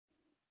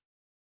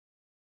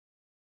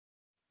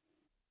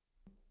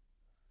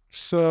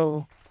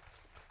So,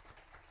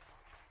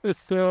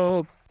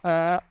 so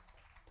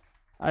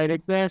I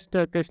request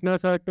Krishna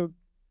sir to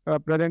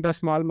present a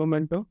small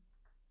memento.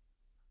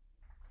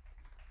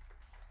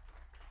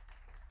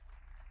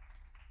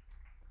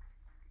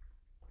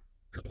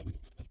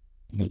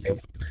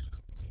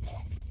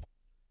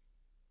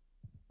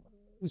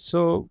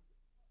 So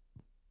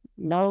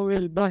now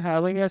we'll be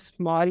having a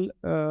small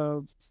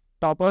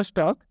topper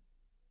talk.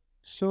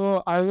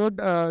 So I would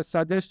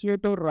suggest you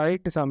to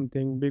write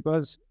something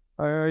because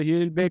he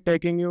will be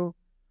taking you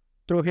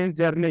through his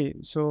journey.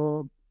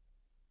 So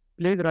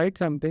please write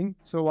something.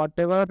 So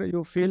whatever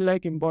you feel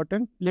like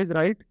important, please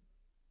write.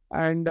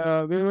 And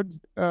we would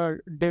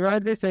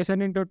divide this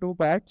session into two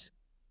parts.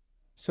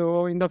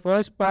 So in the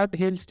first part,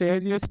 he'll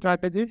state his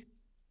strategy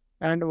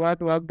and what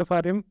worked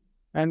for him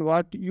and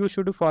what you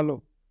should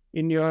follow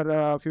in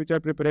your future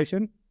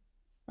preparation.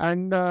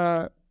 And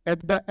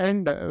at the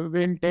end,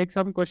 we'll take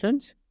some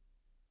questions.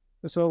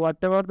 So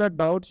whatever the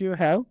doubts you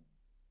have,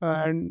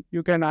 and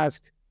you can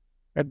ask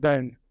at the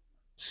end.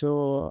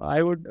 So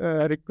I would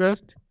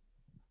request.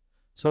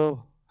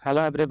 So,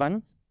 hello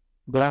everyone.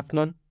 Good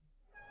afternoon.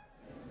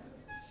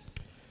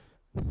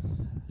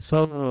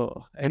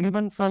 So,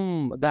 anyone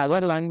from the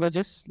other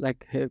languages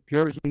like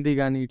pure Hindi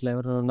gani itla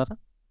evaru unnara?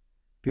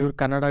 Pure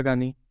Kannada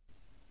gani?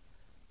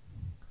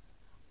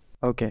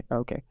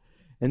 Okay.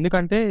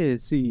 ఎందుకంటే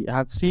I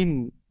have seen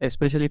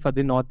especially for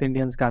the North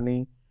Indians కానీ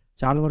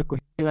చాలా వరకు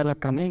హిందీ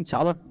వాళ్ళకి కానీ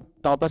చాలా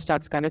topper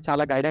stars కానీ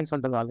చాలా guidance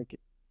ఉంటుంది వాళ్ళకి.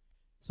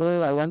 So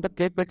I want to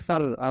keep it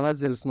for hour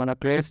cells, మన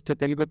క్రేస్ట్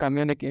తెలుగు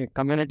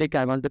కమ్యూనిటీకి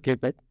I want to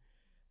keep it.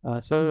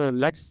 So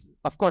let's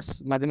of course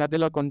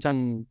మధ్యలో కొంచెం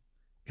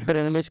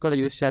ఇంగ్లీష్ కూడా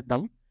యూస్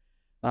చేద్దాం.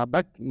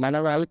 బట్ మన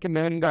వాళ్ళకి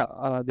మెయిన్గా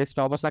దిస్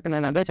టాపర్స్ లాగా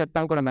నేను అదే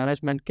చెప్తాను కూడా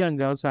మేనేజ్మెంట్కి,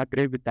 and also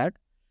agree with that.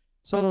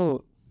 So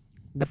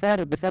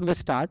before we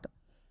start,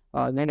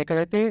 నేను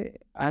ఎక్కడైతే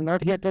I'm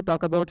not here to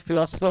talk about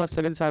philosophy or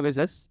civil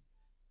services,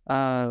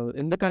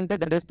 ఎందుకంటే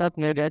that is not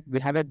needed. We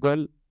have a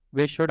goal,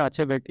 we should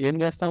achieve it. ఏం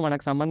చేస్తాం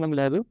మనకు సంబంధం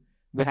లేదు,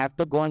 we have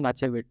to go and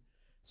achieve it.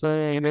 So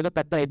ఏదో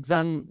పెద్ద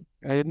ఎగ్జామ్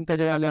ఎంత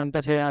చేయాలి అంత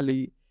చేయాలి,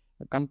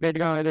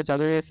 కంప్లీట్గా ఏదో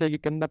చదివేసి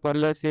కింద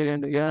పొరలేసి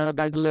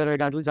 20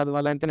 గంటలు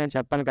చదవాలంటే నేను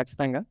చెప్పాను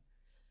ఖచ్చితంగా.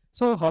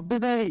 So how do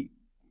I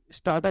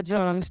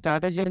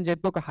strategy అని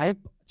చెప్పి ఒక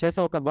హైప్ చేసే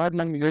ఒక వర్డ్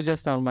మనం యూజ్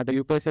చేస్తాం అనమాట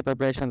యూపీఎస్సీ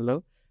ప్రిపరేషన్లో.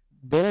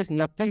 There is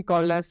nothing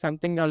called as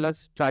something called as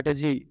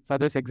strategy for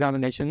this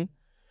examination.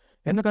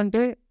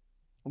 ఎందుకంటే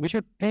we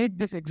should take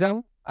this exam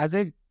as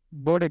a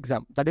board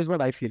exam. That is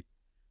what I feel.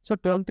 So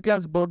 12th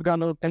class board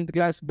గాను 10th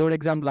class board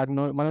exam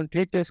లాగాను మనం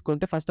treat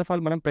చేసుకుంటే first of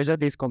all మనం pressure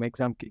తీసుకోము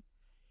ఎగ్జామ్కి.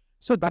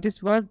 So that is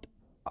what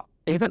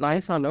even I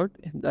followed.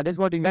 That is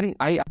what even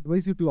I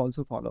advise you to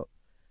also follow.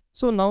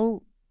 So now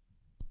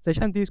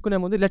session తీసుకునే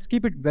ముందు let's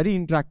keep it very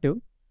interactive.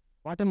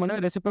 వాటిని మనం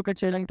reciprocate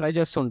చేయడానికి try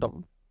చేస్తుంటాం.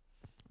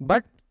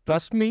 But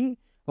trust me,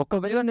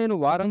 ఒకవేళ నేను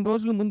వారం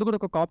రోజుల ముందు కూడా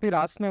ఒక కాపీ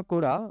రాసినా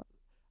కూడా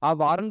ఆ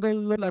వారం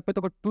రోజుల్లో లేకపోతే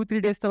ఒక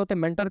 2-3 days తర్వాత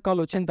మెంటర్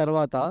కాల్ వచ్చిన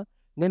తర్వాత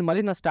నేను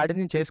మళ్ళీ నా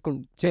స్ట్రాటజీని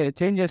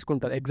చేంజ్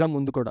చేసుకుంటాను ఎగ్జామ్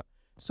ముందు కూడా.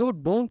 So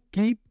don't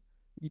keep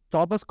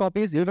toppers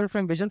copies even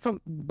from vision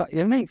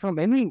from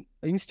any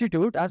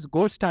institute as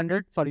gold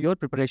standard for your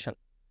preparation.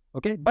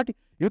 Okay, but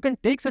you can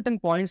take certain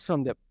points from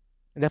them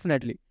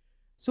definitely.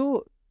 So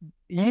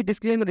ee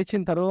disclaimer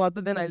ichin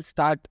tarvata then I'll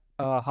start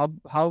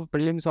how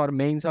prelims or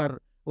mains or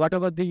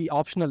whatever the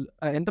optional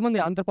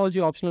entamandi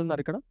anthropology optional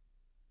unnaru ikkada.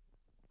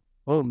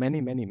 Oh,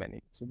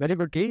 many. So very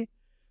good key.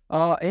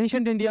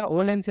 Ancient India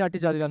old NCERT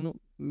చదివాను,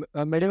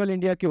 medieval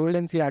India ki old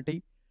NCERT,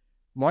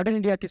 modern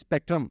ఇండియాకి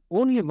spectrum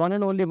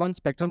only one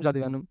spectrum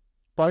చదివాను,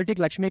 politic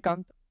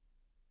Lakshmikanth.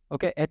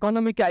 Okay,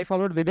 ఎకానమీకి I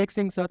followed Vivek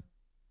Singh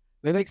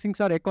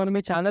sir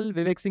economy channel,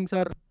 Vivek Singh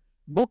sir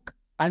book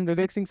and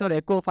Vivek Singh sir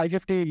eco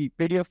 550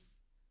 PDF.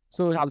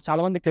 So చాలా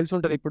మందికి తెలిసి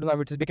ఉంటుంది ఇప్పుడు,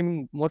 it is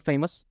becoming more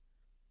famous.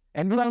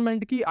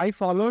 ఎన్విరాన్మెంట్కి I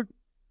followed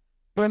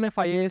 2MF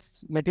IAS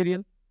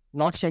material,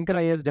 not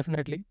Shankar IAS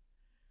definitely.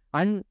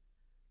 And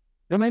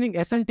remaining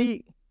SNT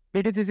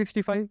PT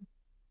 365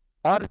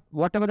 are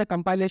what ever the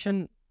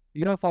compilation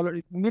follow.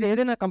 మీరు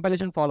ఏదైనా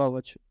compilation follow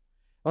అవ్వచ్చు.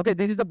 Okay,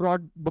 this is the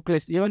broad book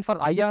list. Even for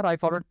IR I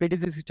followed PT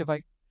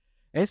 365.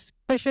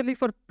 Especially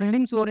for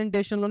prelims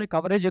ఓరియంటేషన్లోనే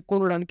coverage ఎక్కువ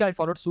ఉండడానికి I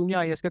followed శూన్య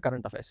IAS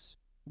current affairs.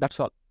 That's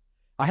all.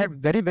 I have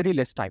very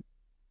less time.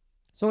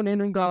 So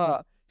నేను ఇంకా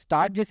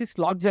start చేసి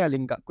slag చేయాలి,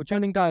 ఇంకా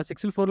కూర్చొని ఇంకా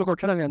 6-4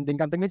 కొట్టడం అంతే,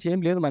 ఇంకా అంతకుమించి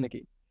ఏం లేదు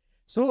మనకి.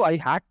 So I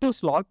had to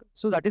slag.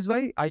 So that is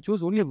why I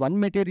choose only one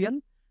material,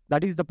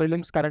 that is the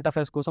prelims current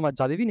affairs కోసం. అది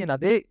చదివి నేను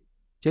అదే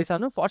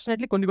చేశాను.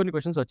 ఫార్చునేట్లీ కొన్ని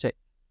క్వశ్చన్స్ వచ్చాయి.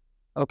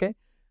 ఓకే,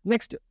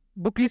 నెక్స్ట్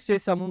బుక్ లిస్ట్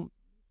చేసాము.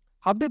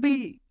 How do we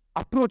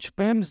approach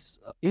prelims?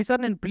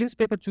 ఈసారి నేను ప్రిలిమ్స్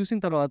పేపర్ చూసిన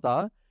తర్వాత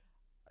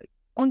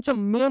కొంచెం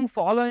మేము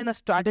ఫాలో అయిన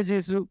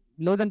స్ట్రాటజీస్,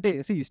 లేదంటే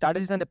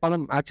స్ట్రాటజీస్ అంటే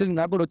పదం యాక్చువల్లీ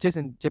నాకు కూడా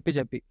వచ్చేసింది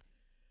చెప్పి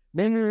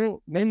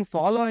నేను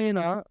ఫాలో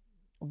అయిన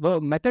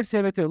మెథడ్స్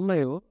ఏవైతే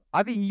ఉన్నాయో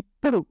అవి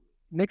ఇప్పుడు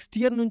నెక్స్ట్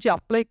ఇయర్ నుంచి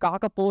అప్లై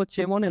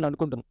కాకపోవచ్చేమో నేను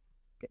అనుకుంటున్నాను.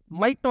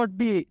 Might not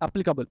be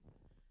applicable.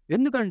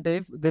 ఎందుకంటే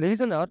ద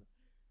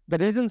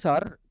రీజన్స్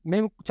ఆర్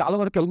మేము చాలా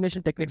వరకు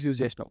ఎలిమినేషన్ టెక్నిక్స్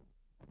యూజ్ చేసినాం.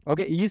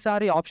 ఓకే,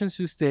 ఈసారి ఆప్షన్స్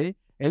చూస్తే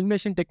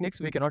elimination techniques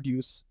we cannot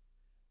use.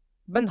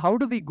 then how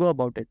do we go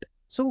about it?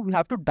 So we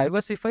have to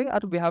diversify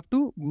or we have to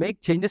make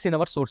changes in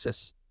our sources.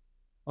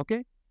 Okay,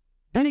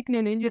 దానికి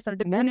నేను ఏం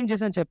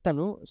చేశాను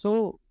చెప్తాను. So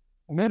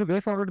మీరు way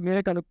forward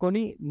మీరే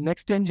కనుక్కొని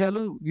next ఏం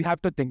చేయాలో you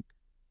have to think.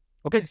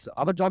 Okay,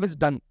 our job is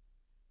done.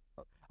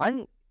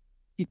 And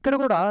ఇక్కడ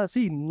కూడా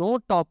C no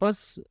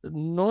toppers,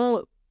 know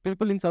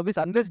people in service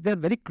unless they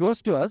are very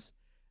close to us,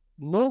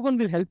 no one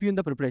will help you in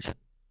the preparation.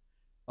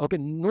 Okay,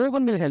 no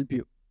one will help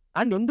you.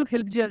 And ఎందుకు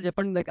help చేయాలి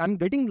చెప్పండి? Like I'm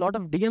getting lot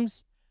of DMs,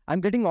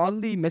 I'm getting all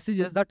the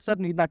messages that sir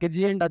నాకు ఇది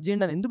చేయండి అది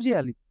చేయండి అని ఎందుకు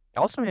చేయాలి?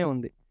 అవసరం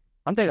ఏముంది?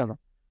 అంతే కదా.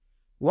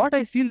 వాట్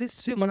ఐ ఫీల్ ఇస్,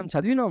 మనం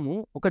చదివినాము,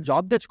 ఒక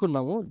జాబ్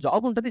తెచ్చుకున్నాము,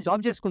 జాబ్ ఉంటుంది,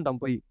 జాబ్ చేసుకుంటాం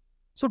పోయి.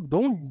 So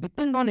don't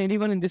depend on any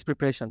one in this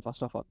preparation.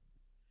 First of all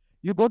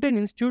you go to N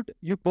institute,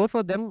 you pay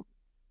for them,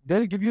 they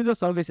will give you the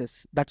services,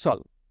 that's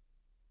all.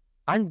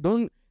 And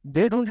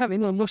they don't have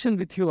any emotion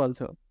with you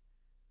also.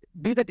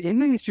 Be that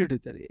any institute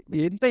అవుతుంది,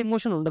 ఎంత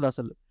emotion ఉండదు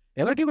అసలు,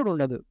 ఎవరికి కూడా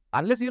ఉండదు.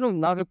 Unless you know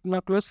నా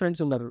close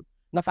friends ఉన్నారు,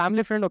 నా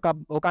ఫ్యామిలీ ఫ్రెండ్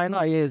ఒక ఆయన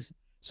IAS,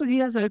 so he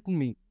has help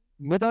me,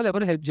 మిగతా వాళ్ళు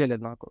ఎవరు హెల్ప్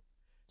చేయలేదు నాకు.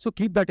 So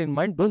keep that in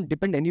mind, don't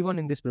depend any one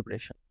in this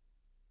preparation.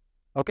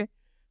 Okay,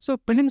 so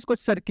ప్రిలిమ్స్కి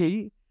వచ్చేసరికి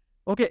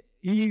ఓకే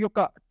ఈ యొక్క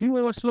 2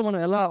 అవర్స్లో మనం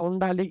ఎలా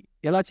ఉండాలి,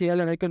 ఎలా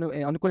చేయాలి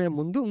అని అనుకునే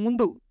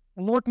ముందు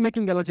నోట్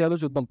మేకింగ్ ఎలా చేయాలో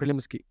చూద్దాం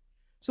ప్రిలిమ్స్కి.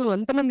 సో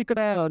ఎంతమంది ఇక్కడ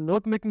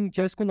నోట్ మేకింగ్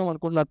చేసుకుందాం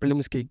అనుకుంటున్నారు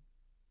ప్రిలిమ్స్కి?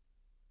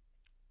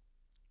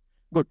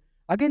 Good.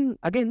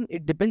 Again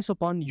it depends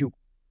upon you.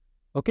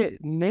 Okay,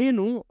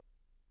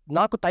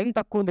 నాకు టైం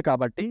తక్కువ ఉంది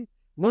కాబట్టి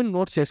నేను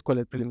నోట్స్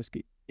చేసుకోలేదు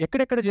ప్రిలిమ్స్కి.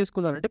 ఎక్కడెక్కడ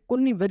చేసుకున్నానంటే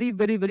కొన్ని very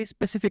very very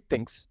specific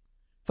things.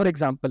 For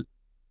example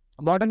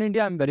modern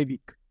India I'm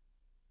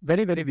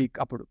very weak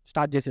అప్పుడు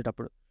స్టార్ట్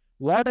చేసేటప్పుడు.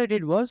 వాట్ ఐ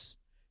డిడ్ వాస్,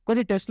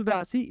 కొన్ని టెస్టులు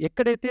రాసి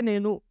ఎక్కడైతే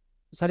నేను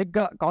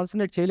సరిగ్గా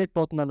కాన్సన్ట్రేట్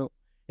చేయలేకపోతున్నానో,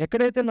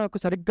 ఎక్కడైతే నాకు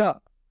సరిగ్గా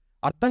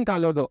అర్థం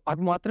కాలేదో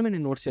అవి మాత్రమే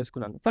నేను నోట్స్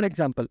చేసుకున్నాను. ఫర్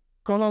ఎగ్జాంపుల్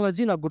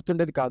క్రోనాలజీ నాకు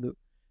గుర్తుండేది కాదు,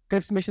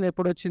 క్రిప్స్ మిషన్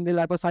ఎప్పుడు వచ్చింది,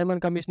 లేకపోతే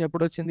సైమన్ కమిషన్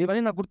ఎప్పుడు వచ్చింది,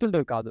 ఇవన్నీ నాకు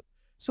గుర్తుండేవి కాదు.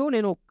 సో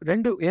నేను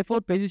 2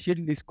 A4 పేజీ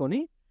షీట్లు తీసుకొని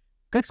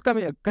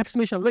క్రిప్స్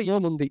మిషన్లో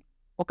ఏముంది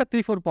ఒక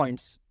 3-4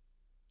 పాయింట్స్,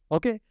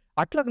 ఓకే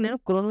అట్లా నేను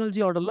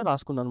క్రోనాలజీ ఆర్డర్లో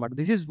రాసుకున్నాను అనమాట.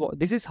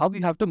 This is how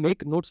you have to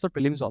make notes for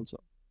prelims also.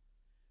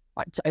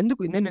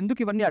 నేను ఎందుకు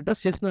ఇవన్నీ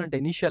అడ్రస్ చేస్తున్నానంటే,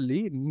 initially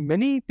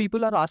many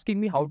people are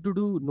asking me how to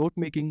do note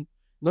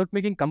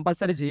making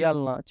compulsory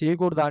చేయాలన్నా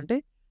చేయకూడదా అంటే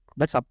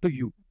దట్స్ అప్ టు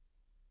యూ.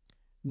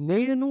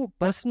 నేను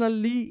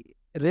పర్సనల్లీ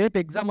రేపు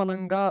ఎగ్జామ్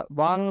అనగా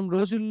వారం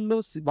రోజుల్లో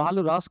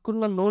వాళ్ళు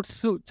రాసుకున్న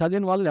నోట్స్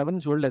చదివిన వాళ్ళు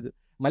ఎవరిని చూడలేదు.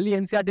 మళ్ళీ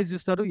ఎన్సీఆర్టీస్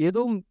చూస్తారు,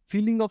 ఏదో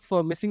feeling of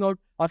missing out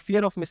or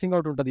fear of missing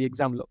out ఉంటుంది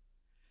ఎగ్జామ్లో.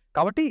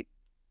 కాబట్టి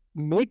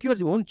మేక్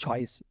యువర్ ఓన్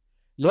చాయిస్.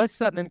 లేదు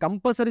సార్ నేను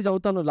కంపల్సరీ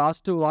చదువుతాను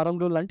లాస్ట్ వారం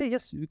రోజులు అంటే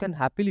yes you can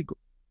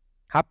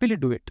happily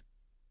do it.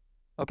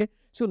 Okay,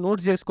 so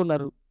notes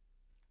చేసుకున్నారు.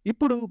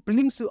 ఇప్పుడు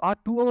ప్రిలిమ్స్ ఆ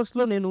 2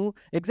 అవర్స్లో నేను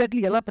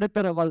ఎగ్జాక్ట్లీ ఎలా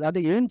ప్రిపేర్ అవ్వాలి,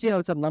 అదే ఏం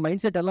చేయాలి సార్, నా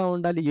మైండ్ సెట్ ఎలా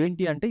ఉండాలి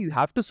ఏంటి అంటే you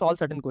have to solve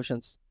certain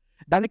questions.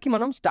 దానికి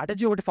మనం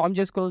స్ట్రాటజీ ఒకటి ఫామ్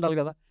చేసుకుని ఉండాలి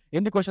కదా,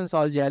 ఎన్ని క్వశ్చన్స్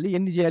సాల్వ్ చేయాలి,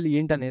 ఎన్ని చేయాలి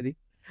ఏంటి అనేది.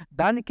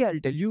 దానికి I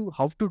tell you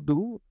how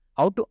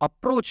to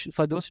approach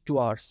for those 2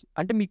 hours.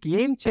 అంటే మీకు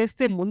ఏం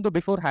చేస్తే ముందు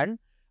బిఫోర్ హ్యాండ్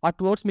ఆ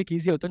 2 hours మీకు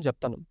ఈజీ అవుతుందని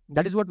చెప్తాను.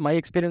 That is what my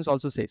experience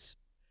also says.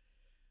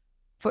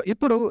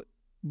 ఇప్పుడు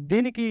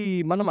దీనికి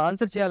మనం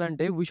ఆన్సర్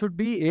చేయాలంటే we should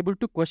be able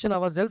to question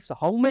hour shelves,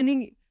 how many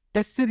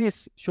test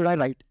series should I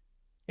right,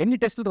 ఎన్ని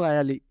టెస్టులు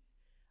రాయాలి.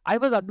 I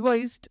was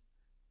advised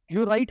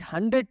you right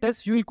 100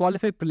 tests, you will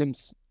qualify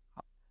prelims.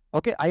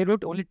 Okay, I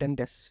wrote only 10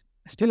 tests.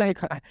 Still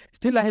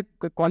I had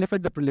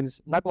qualified the prelims.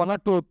 నాకు 1 or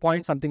 2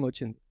 points something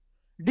వచ్చింది.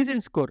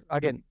 Decent score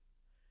again.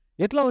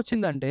 ఎట్లా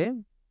వచ్చిందంటే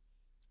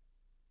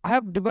I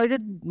have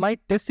divided my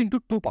tests into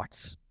 2 parts.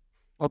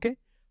 Okay,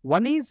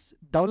 one is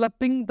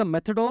developing the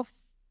method of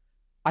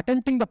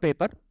attempting the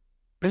paper.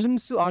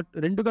 Prelims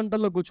 2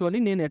 గంటల్లో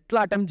కూర్చొని నేను ఎట్లా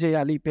attempt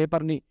చేయాలి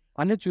పేపర్ని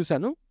అనేది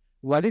చూశాను.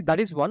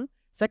 That is one.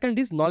 Second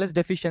is knowledge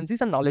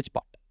deficiencies and knowledge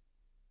part.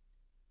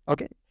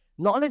 Okay,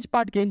 knowledge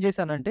పార్ట్కి ఏం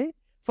చేశానంటే,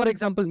 ఫర్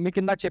ఎగ్జాంపుల్ మీకు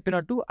ఇందాక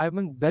చెప్పినట్టు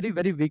I'm very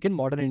very weak in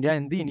modern India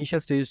in the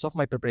initial stages of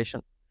my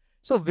preparation.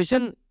 So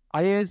vision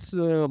IAS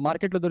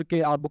మార్కెట్లో దొరికే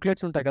ఆ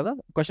booklets ఉంటాయి కదా,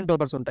 క్వశ్చన్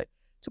పేపర్స్ ఉంటాయి.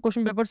 So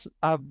question papers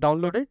I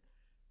downloaded,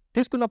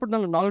 తీసుకున్నప్పుడు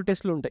దానిలో 4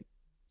 టెస్టులు ఉంటాయి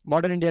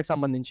మోడర్న్ ఇండియాకి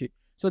సంబంధించి.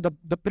 So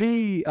the pre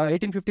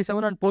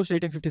 1857 and post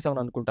 1857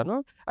 అనుకుంటాను.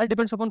 అండ్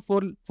డిపెండ్స్ అపాన్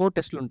 4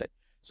 టెస్టులు ఉంటాయి.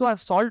 So I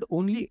have solved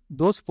only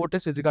those 4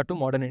 tests with regard to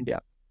modern India.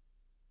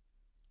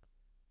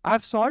 I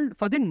have solved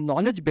for the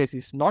knowledge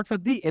basis, not for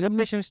the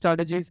elimination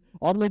strategies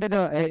or maybe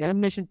the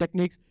elimination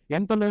techniques.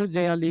 ఎంత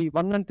చేయాలి,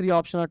 1 and 3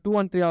 option, 2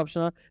 and 3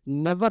 option.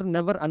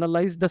 Never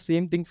analyze the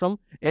same thing from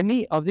any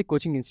of the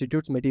coaching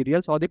institutes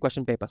materials or the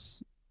question papers.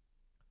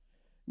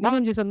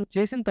 నేను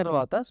చేసిన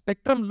తర్వాత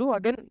స్పెక్ట్రమ్లో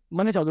again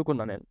మనే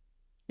చదువుకున్నాను నేను.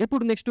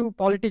 ఎప్పుడు next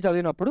polity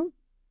చదివినప్పుడు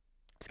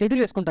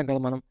schedule చేసుకుంటాం కదా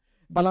మనం,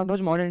 పలానా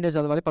రోజు మోడర్న్ ఇండియా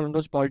చదవాలి, పలానా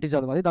రోజు పాలిటీ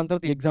చదవాలి, దాని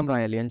తర్వాత ఎగ్జామ్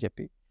రాయాలి అని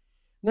చెప్పి.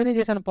 నేను ఏం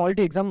చేశాను,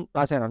 పాలిటీ ఎగ్జామ్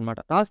రాశాను అనమాట.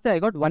 రాస్తే ఐ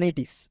గాట్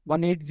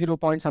 180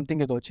 పాయింట్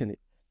సంథింగ్ ఏదో వచ్చింది.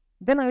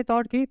 దెన్ ఐ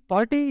థాట్ కి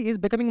polity is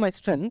becoming my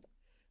strength,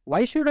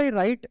 why should I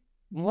right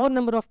more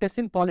number of test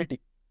in polity.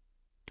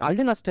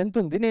 Already నా స్ట్రెంత్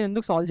ఉంది, నేను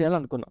ఎందుకు సాల్వ్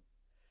చేయాలనుకున్నా.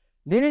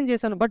 నేనేం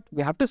చేశాను, but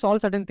we have to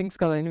solve certain things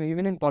కదా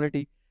even in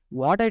polity.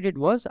 What I did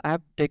was I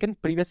have taken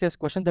previous years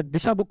question, that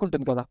Disha book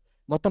ఉంటుంది కదా,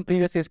 మొత్తం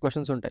ప్రీవియస్ ఇయర్స్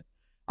క్వశ్చన్స్ ఉంటాయి.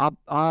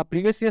 ఆ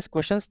ప్రీవియస్ ఇయర్స్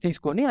క్వశ్చన్స్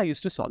తీసుకొని I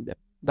use to solve them,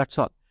 that's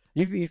all.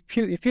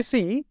 If you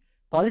see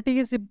polity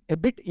is a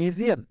bit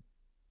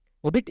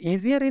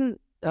easier in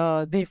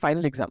the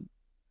final exam.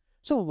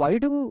 So why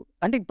do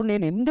అంటే ఇప్పుడు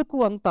నేను ఎందుకు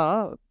అంత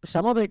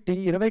శ్రమ పెట్టి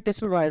 20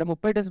 టెస్టులు రాయడం,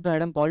 30 టెస్టులు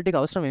రాయడం పాలిటీకి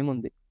అవసరం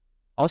ఏముంది?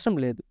 అవసరం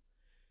లేదు.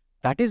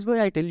 That is why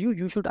I tell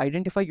you should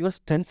identify your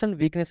strengths and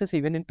weaknesses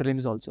even in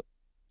prelims also.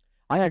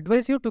 I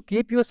advise you to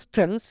keep your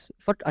strengths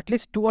for at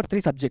least 2 or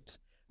 3 subjects.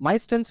 My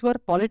strengths were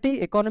polity,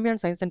 economy and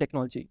science and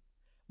technology.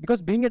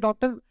 Because being a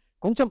doctor,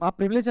 కొంచెం ఆ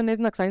privilege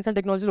అనేది నాకు science and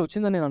టెక్నాలజీలో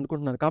వచ్చిందని నేను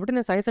అనుకుంటున్నాను. కాబట్టి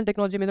నేను సైన్స్ అండ్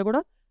టెక్నాలజీ మీద కూడా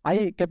I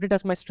kept it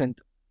as my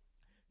strength.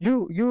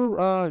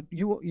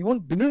 You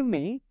won't believe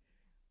me,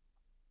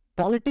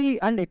 polity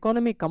and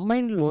economy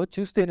combinedలో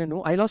చూస్తే నేను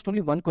I lost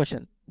only 1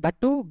 question. That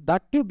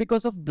too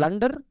because of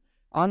blunder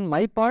on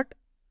my part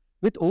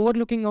with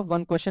overlooking of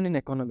 1 question in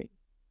economy.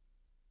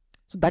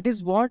 So that is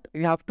what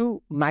you have to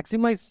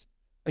maximize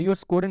your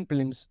score in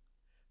prelims.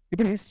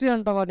 ఇప్పుడు history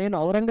అంటావా, నేను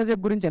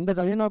ఔరంగజేబ్ గురించి ఎంత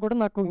చదివినా కూడా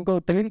నాకు ఇంకో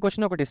తెలియని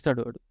క్వశ్చన్ ఒకటి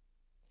ఇస్తాడు వాడు.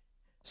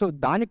 సో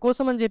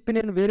దానికోసం అని చెప్పి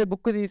నేను వేరే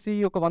బుక్ తీసి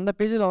ఒక 100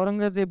 పేజీలు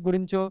ఔరంగజేబ్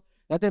గురించో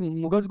లేకపోతే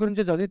ముఘల్స్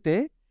గురించో చదివితే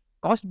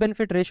కాస్ట్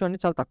బెనిఫిట్ రేషియో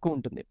అనేది చాలా తక్కువ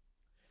ఉంటుంది.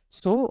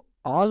 సో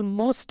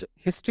ఆల్మోస్ట్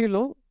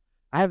హిస్టరీలో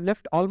I have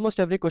left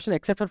almost every question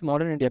except for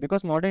modern India.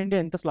 Because modern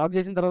India ఎంత స్లాగ్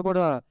చేసిన తర్వాత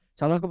కూడా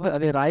చదవకపోతే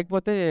అది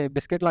రాయకపోతే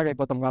బిస్కెట్ లాగా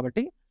అయిపోతాం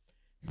కాబట్టి.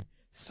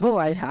 So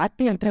I had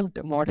to attempt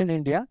modern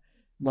India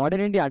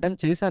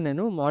attempt చేశాను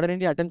నేను. మోడర్న్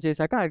ఇండియా అటెంప్ట్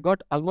చేశాక I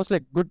got almost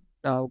like good,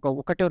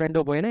 ఒకటో రెండో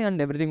పోయినాయి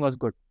and everything was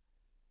good.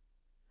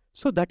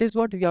 So that is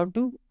what you have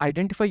to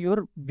identify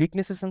your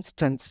weaknesses and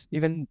strengths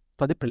even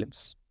for the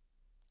prelims.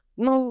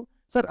 No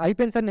sir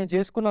అయిపోయింది sir, నేను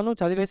చేసుకున్నాను,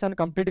 చదివేశాను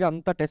కంప్లీట్గా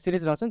అంతా, test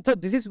series రాసాను. So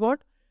this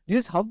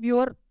is how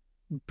your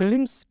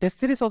prelims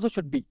test series also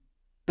should be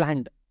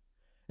planned.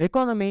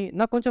 Economy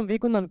నాకు కొంచెం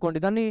week ఉంది అనుకోండి,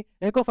 దాన్ని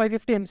ఎకో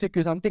 550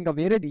 MCQs అంతే, ఇంకా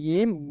వేరేది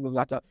ఏం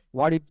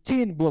వాడు ఇచ్చి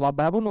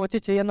బాబు నువ్వు వచ్చి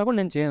చేయన్నా కూడా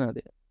నేను చేయను.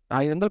 అది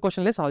 500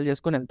 క్వశ్చన్లే సాల్వ్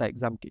చేసుకొని వెళ్తా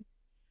ఎగ్జామ్కి.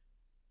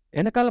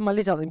 వెనకాల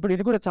మళ్ళీ ఇప్పుడు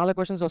ఇది కూడా చాలా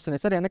క్వశ్చన్స్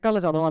వస్తున్నాయి, సార్ వెనకాల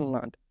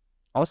చదవాలన్నా అంటే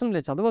అవసరం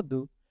లేదు,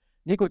 చదవద్దు.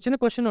 నీకు వచ్చిన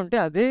క్వశ్చన్ ఉంటే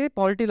అదే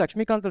పాలిటీ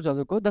లక్ష్మీకాంత్లో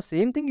చదువుకో. The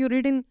same thing you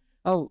read in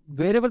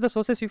where ever the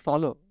sources you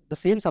follow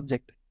the same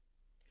subject.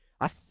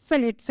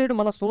 అస్సలు ఇట్ సైడ్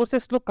మన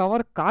సోర్సెస్లో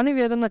కవర్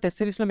కానివి ఏదన్నా టెస్ట్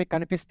సిరీస్లో మీకు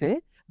కనిపిస్తే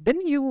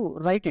then you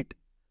right it.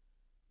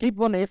 Keep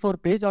 1 A4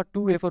 page or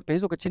 2 A4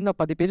 page, ఒక చిన్న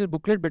 10 పేజీలు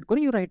బుక్లెట్ పెట్టుకొని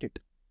you right it.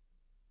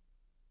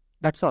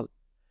 That's all.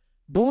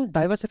 Don't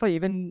diversify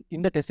even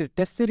in the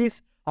test series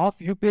of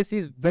UPSC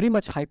is very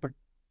much హైపర్డ్.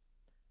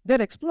 They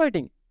are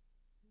exploiting,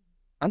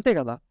 అంతే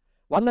కదా.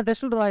 100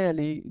 టెస్టులు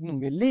రాయాలి, నువ్వు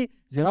వెళ్ళి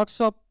జిరాక్స్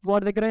షాప్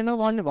వాడి దగ్గర అయినా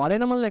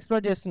వాడైనా మనల్ని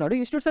ఎక్స్ప్లాయిట్ చేస్తున్నాడు,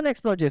 ఇన్స్టిట్యూట్స్ అయినా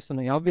ఎక్స్ప్లాయిట్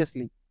చేస్తున్నాయి.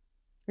 Obviously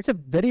it's a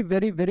very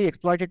very very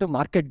exploitative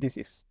market this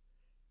is.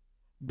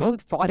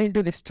 Don't fall in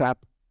to this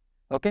trap.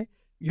 Okay,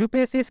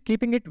 UPSC is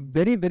keeping it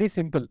very very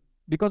simple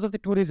because of the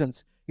 2 reasons.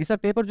 ఈసారి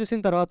paper చూసిన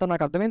తర్వాత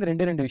నాకు అర్థమైంది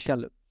 2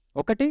 విషయాలు.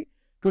 ఒకటి,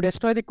 to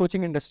destroy the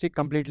coaching industry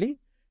completely.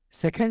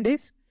 Second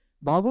is,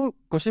 Babu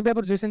question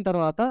paper చూసిన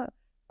తర్వాత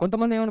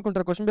కొంతమంది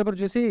ఏమనుకుంటారు, క్వశ్చన్ పేపర్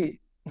చూసి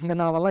ఇంకా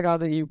నా వల్ల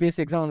కాదు ఈ UPSC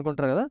ఎగ్జామ్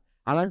అనుకుంటారు కదా,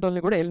 అలాంటి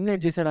వాళ్ళని కూడా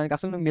ఎలిమినేట్ చేసేయడానికి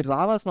అసలు మీరు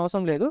రావాల్సిన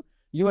అవసరం లేదు.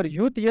 యువర్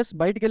యూత్ ఇయర్స్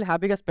బయటికి వెళ్ళి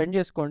హ్యాపీగా స్పెండ్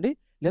చేసుకోండి,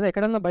 లేదా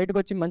ఎక్కడన్నా బయటకు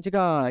వచ్చి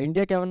మంచిగా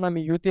ఇండియాకి ఏమన్నా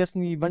మీ యూత్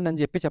ఇయర్స్ని ఇవ్వండి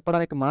అని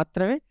చెప్పడానికి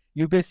మాత్రమే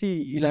UPSC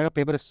ఇలాగ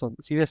పేపర్ ఇస్తుంది.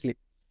 Seriously,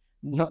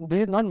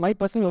 this is not my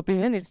personal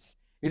opinion,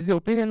 it's the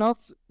opinion of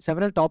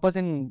several toppers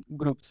in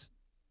groups.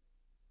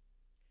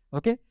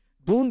 Okay,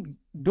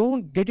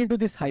 don't get into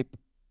this hype.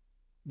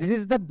 This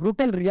is the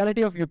brutal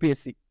reality of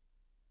UPSC.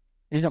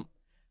 Nijam,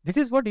 this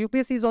is what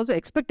UPSC is also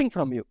expecting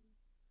from you.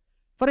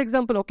 For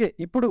example, okay,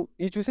 ఇప్పుడు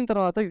ఈ చూసిన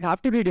తర్వాత you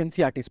have to read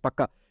NCERTs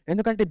పక్కా.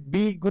 ఎందుకంటే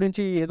B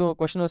గురించి ఏదో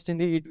question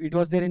వచ్చింది, it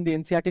was there in the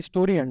NCERT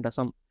story and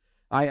some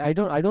I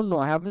don't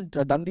know, I haven't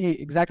done the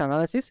exact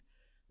analysis.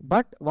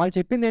 But వాళ్ళు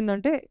చెప్పింది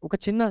ఏంటంటే ఒక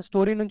చిన్న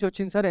స్టోరీ నుంచి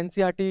వచ్చింది sir,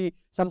 NCERT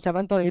some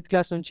 7th or 8th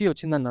class నుంచి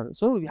వచ్చిందన్నారు.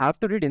 So you have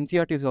to read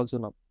NCERTs also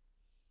now.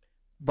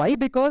 Why?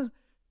 Because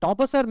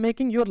toppers are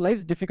making your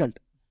life difficult.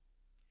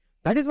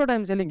 That is what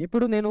I'm selling.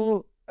 ఇప్పుడు నేను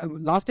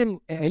లాస్ట్ టైం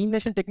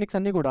ఎలిమినేషన్ టెక్నిక్స్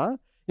అన్నీ కూడా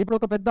ఇప్పుడు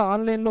ఒక పెద్ద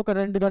ఆన్లైన్లో ఒక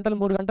 2 గంటలు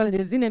 3 గంటలు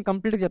చేసి నేను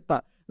కంప్లీట్గా చెప్తా.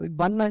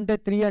 1 అంటే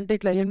 3 అంటే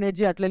ఇట్లా ఎలిమినేట్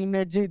చేయి, అట్లా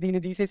ఎలిమినేట్ చేయి,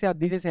 దీన్ని తీసేసి అది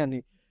తీసేసి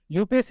అని.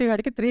 UPSC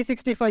గాడికి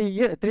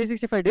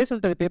 365 డేస్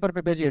ఉంటుంది పేపర్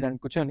ప్రిపేర్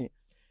చేయడానికి కూర్చొని.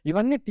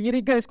 ఇవన్నీ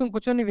థియరీగా వేసుకొని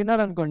కూర్చొని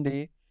విన్నారనుకోండి,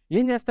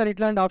 ఏం చేస్తారు,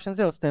 ఇట్లాంటి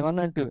ఆప్షన్సే వస్తాయి. 1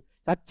 and 2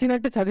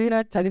 చచ్చినట్టు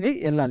చదివి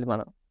వెళ్ళాలి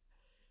మనం.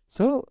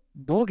 So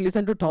don't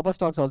listen to topper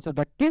stocks also.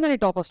 దట్టిందని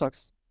topper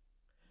stocks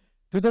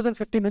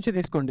 2015 నుంచి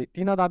తీసుకోండి,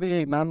 టీనా దాబి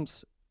మ్యామ్స్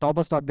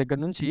టాపర్ స్టాక్ దగ్గర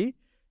నుంచి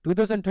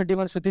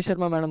 2021 శృతి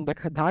శర్మ మేడం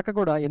దాకా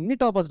కూడా ఎన్ని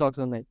టాపర్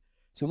స్టాక్స్ ఉన్నాయి,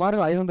 సుమారు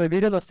 500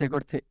 వీడియోలు వస్తాయి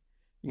కొడితే.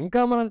 ఇంకా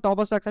మనం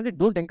టాపర్ స్టాక్స్ అంటే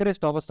don't encourage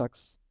topper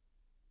stocks.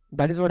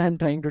 That is what I'm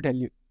trying to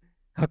tell you.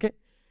 Okay,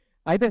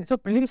 అయితే సో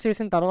ప్రిలిమ్స్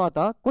చేసిన తర్వాత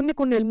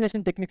కొన్ని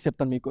ఎలిమినేషన్ టెక్నిక్స్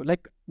చెప్తాను మీకు.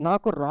 లైక్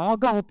నాకు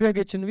రాగా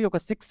ఉపయోగించినవి ఒక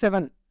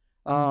 6-7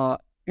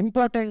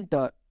 ఇంపార్టెంట్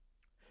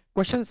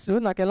క్వశ్చన్స్.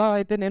 నాకు ఎలా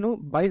అయితే నేను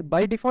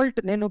బై డిఫాల్ట్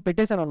నేను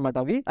పెట్టేశాను అనమాట,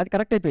 అది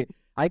కరెక్ట్ అయిపోయి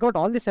I got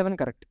all the 7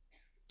 correct.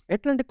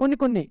 ఎట్లా అంటే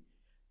కొన్ని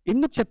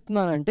ఎందుకు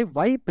చెప్తున్నానంటే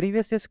why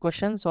previous years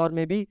questions or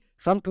maybe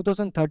from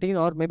 2013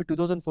 or maybe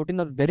 2014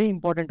 are very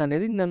important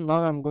అనేది నేను నా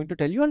I'm going to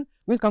tell you and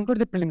will come to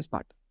the prelims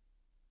part.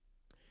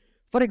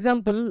 For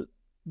example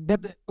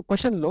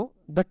క్వశ్చన్లో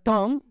the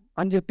term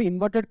అని చెప్పి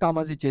ఇన్వర్టెడ్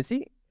కామర్స్ ఇచ్చేసి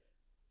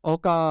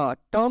ఒక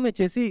టర్మ్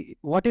ఇచ్చేసి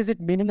what is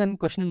it meaning అని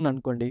క్వశ్చన్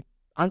అనుకోండి,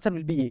 answer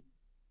will be A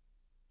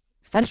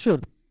for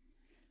sure.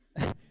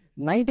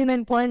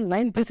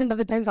 99.9% of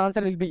the times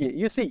answer will be A.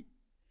 You see,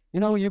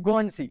 you go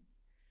and see.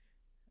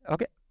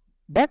 Okay,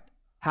 but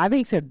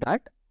having said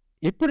that,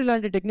 ఎప్పుడు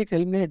ఇలాంటి techniques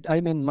eliminate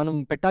మనం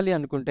పెట్టాలి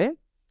అనుకుంటే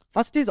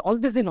first is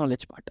always the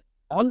knowledge part,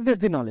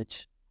 always the knowledge.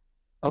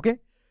 Okay,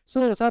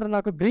 so sir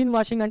నాకు green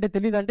washing అంటే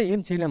తెలియదు అంటే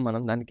ఏం చేయలేం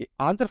మనం, దానికి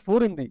ఆన్సర్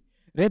 4 ఉంది.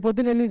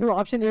 రేపొద్దున వెళ్ళి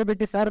ఆప్షన్ ఏ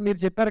పెట్టి సార్ మీరు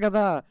చెప్పారు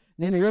కదా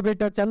నేను ఏ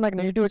పెట్టి వచ్చాను నాకు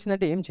నెగిటివ్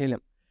వచ్చిందంటే ఏం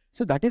చేయలేం.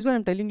 So that is why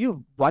I'm telling you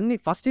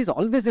first is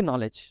always the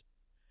knowledge.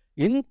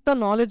 ఎంత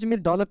నాలెడ్జ్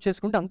మీరు డెవలప్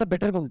చేసుకుంటే అంత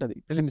బెటర్గా ఉంటుంది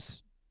prelims.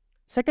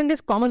 Second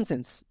is common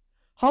sense.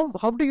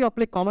 How do you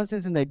apply common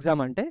sense in the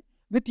exam అంటే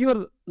విత్ యువర్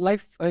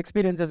లైఫ్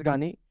ఎక్స్పీరియన్సెస్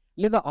కానీ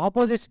లేదా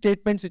opposite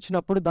statements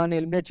ఇచ్చినప్పుడు దాన్ని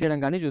ఎలిమినేట్ చేయడం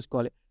కానీ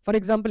చూసుకోవాలి. ఫర్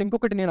ఎగ్జాంపుల్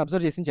ఇంకొకటి నేను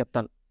అబ్జర్వ్ చేసి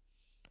చెప్తాను.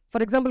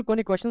 ఫర్ ఎగ్జాంపుల్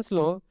కొన్ని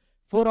క్వశ్చన్స్లో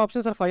 4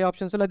 ఆప్షన్స్ ఆర్ 5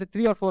 ఆప్షన్స్ లేదా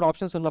 3 or 4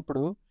 ఆప్షన్స్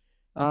ఉన్నప్పుడు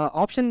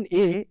ఆప్షన్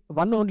ఏ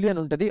 1 ఓన్లీ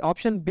అని ఉంటుంది,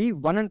 ఆప్షన్ బి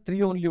 1 and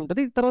 3 ఓన్లీ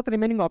ఉంటుంది, తర్వాత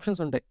రిమైనింగ్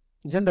ఆప్షన్స్ ఉంటాయి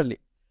generally.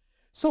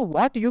 So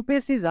what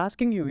UPSC is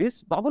asking you is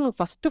బాబు నువ్వు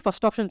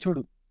ఫస్ట్ ఆప్షన్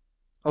చూడు.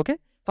 ఓకే,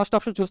 ఫస్ట్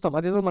ఆప్షన్ చూస్తాం,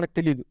 అదేదో మనకు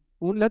తెలియదు,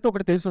 లేకపోతే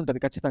ఒకటి తెలిసి ఉంటుంది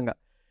ఖచ్చితంగా.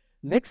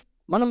 నెక్స్ట్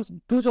మనం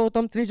 2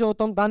 చదువుతాం 3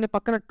 చదువుతాం, దాన్ని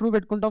పక్కన ట్రూ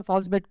పెట్టుకుంటాం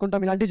ఫాల్స్ పెట్టుకుంటాం,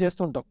 ఇలాంటివి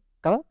చేస్తుంటాం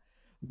కదా.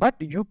 But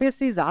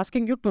UPSC is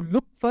asking you to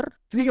look for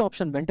 3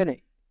 option వెంటనే.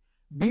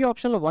 బి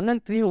ఆప్షన్లో 1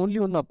 and 3 ఓన్లీ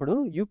ఉన్నప్పుడు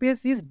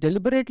UPSC is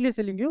deliberately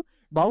selling you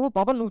బాబు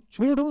పాప నువ్వు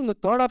చూడు, నువ్వు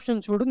థర్డ్ ఆప్షన్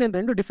చూడు, నేను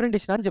 2 డిఫరెంట్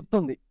ఇచ్చిన అని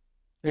చెప్తుంది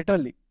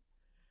లిటరల్లీ.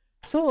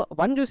 సో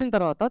 1 చూసిన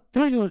తర్వాత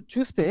 3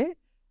 చూస్తే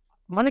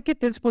మనకి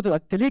తెలిసిపోతుంది.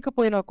 అది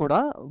తెలియకపోయినా కూడా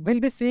విల్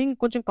బి సీయింగ్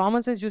కొంచెం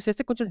కామన్ సెన్స్ యూస్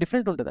చేస్తే కొంచెం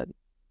డిఫరెంట్ ఉంటుంది అది.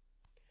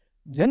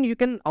 Then you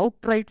can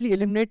out rightly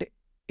eliminate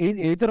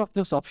either of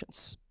those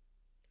options.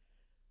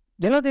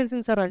 ఎలా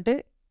తెలిసింది సార్ అంటే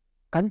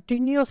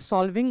continuous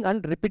solving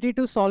and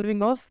repetitive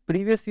solving of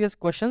previous years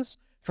questions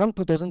from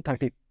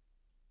 2013.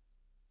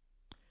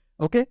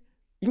 Okay,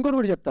 ఇంకోటి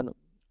కూడా చెప్తాను.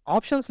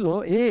 ఆప్షన్స్లో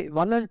ఏ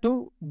 1 and 2,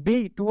 B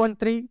 2 and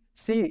 3,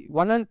 C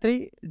 1 and 3,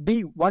 D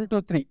 1 to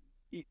 3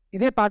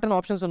 ఇదే ప్యాటర్న్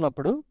ఆప్షన్స్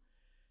ఉన్నప్పుడు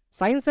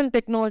science and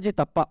technology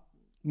తప్ప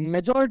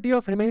majority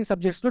of remaining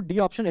సబ్జెక్ట్స్లో D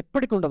option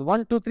ఎప్పటికీ ఉండదు,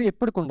 1, 2, 3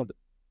 ఎప్పటికీ ఉండదు.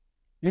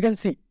 You can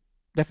see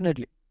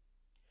definitely.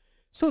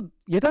 So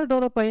ఎలా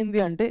డెవలప్ అయింది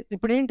అంటే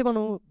ఇప్పుడు ఏంటి,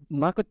 మనం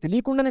మాకు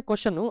తెలియకుండానే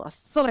క్వశ్చన్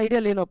అస్సలు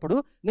ఐడియా లేనప్పుడు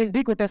నేను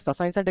డి కొట్టేస్తా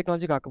సైన్స్ అండ్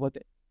టెక్నాలజీ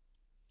కాకపోతే.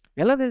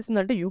 ఎలా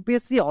తెలిసిందంటే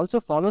UPSC also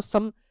follows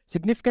some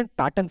significant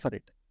pattern for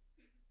it.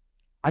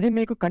 అది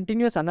మీకు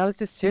కంటిన్యూస్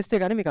అనాలిసిస్ చేస్తే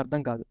కానీ మీకు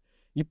అర్థం కాదు.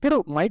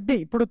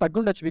 ఇప్పుడు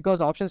తగ్గుండొచ్చు బికాస్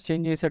ఆప్షన్స్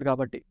చేంజ్ చేశాడు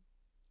కాబట్టి.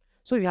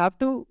 So you have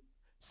to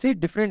see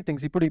different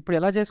things. ఇప్పుడు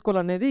ఎలా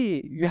చేసుకోవాలనేది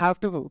you have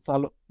to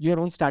follow your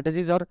own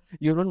strategies are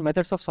your own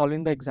methods of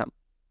solving the exam.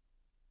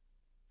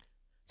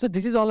 So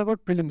this is all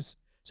about prelims.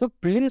 So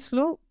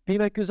ప్రిలిమ్స్లో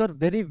PYQs are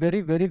very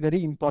very very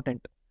very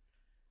important.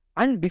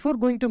 And before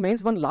going to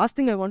mains one last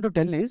thing I want to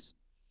tell is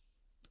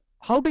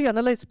how do you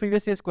analyse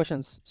previous years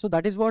questions. So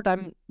that is what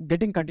I'm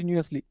getting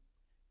continuously.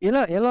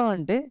 ఎలా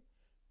అంటే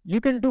you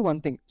can do one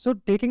thing. So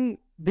taking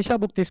Disha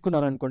book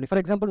తీసుకున్నారు అనుకోండి, for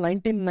example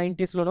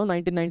 1990s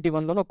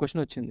 1991 ఒక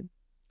question వచ్చింది.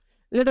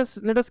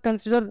 let us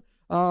consider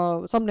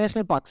some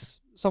national parks,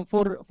 some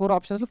four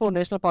options, 4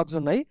 national parks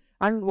ఉన్నాయి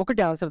and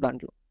ఒకటి answer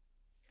దాంట్లో.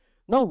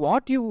 Now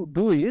what you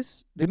do is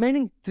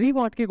remaining 3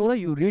 వాటికి కూడా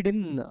you read in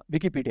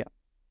Wikipedia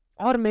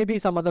or maybe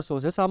some other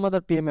sources, some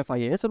other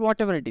PMFIAS or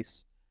whatever it is.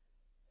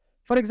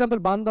 For example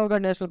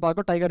Bandhavgarh national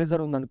park tiger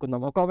reserve ఉంది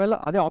అనుకుందాం, ఒకవేళ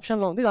అదే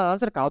ఆప్షన్లో ఉంది, అది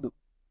ఆన్సర్ కాదు.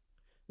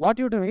 What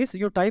you do is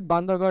you type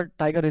Bandhavgarh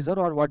tiger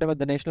reserve are what ever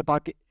the national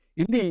park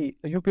in the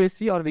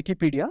UPSC are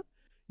Wikipedia.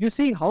 You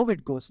see how it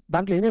goes.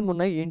 దాంట్లో ఏమేమి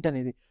ఉన్నాయి ఏంటి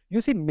అనేది. You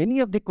see many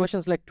of the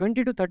questions like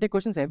 20 to 30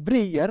 questions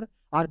every year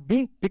are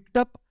being picked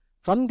up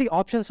from the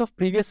options of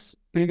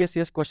previous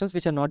years questions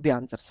which are not the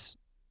answers.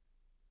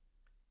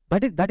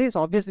 That is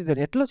obviously there.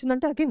 ఎట్లా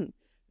వచ్చిందంటే again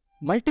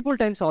multiple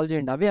times solve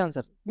చేయండి అవే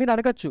answer. మీరు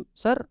అడగచ్చు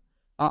sir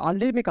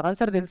already మీకు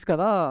answer తెలుసు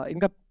కదా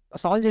ఇంకా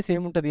solve చేసి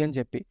ఏముంటుంది అని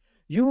చెప్పి.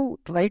 You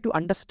try to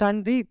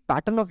understand the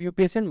pattern of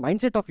UPSC and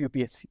mind set of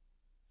UPSC.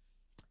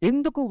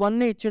 ఎందుకు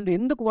 1 ఇచ్చాడు,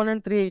 ఎందుకు 1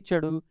 and 3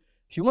 ఇచ్చాడు?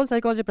 హ్యూమన్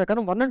సైకాలజీ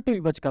ప్రకారం 1 and 2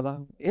 ఇవ్వచ్చు కదా,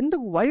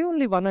 ఎందుకు why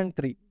only 1 and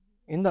 3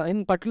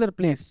 in particular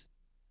place?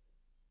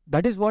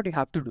 That is what you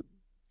have to do.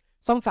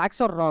 Some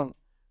facts are wrong.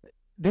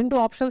 2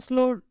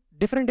 ఆప్షన్స్లో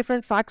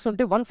different facts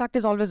ఉంటే 1 fact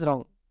is always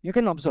wrong. You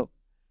can observe.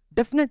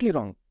 Definitely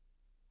wrong.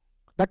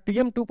 That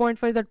PM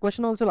 2.5, that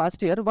question also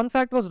last year, 1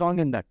 fact was wrong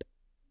in that.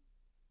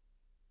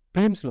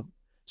 Prelims lo.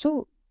 So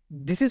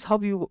this is how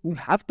you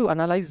have to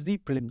analyze the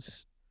prelims.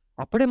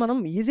 అప్పుడే మనం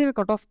ఈజీగా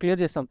cut off clear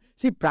చేస్తాం.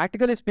 C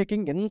practically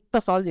speaking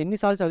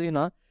ఎన్నిసార్లు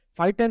చదివినా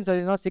 5 times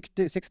చదివినా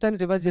 6 times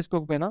revise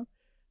చేసుకోకపోయినా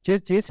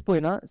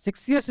చేసిపోయినా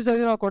 6 years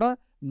చదివినా కూడా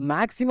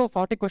maximum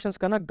 40 questions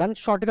కన్నా గన్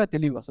షార్ట్గా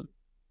తెలియవు అసలు.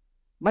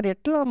 మరి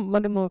ఎట్లా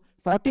మనము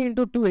 40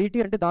 into 2 80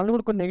 అంటే దానిలో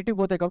కూడా కొన్ని నెగిటివ్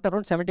పోతాయి కాబట్టి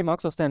అరౌండ్ 70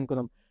 మార్క్స్ వస్తాయి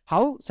అనుకున్నాం.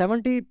 హౌ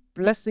 70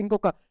 ప్లస్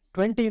ఇంకొక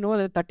 20నో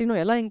లేదా 30నో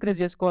ఎలా ఇంక్రీజ్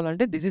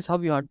చేసుకోవాలంటే this is how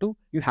you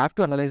have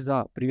to analyse the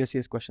previous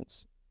years questions.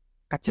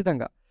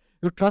 ఖచ్చితంగా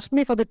you trust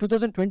me for the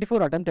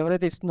 2024 attempt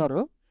ఎవరైతే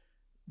ఇస్తున్నారో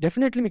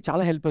డెఫినెట్లీ మీకు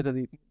చాలా హెల్ప్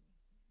అవుతుంది.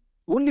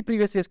 ఓన్లీ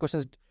ప్రీవియస్ ఇయర్స్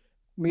క్వశ్చన్స్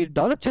మీరు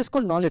డెవలప్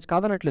చేసుకోండి, నాలెడ్జ్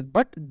కాదనట్లేదు,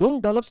 but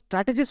don't develop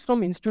strategies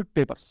from institute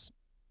papers.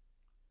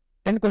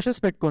 10 questions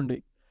పెట్టుకోండి,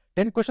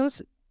 10 questions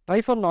try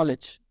for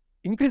knowledge,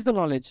 increase the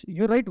knowledge,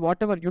 you write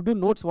whatever, you do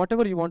notes,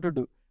 whatever you want to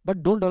do, but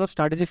don't develop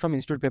strategy from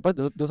institute papers.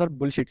 Those are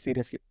bullshit,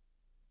 seriously.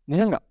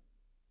 నిజంగా.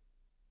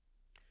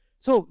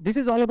 So this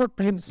is all about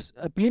prelims.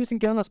 Prelims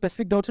ఇంకేమైనా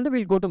specific doubts ఉంటే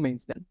we'll go to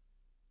mains then.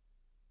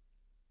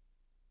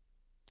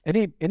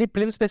 Any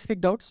prelim specific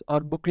doubts or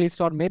book list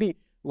or maybe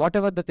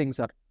whatever the things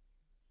are.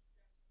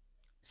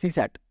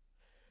 CSAT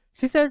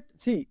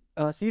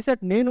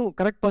నేను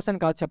correct person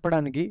కాదు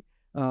చెప్పడానికి,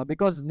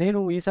 because నేను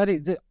ఈసారి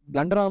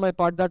blunder on my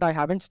part that I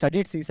haven't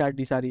studied CSAT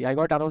ఈసారి. I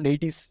got around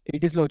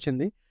 80s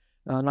వచ్చింది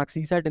నాకు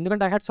CSAT,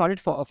 ఎందుకంటే I had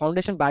solid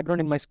foundation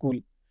background in my school.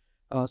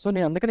 So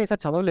నేను అందుకని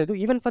ఈసారి చదవలేదు.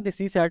 ఈవెన్ ఫర్ ది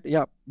CSAT,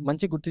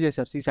 మంచి గుర్తు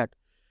చేశారు.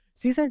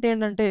 CSAT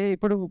ఏంటంటే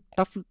ఇప్పుడు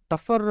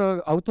టఫర్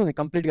అవుతుంది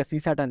కంప్లీట్గా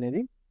CSAT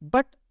అనేది.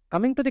 But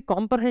coming to the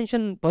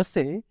comprehension per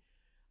say,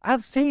 I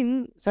have seen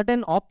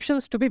certain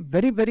options to be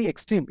very very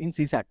extreme in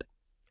CSAT.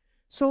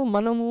 So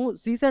మనము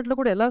CSATలో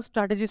కూడా ఎలా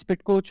స్ట్రాటజీస్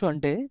పెట్టుకోవచ్చు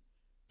అంటే,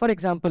 ఫర్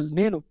ఎగ్జాంపుల్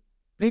నేను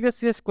ప్రీవియస్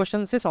ఇయర్స్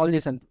క్వశ్చన్సే సాల్వ్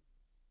చేశాను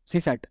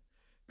CSAT.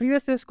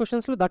 Previous years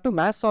క్వశ్చన్స్లో that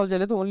maths solve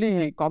చేయలేదు, only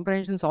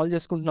comprehension solve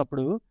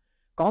చేసుకుంటున్నప్పుడు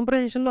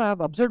కాంప్రహెన్షన్లో I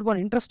have observed one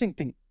interesting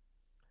thing.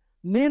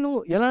 నేను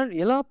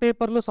ఎలా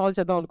పేపర్లో సాల్వ్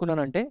చేద్దాం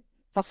అనుకున్నానంటే,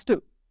 ఫస్ట్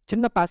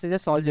చిన్న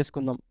ప్యాసేజెస్ సాల్వ్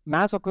చేసుకుందాం.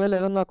 మ్యాథ్స్ ఒకవేళ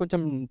ఏదన్నా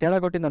కొంచెం తేడా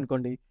కొట్టింది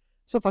అనుకోండి,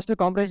 సో ఫస్ట్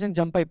కాంప్రహెన్షన్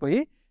జంప్ అయిపోయి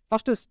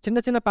ఫస్ట్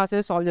చిన్న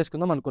ప్యాసేజెస్ సాల్వ్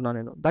చేసుకుందాం అనుకున్నాను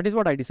నేను. That is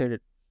what I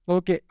decided.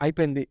 Okay,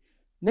 అయిపోయింది.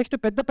 నెక్స్ట్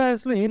పెద్ద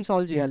ప్యాసేజ్లో ఏం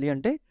సాల్వ్ చేయాలి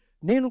అంటే,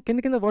 నేను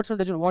కింద వర్డ్స్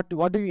ఉంటాయి,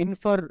 what do you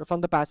infer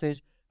from the passage,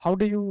 how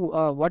do you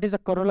what is the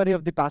కొరోలరీ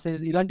of the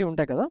passage, ఇలాంటివి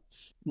ఉంటాయి కదా.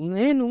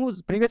 నేను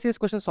ప్రీవియస్ ఇయర్స్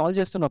క్వశ్చన్ సాల్వ్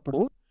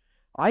చేస్తున్నప్పుడు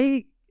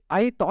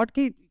ఐ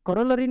థాట్కి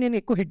కొరోలరీ నేను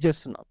ఎక్కువ హిట్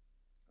చేస్తున్నాను,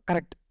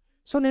 కరెక్ట్.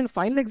 సో నేను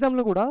ఫైనల్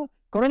ఎగ్జామ్లో కూడా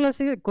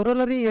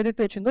కొరోలరీ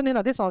ఏదైతే వచ్చిందో నేను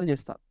అదే సాల్వ్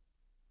చేస్తాను.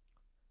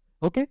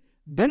 ఓకే,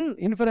 దెన్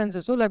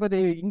ఇన్ఫరెన్సెస్ లేకపోతే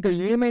ఇంకా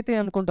ఏమైతే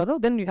అనుకుంటారో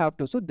then you have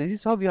to. So this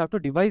is how you have to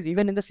device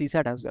even in the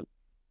CSAT as well.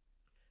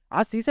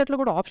 ఆ CSATలో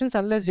కూడా ఆప్షన్స్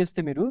అనలైజ్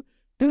చేస్తే మీరు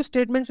 2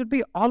 statements would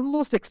be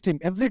almost extreme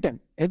every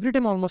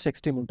time almost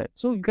extreme ఉంటాయి.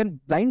 So you can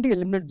blindly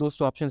eliminate those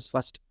 2 options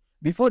first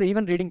before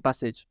even reading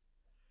passage.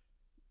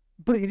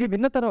 ఇప్పుడు ఇది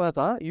విన్న తర్వాత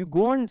you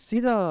go and see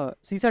the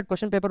CSAT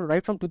question paper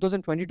right from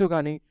 2022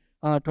 కానీ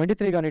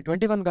 23 కానీ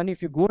 21 కానీ,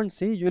 if you go and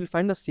see you will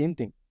find the same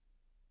thing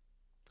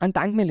and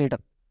thank me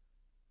later.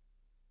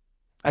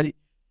 అది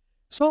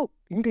so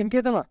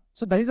ఇంకేదన్నా.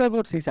 So that is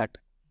about CSAT.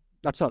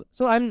 That's all.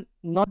 So I'm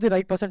not the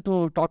right person to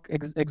talk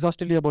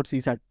exhaustively about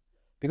CSAT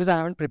because I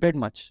haven't prepared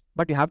much.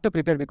 But you have to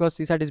prepare because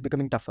CSAT is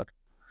becoming tougher.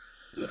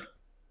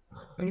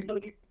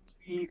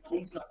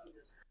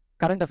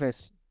 Current affairs.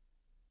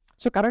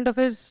 So current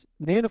affairs,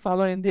 నేను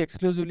follow అయింది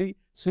exclusively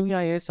Sunya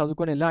IAS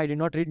చదువుకొని వెళ్ళా. I did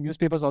not read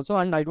newspapers also,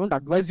 and I don't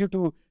advise you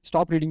to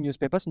stop reading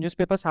newspapers.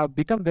 Newspapers have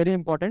become very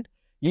important.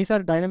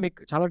 ఈసారి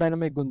చాలా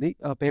dynamic ఉంది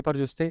paper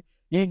చూస్తే,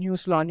 ఏ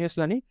న్యూస్లో ఆ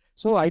న్యూస్లో అని.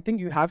 So I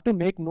think you have to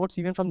make notes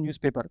even from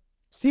news paper.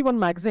 See one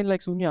magazine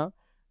like Sunya,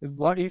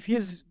 if he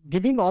is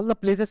giving all the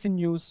places in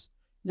news,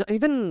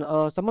 even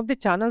some of the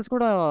channels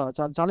kuda,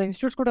 chala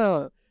institutes kuda,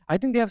 I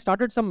think they have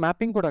started some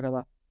mapping kuda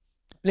kada,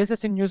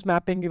 places in news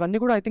mapping,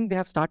 ivanni kuda I think they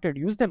have started.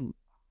 Use them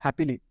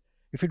happily.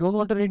 If you don't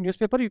want to read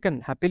newspaper, you can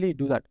happily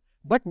do that.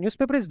 But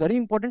newspaper is very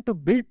important to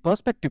build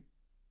perspective.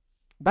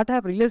 That I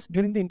have realized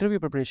during the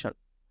interview preparation.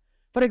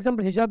 For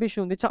example, hijab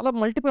issue undi, chala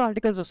multiple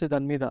articles vastayi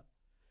dan meeda.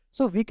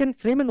 So we can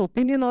frame an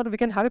opinion or we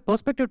can have a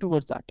perspective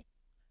towards that.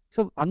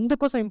 So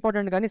అందుకోసం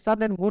important. కానీ sir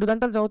నేను 3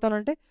 గంటలు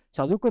చదువుతానంటే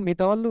చదువుకో,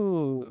 మిగతా వాళ్ళు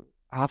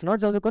half an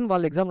hour చదువుకొని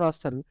వాళ్ళు exam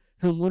రాస్తారు.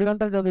 3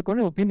 గంటలు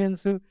చదువుకొని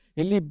ఒపీనియన్స్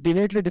వెళ్ళి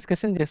డిబేట్లు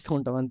డిస్కషన్ చేస్తూ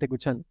ఉంటాం అంతే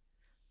కూర్చొని.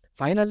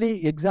 ఫైనల్లీ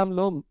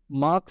ఎగ్జామ్లో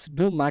marks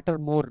do matter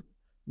more,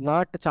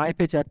 not chai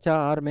pay చర్చ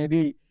ఆర్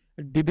మేబీ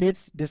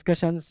డిబేట్స్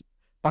డిస్కషన్స్.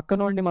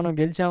 పక్కనోడిని మనం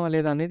గెలిచామా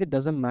లేదా అనేది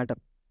డజంట్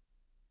మ్యాటర్.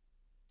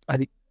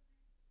 అది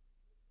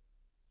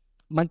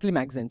monthly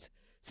magazines.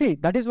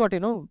 That is what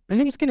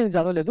ప్రిలిమ్స్కి నేను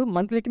చదవలేదు,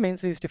 మంత్లీకి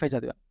మెయిన్స్ 365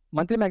 చదివా.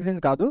 మంత్లీ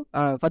మ్యాగజైన్స్ కాదు,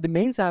 for the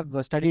mains I have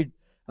studied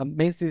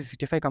mains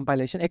 365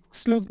 compilation,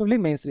 exclusively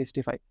mains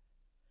 365.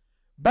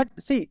 But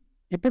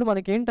ఇప్పుడు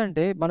మనకి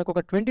ఏంటంటే మనకు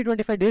ఒక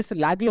 20-25 days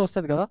ల్యాగ్లో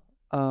వస్తుంది కదా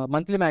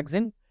మంత్లీ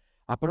మ్యాగజైన్.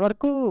 అప్పటి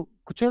వరకు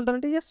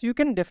కూర్చుంటారంటే yes you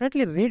can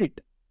definitely read it.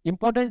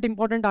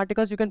 Important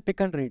articles you can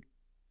pick and read.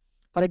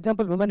 For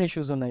example women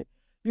issues ఉన్నాయి,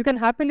 you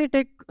can happily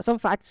take some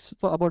facts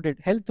about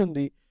it. Health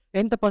ఉంది,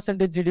 ఎంత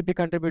పర్సెంటేజ్ GDP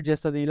కంట్రిబ్యూట్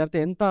చేస్తుంది, లేకపోతే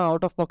ఎంత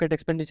out of pocket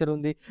expenditure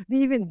ఉంది.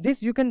 Even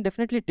this you can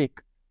definitely take.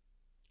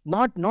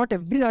 Not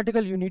every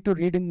article you need to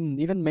read in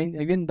even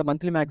the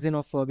monthly magazine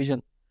of Vision.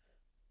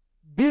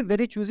 Be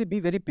very choosy, be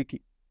very picky.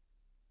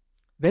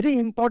 Very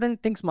important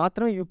things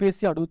మాత్రమే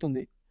UPSC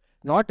అడుగుతుంది.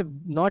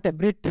 Not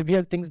every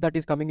trivial things that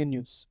is coming in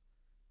news.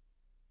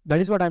 That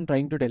is what I'm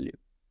trying to tell you.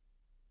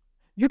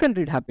 You can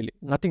read happily,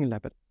 nothing will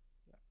happen.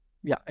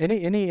 Yeah,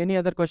 any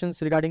other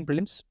questions regarding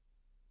prelims?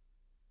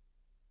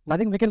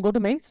 Nothing, we can go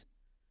to mains.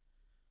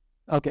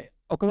 Okay,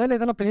 ఒకవేళ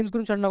ఏదైనా prelims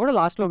గురించి అన్నా కూడా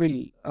లాస్ట్లో will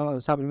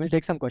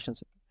take some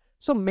questions.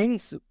 So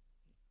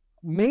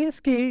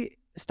మెయిన్స్కి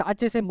start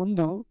చేసే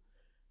ముందు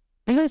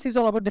prelims is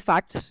all about the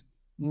facts,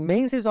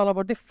 mains is all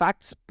about the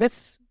facts plus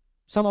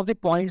some of the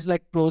points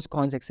like pros,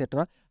 cons, etc.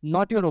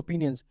 Not your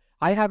opinions.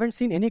 I haven't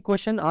seen any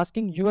question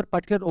asking your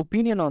particular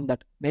opinion on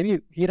that. Maybe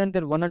here and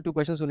there 1 or 2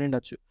 questions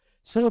ఉండొచ్చు.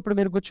 So ఇప్పుడు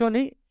మీరు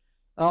కూర్చొని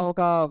ఒక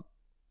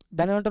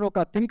దాని ఏమంటారు, ఒక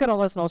thinker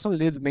అవ్వాల్సిన అవసరం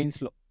లేదు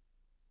మెయిన్స్లో,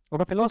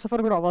 ఒక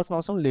ఫిలాసఫర్ కూడా అవ్వాల్సిన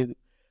అవసరం లేదు.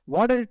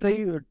 What I try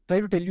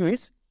to tell you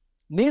is,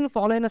 నేను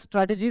ఫాలో అయిన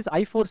strategies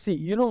I4C.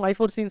 You know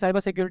I4C in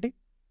cyber security.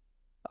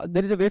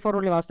 There is a way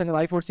forward వాస్తాం కదా,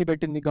 I4C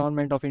పెట్టింది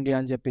గవర్నమెంట్ ఆఫ్ ఇండియా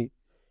అని చెప్పి.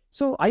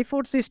 సో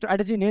I4C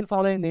స్ట్రాటజీ నేను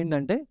ఫాలో అయింది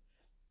ఏంటంటే,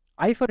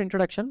 I for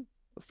introduction,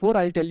 4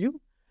 I'll tell you,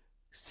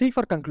 C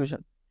for conclusion.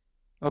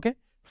 Okay,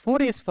 4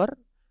 is for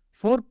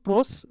 4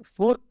 pros,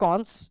 4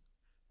 cons,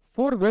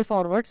 4 way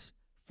forwards,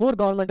 4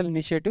 governmental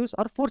initiatives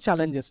or 4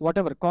 challenges,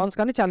 whatever, cons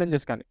kani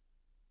challenges kani.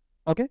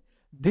 Okay,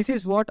 this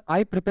is what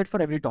I prepared for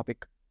every topic.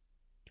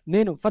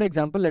 Nenu, for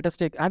example, let us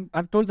take,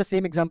 I've told the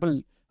same example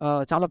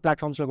chala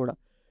platforms lo kuda.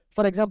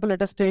 For example,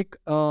 let us take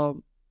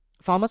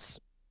farmers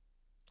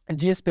and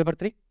GS paper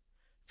 3.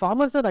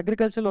 Farmers and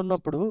అగ్రికల్చర్లో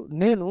ఉన్నప్పుడు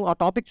నేను ఆ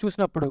topic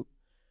చూసినప్పుడు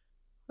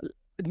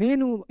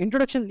నేను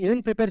introduction ఏం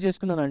prepare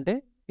చేసుకున్నానంటే,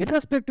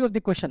 irrespective of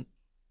the question,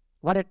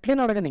 వారు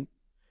ఎట్లైనా అడగని,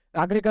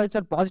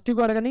 agriculture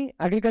పాజిటివ్గా అడగని,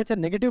 అగ్రికల్చర్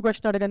నెగిటివ్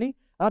క్వశ్చన్ అడగని,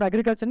 ఆర్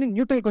అగ్రికల్చర్ని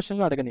న్యూట్రల్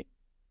క్వశ్చన్లో అడగని,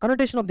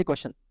 కనోటేషన్ of the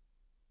question.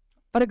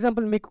 For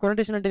example మీకు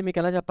కనోటేషన్ అంటే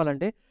మీకు ఎలా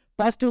చెప్పాలంటే,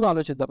 పాజిటివ్గా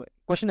ఆలోచిద్దాం,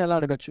 క్వశ్చన్ ఎలా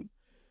అడగచ్చు.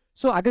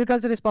 So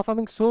agriculture is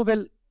performing so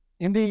well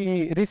in the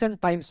recent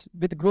times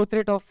with growth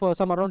rate of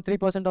some around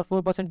 3% or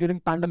 4% during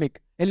pandemic,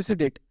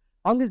 elucidate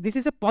on this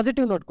is a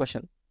positive note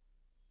question.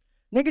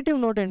 Negative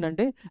note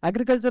ఏంటంటే,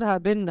 agriculture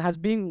has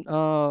been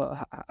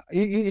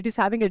it is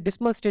having a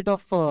dismal state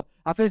of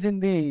affairs in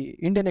the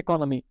Indian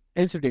economy,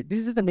 elucidate.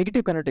 This is the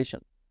negative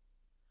connotation.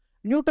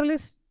 Neutral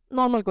is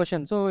normal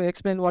question, so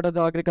explain what are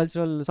the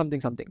agricultural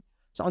something.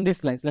 So on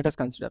these lines let us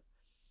consider,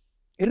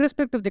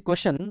 irrespective of the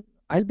question,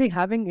 I'll be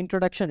having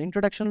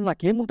introduction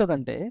నాకు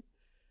ఏముంటుందంటే,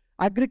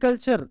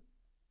 agriculture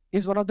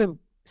is one of the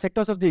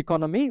sectors of the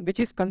economy which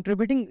is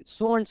contributing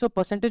so and so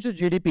percentage to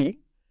GDP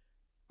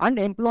and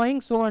employing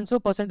so and so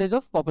percentage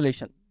of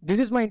population. This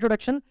is my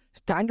introduction,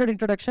 standard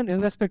introduction in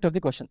respect of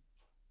the question.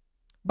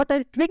 But I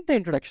tweak the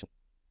introduction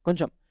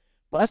కొంచెం.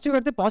 Positive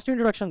పెడితే positive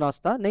introduction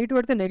రాస్తా, negative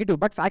పెడితే negative,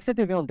 but facts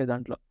అయితే ఇవే ఉంటాయి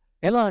దాంట్లో.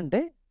 ఎలా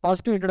అంటే,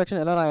 పాజిటివ్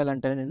ఇంట్రొడక్షన్ ఎలా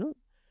రాయాలంటే, నేను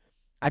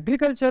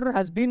agriculture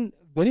has been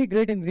very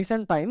great in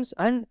recent times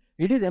and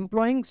it is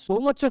employing so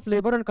much of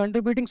labor and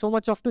contributing so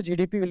much of to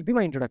GDP will be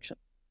my introduction.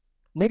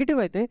 Negative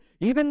అయితే,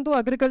 even though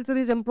agriculture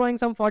is employing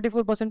some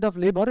 44% of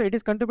labor, it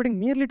is contributing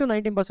nearly to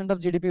 19% of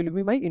GDP will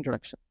be my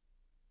introduction.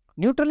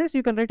 Neutral is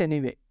you can write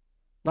anyway,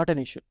 not an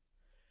issue.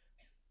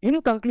 In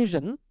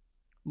conclusion,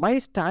 my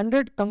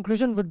standard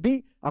conclusion would be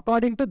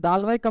according to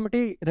Dalwai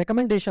committee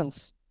recommendations.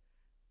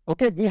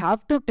 Okay, we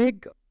have to take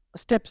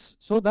steps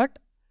so that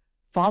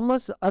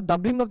farmers, a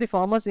doubling of the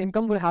farmers'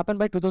 income will happen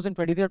by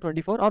 2023 or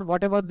 24 or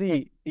whatever the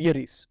year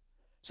is.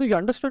 So you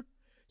understood?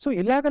 So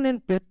ఇలాగ నేను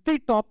ప్రతి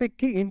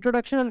టాపిక్కి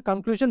introduction and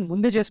conclusion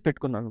ముందే చేసి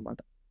పెట్టుకున్నాను అనమాట.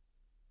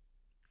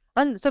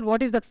 And sir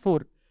what is that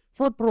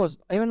 4 pros?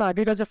 ఏమైనా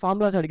agriculture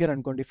formulas అడిగారు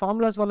అనుకోండి,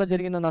 ఫార్ములాస్ వల్ల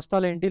జరిగిన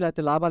నష్టాలు ఏంటి,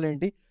 లేకపోతే లాభాలు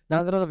ఏంటి,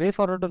 దాని తర్వాత వే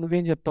ఫార్వర్డ్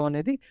నువ్వేం చెప్తావు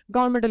అనేది,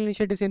 గవర్నమెంటల్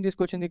ఇనిషియేటివ్స్ ఏం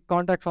తీసుకొచ్చింది,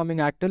 కాంట్రాక్ట్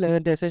ఫార్మింగ్ యాక్ట్,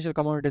 లేదంటే essential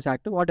commodities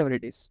act, what ever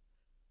it is,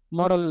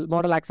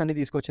 model acts అన్ని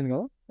తీసుకొచ్చింది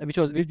కదా,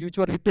 which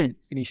were repealed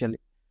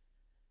initially.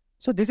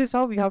 So this is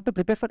how we have to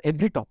prepare for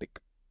every topic.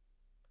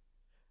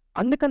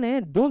 అందుకనే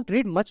don't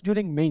read much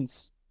during mains.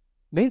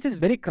 Mains is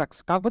very crux.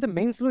 కాకపోతే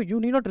mains లో you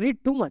need not read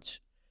too much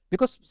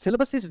because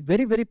syllabus is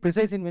very very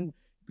precise in when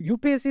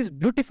UPSC is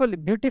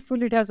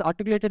beautifully it has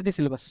articulated the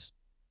syllabus.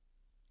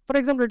 For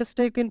example, let us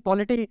take in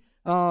polity,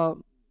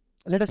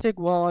 let us take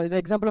the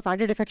example of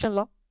anti-defection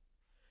law.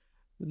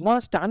 Now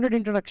standard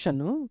introduction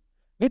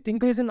with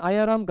increase in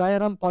IRM,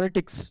 GAIRM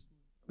politics,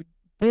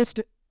 post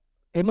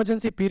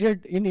emergency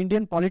period in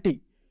Indian polity,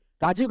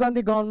 Rajiv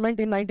Gandhi government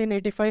in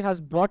 1985 has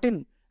brought in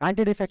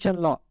anti-defection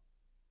law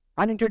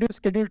and introduced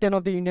Schedule 10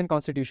 of the Indian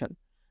Constitution.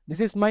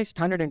 This is my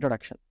standard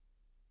introduction.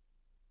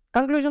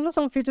 Conclusion lo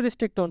some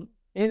futuristic tone.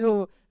 ఏదో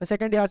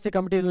second ARC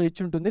కమిటీలో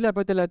ఇచ్చి ఉంటుంది,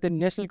 లేకపోతే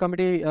national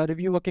committee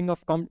review working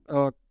of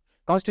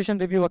constitution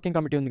review working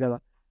committee ఉంది కదా,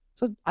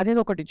 so అదేదో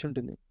ఒకటి ఇచ్చి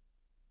ఉంటుంది.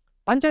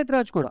 పంచాయత్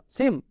రాజ్ కూడా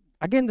same,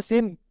 again the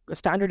same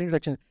standard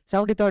introduction.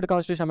 73rd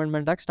constitution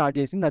amendment act start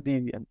చేసింది అది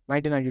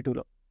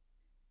 1992లో.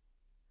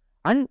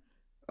 అండ్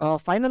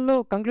ఫైనల్లో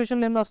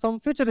కంక్లూషన్ ఏం రాస్తాం,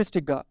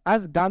 ఫ్యూచరిస్టిక్గా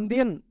as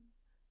Gandhian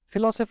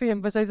philosophy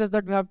emphasizes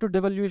that we have to the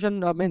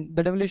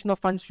devolution of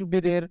funds should be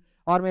there,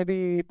 or maybe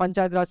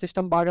panchayat raj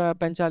system baga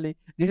penchali.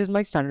 This is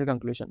my standard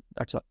conclusion,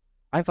 that's all.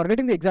 I'm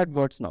forgetting the exact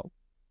words now.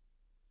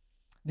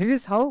 This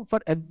is how for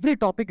every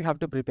topic you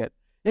have to prepare.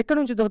 Ekkada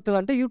nunchi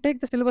dorutadante, you take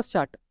the syllabus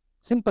chart,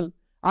 simple,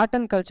 art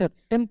and culture,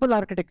 temple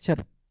architecture,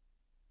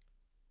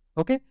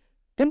 okay,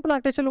 temple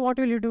ఆర్కిటెక్చర్లో what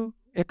will you do?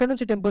 ఎక్కడ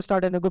నుంచి temple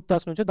start అయినా,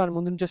 గుప్తాస్ నుంచి, దాని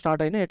ముందు నుంచి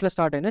start అయినా, ఎట్లా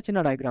స్టార్ట్ అయినా చిన్న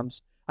diagrams.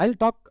 I will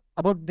talk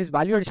about this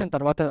value addition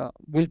తర్వాత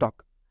will talk.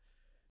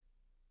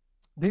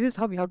 This is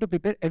how you have to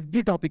prepare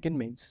every topic in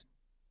mains.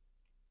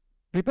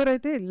 Prepare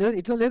అయితే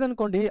ఇట్లా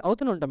లేదనుకోండి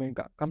అవుతూనే ఉంటాం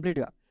ఇంకా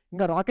కంప్లీట్గా.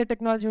 ఇంకా రాకెట్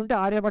టెక్నాలజీ ఉంటే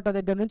ఆర్యభట్ట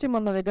దగ్గర నుంచి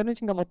మన దగ్గర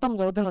నుంచి ఇంకా మొత్తం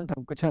చదువుతూనే ఉంటాం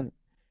కూర్చొని.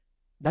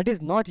 That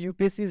is not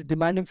UPSC is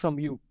demanding from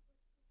you.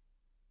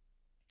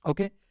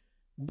 Okay,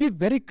 be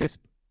very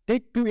crisp.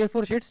 Take 2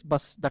 A4 sheets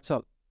bus, that's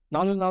all.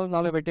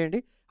 4 పెట్టేయండి.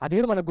 అది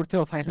కూడా మనకు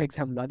గుర్తు ఫైనల్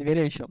ఎగ్జామ్లో, అది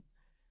వేరే విషయం.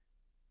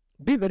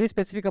 Be very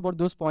specific about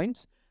those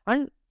points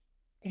and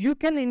you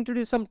can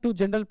introduce some 2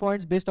 general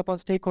points based upon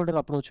stake holder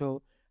approach,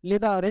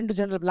 లేదా 2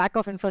 జనరల్. ల్యాక్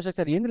ఆఫ్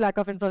ఇన్ఫ్రాస్ట్రక్చర్, ఏంది ల్యాక్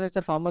ఆఫ్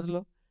ఇన్ఫ్రాస్ట్రక్చర్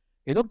ఫార్మర్స్లో?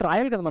 ఏదో ఒకటి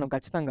రాయాలి కదా మనం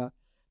ఖచ్చితంగా.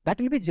 That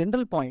will be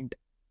general point.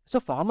 So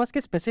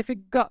ఫార్మర్స్కి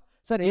స్పెసిఫిక్గా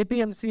sir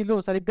ఏపీఎంసీలో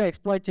సరిగ్గా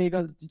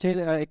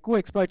ఎక్కువ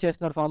ఎక్స్ప్లాయిట్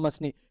చేస్తున్నారు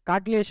ఫార్మర్స్ని,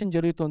 కార్టిలేషన్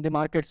జరుగుతుంది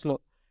మార్కెట్స్లో,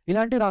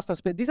 ఇలాంటివి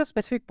రాస్తారు. These are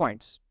specific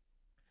points.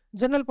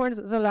 General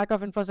points, lack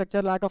of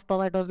infrastructure, lack of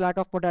tomatoes, lack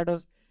of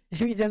potatoes,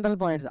 ఇవి జనరల్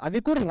పాయింట్స్. అవి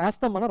కూడా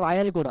రాస్తాం మనం,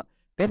 రాయాలి కూడా.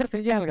 పేపర్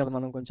ఫిల్ చేయాలి కదా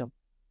మనం కొంచెం.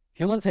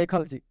 Human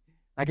psychology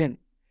again.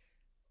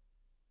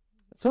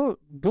 So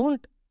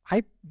don't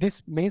hype this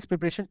mains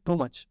preparation too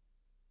much.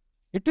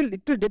 It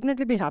will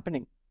definitely be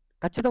happening.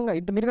 ఖచ్చితంగా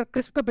మీరు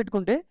క్రిస్ప్గా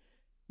పెట్టుకుంటే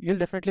యూ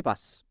విల్ డెఫినెట్లీ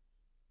పాస్.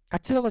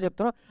 ఖచ్చితంగా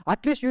చెప్తున్నా.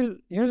 At least you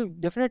will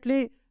definitely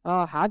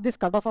have this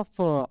cut off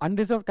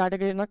unreserved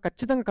category. నాకు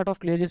ఖచ్చితంగా కట్ ఆఫ్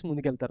క్లియర్ చేసి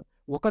ముందుకెళ్తారు.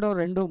 1,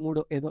 2,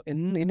 3 ఏదో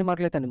ఎన్ని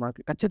మార్కులు అయితే అన్ని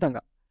మార్కులు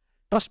ఖచ్చితంగా.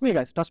 Trust me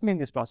guys, trust me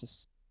in this process.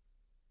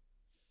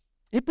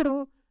 ఇప్పుడు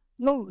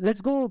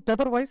let's go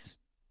paper wise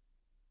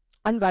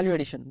and value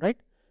addition,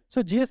 right?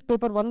 So GS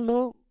paper 1లో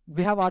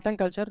we have art and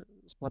culture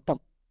మొత్తం.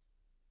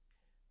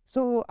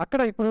 సో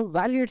అక్కడ ఇప్పుడు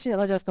వాల్యూ ఎడిషన్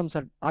ఎలా చేస్తాం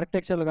సార్?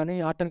 ఆర్కిటెక్చర్లో కానీ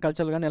ఆర్ట్ అండ్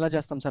కల్చర్లో కానీ ఎలా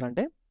చేస్తాం సార్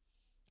అంటే,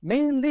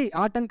 mainly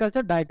art and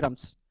culture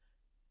diagrams.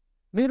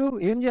 మీరు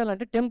ఏం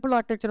చేయాలంటే, టెంపుల్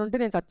ఆర్కిటెక్చర్ ఉంటే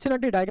నేను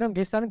చచ్చినట్టు డయాగ్రామ్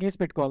గీసి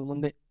పెట్టుకోవాలి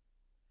ముందే.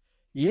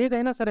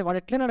 ఏదైనా సరే వాడు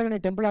ఎట్లైనా అడగని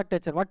టెంపుల్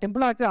ఆర్కిటెక్చర్, వాడు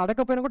టెంపుల్ ఆర్కిటెక్చర్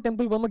అడగకపోయినా కూడా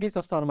టెంపుల్ బొమ్మ గీసి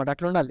వస్తాం అనమాట.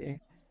 అట్లా ఉండాలి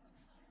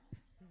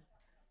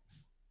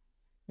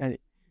అది.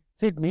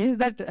 సో ఇట్ మీన్స్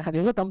దట్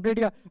అదేదో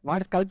కంప్లీట్గా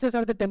వాడి స్కల్ప్చర్స్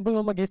అడితే టెంపుల్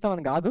బొమ్మ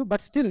గీస్తామని కాదు,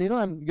 but still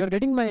you're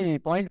getting my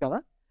point కదా.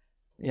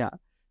 యా.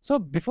 సో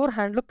బిఫోర్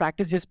హ్యాండ్లో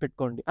ప్రాక్టీస్ చేసి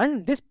పెట్టుకోండి. And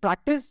this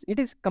practice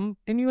it is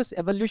continuous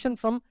evolution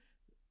from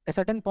a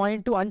certain point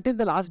to until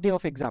the last day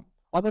of exam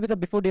or maybe the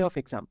before day of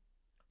exam.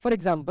 For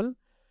example,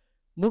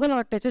 Mughal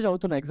architecture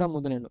చదువుతున్నా exam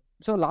ముందు నేను.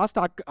 So lost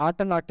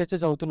art and architecture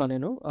చదువుతున్నా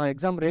నేను.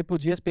 Exam రేపు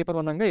GS paper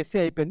 1 SC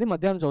అయిపోయింది,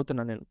 మధ్యాహ్నం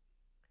చదువుతున్నా నేను.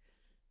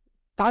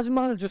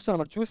 తాజ్మహల్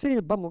చూస్తాను, చూసి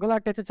ముఘల్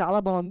ఆర్కిటెక్చర్ చాలా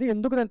బాగుంది,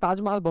 ఎందుకు నేను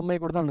తాజ్మహల్ బొమ్మ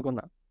వేయకూడదు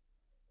అనుకున్నా.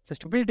 సో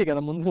స్టూపిడిటీ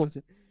కదా ముందు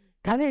రోజు.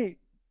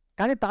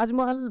 కానీ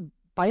తాజ్మహల్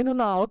పైన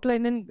ఉన్న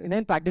అవుట్లైన్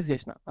నేను ప్రాక్టీస్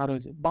చేసిన ఆ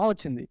రోజు, బాగా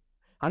వచ్చింది.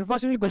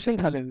 అన్ఫార్చునేట్లీ క్వశ్చన్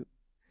కాలేదు.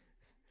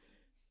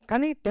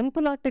 కానీ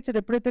టెంపుల్ ఆర్కిటెక్చర్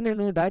ఎప్పుడైతే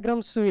నేను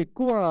డయాగ్రామ్స్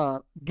ఎక్కువ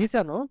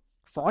గీసానో,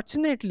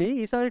 ఫార్చునేట్లీ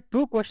ఈసారి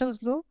 2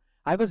 క్వశ్చన్స్లో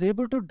I was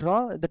able to draw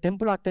the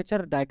temple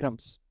architecture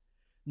diagrams.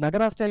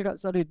 నగరా style,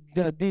 sorry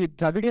the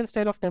Dravidian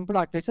style of temple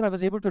architecture I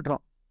was able to draw.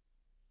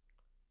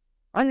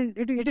 And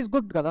it is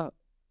good కదా.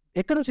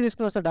 ఎక్కడ నుంచి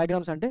తీసుకుని వస్తారు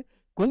డయాగ్రామ్స్ అంటే,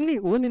 కొన్ని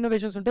ఓన్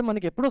ఇన్నోవేషన్స్ ఉంటే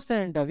మనకి ఎప్పుడు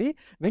వస్తాయంటే అవి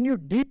when you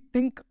deep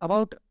think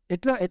about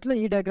ఎట్లా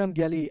ఈ డయాగ్రామ్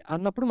గీయాలి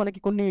అన్నప్పుడు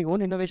మనకి కొన్ని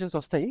ఓన్ ఇన్నోవేషన్స్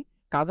వస్తాయి,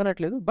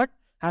 కాదనట్లేదు. But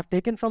have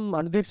taken from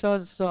Anudeep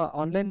sirs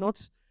online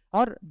notes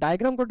are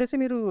diagram కొట్టేసి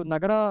మీరు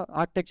నగర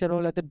ఆర్కిటెక్చరో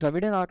లేకపోతే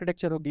ద్రవిడియన్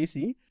ఆర్కిటెక్చరో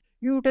గీసి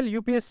యూ టెల్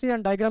యూపీఎస్సీ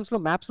అండ్ డయాగ్రామ్స్లో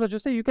మ్యాప్స్లో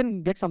చూస్తే you can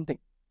get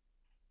something.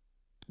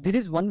 This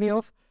is one way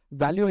of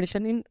value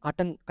addition in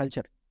art and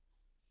culture.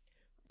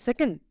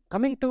 Second,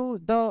 coming to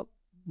the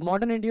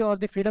modern India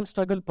are the freedom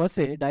struggle per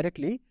say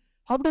directly,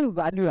 how do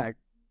value add?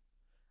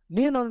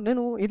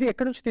 నేను ఇది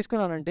ఎక్కడి నుంచి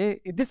తీసుకున్నానంటే,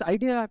 this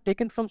idea I have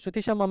taken from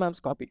Shruti Sharma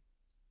మ్యామ్స్ copy.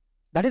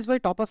 That is why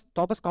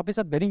toppers copies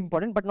are very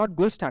important, but not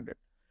gold standard.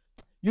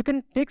 You can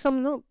take some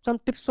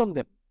tips from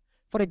them.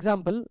 For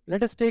example,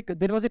 let us take,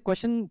 there was a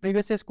question,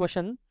 previous year's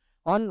question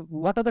on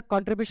what are the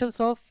contributions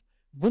of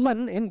women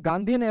in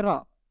Gandhian era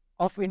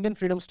of Indian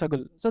freedom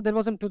struggle. So there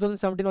was in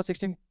 2017 or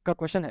 16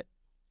 question hai.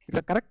 Is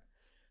that correct?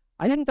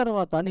 అయిన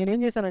తర్వాత నేను ఏం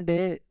చేశానంటే,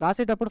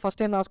 రాసేటప్పుడు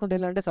first ఏం రాసుకుంటే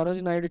ఏంటంటే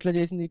సరోజిని నాయుడు ఇట్లా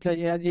చేసింది, ఇట్లా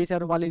అది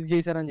చేశారు, వాళ్ళు ఇది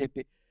చేశారు అని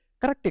చెప్పి.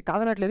 కరెక్ట్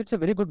కాదనట్లేదు, it's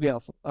a very good way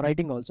of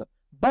writing also.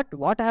 But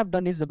what I have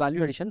done is the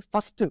value addition.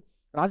 First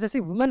రాసేసి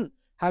women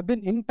have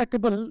been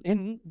impeccable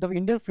in the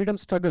Indian freedom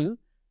struggle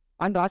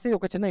అని రాసి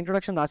ఒక చిన్న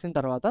ఇంట్రొడక్షన్ రాసిన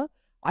తర్వాత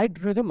I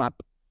Drew the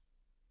map,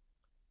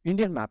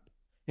 Indian map.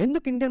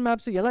 ఎందుకు Indian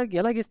maps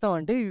ఎలా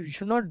గీస్తామంటే, you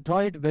should not draw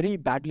it very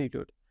badly to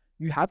it.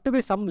 You have to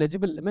be some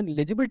legible, I mean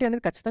లెజిబిలిటీ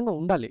అనేది ఖచ్చితంగా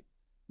ఉండాలి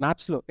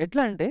మ్యాప్స్లో.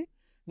 ఎట్లా అంటే,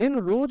 నేను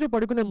రోజు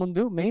పడుకునే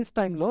ముందు మెయిన్స్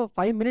టైంలో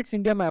 5 minutes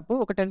ఇండియా మ్యాప్,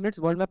 ఒక 10 minutes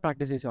వరల్డ్ మ్యాప్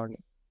ప్రాక్టీస్ చేసేవాడిని.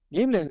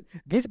 ఏం లేదు,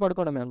 గీసి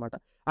పడుకోవడమే అనమాట.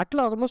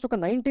 అట్లా ఆల్మోస్ట్ ఒక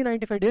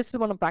 90-95 days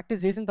మనం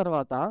ప్రాక్టీస్ చేసిన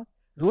తర్వాత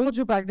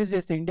రోజు ప్రాక్టీస్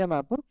చేస్తే ఇండియా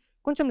మ్యాప్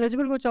కొంచెం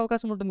లెజిబుల్గా వచ్చే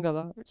అవకాశం ఉంటుంది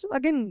కదా. It's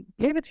again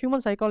play with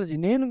human psychology.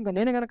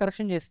 నేనే కనుక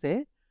కరెక్షన్ చేస్తే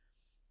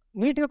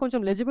నీట్గా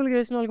కొంచెం లెజిబుల్గా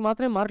చేసిన వాళ్ళకి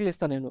మాత్రమే మార్కులు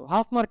ఇస్తాను నేను,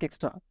 హాఫ్ మార్క్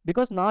ఎక్స్ట్రా,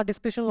 బికాస్ నా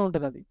డిస్క్రిప్షన్లో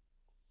ఉంటుంది అది.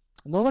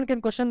 No one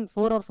can question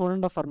 4 or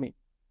 4.5 for me,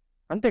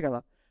 అంతే కదా.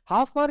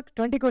 Half mark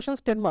 20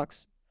 questions 10 marks.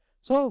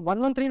 So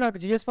 113 నాకు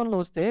GS1లో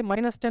వస్తే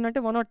 -10 అంటే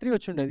 103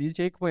 వచ్చి ఉండేది, ఇది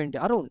చేయకపోయింది.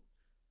 Around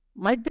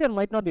might be or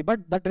might not be,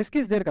 but that risk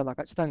is there కదా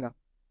ఖచ్చితంగా.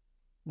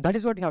 That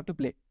is what you have to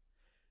play.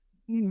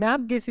 ఈ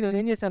మ్యాప్ గేసి నేను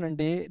ఏం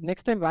చేశానంటే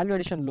నెక్స్ట్ టైం వాల్యూ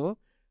ఎడిషన్లో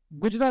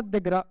గుజరాత్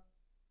దగ్గర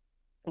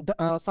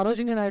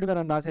సరోజినీ నాయుడు గారు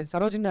అని రాసేసి,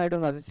 సరోజినీ నాయుడు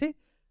అని రాసేసి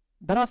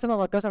ధనాసన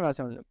వర్కర్స్ అని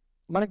రాసేవాళ్ళు.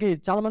 మనకి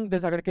చాలా మంది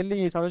తెలుసు, అక్కడికి వెళ్ళి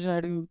సరోజినీ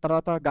నాయుడు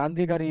తర్వాత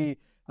గాంధీ గారి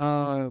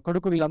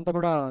కొడుకు వీళ్ళంతా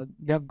కూడా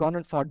they have gone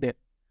and fat there.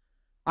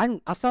 And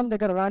Assam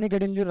దగ్గర రాణి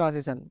గడిన్లు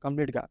రాసేసాను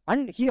కంప్లీట్గా.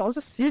 And he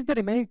also seize the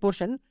remaining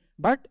portion,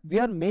 but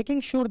we are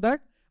making sure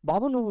that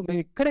బాబు మేము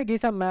ఇక్కడే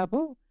గీసాం మ్యాప్,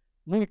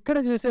 నువ్వు ఇక్కడ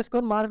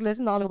చూసేసుకొని మార్కులు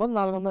వేసి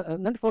 400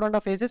 అంటే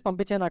 4.5 ఫేసెస్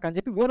పంపించే నాకు అని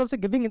చెప్పి we are also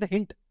giving in the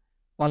hint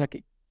వాళ్ళకి.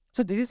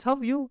 So this is how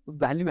you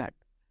value add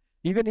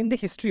even in the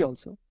history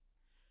also.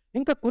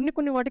 ఇంకా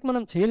కొన్ని వాటికి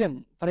మనం చేయలేం.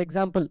 For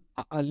example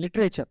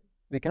literature,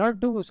 we cannot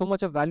do so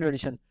much of value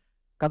addition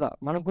కదా,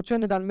 మనం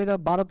కూర్చొని దాని మీద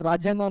భారత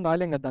రాజ్యాంగం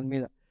రాలేం కదా దాని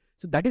మీద.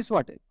 So that is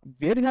what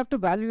where you have to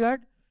value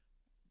add,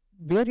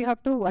 where you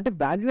have to, అంటే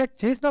వాల్యూ యాడ్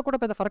చేసినా కూడా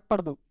పెద్ద ఫరక్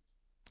పడదు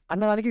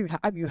అన్నదానికి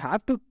you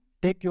have to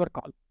take your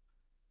call.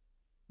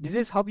 This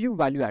is how you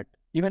value add,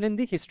 even in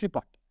the history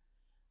part.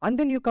 And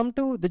then you come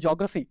to the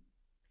geography.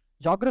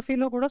 Geography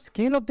lo kuda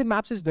scale of the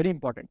maps is very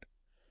important.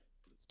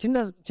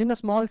 చిన్న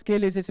small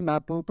scale వేసేసి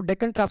map, ఇప్పుడు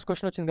Deccan traps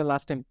question వచ్చింది కదా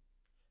last time,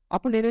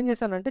 అప్పుడు నేనేం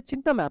చేశానంటే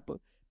చిన్న map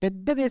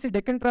పెద్దది వేసి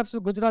డెక్కన్ ట్రాప్స్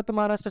గుజరాత్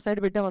మహారాష్ట్ర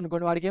సైడ్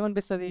పెట్టామనుకోండి, వాడికి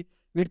ఏమనిపిస్తుంది,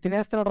 వీడు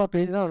తినేస్తున్నాడు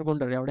పేజ్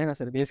అనుకుంటారు ఎవడైనా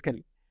సరే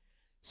basically.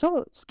 So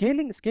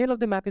scale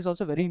of the map is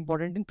also very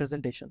important in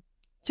presentation.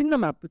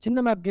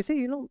 చిన్న మ్యాప్ గీసి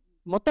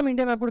మొత్తం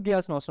ఇండియా మ్యాప్ కూడా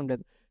గీయాల్సిన అవసరం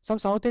లేదు.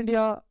 సౌత్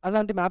ఇండియా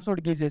అలాంటి మ్యాప్స్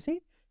ఒకటి గీసేసి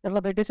అట్లా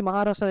పెట్టేసి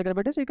మహారాష్ట్ర దగ్గర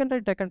పెట్టేసి you can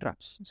write Deccan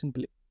traps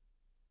simply.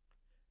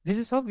 This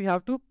is how we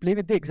have to play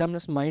with the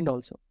examiners mind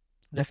also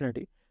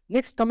definitely.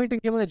 Next coming to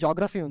ఇంకేమైనా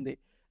జాగ్రఫీ ఉంది.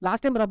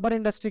 లాస్ట్ టైం రబ్బర్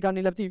ఇండస్ట్రీ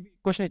కానీ లేకపోతే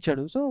క్వశ్చన్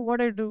ఇచ్చాడు. So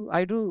what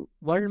I do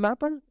world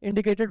map and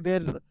indicated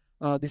wear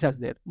this has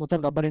there, మొత్తం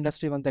rubber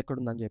industry అంతా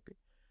ఎక్కడుందని చెప్పి.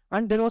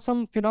 And there was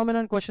some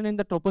phenomenal question in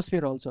the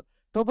troposphere also.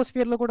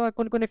 ట్రోపోస్ఫియర్లో కూడా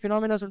కొన్ని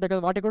ఫినామినాస్ ఉంటాయి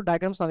కదా, వాటికి కూడా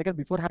డయాగ్రామ్స్ నా దగ్గర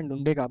బిఫోర్ హ్యాండ్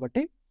ఉండే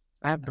కాబట్టి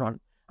I have drawn.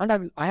 And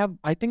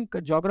I think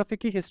geography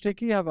ki, history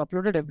ki, I have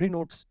uploaded every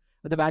notes,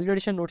 the value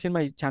addition notes in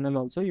my channel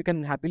also. You can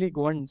happily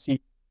go and see.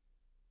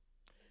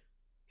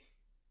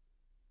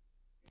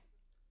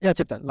 Yeah,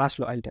 చెప్తాను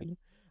లాస్ట్లో, I'll tell you.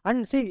 And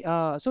see,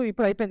 so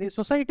ఇప్పుడు అయిపోయింది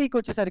సొసైటీకి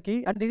వచ్చేసరికి.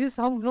 And this is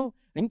how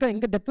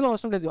ఇంకా డెప్త్లో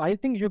అవసరం లేదు. I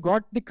think you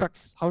got the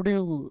crux, how do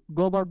you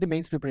go about the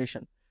mains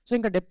preparation. So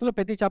ఇంకా డెప్త్లో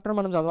ప్రతి చాప్టర్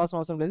మనం చదవాల్సిన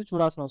అవసరం లేదు,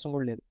 చూడాల్సిన అవసరం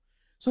కూడా లేదు.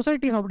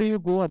 Society, how do you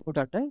go about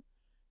అంటే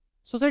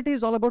society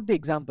is all about the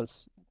examples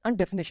and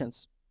definitions.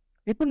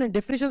 ఇప్పుడు నేను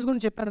డెఫినేషన్స్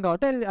గురించి చెప్పాను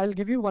కాబట్టి I will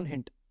give you one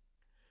hint.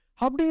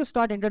 How do you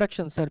start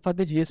introduction sir for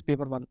the GS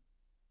paper 1?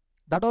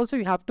 That also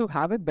you have to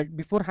have a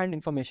before hand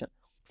information.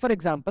 For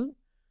example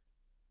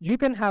you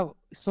can have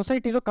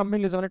సొసైటీలో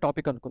communism అనే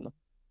topic అనుకుందాం.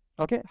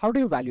 Okay, how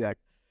do you value add?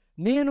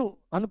 నేను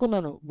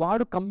అనుకున్నాను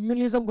వాడు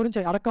communism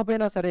గురించి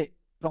అడగకపోయినా సరే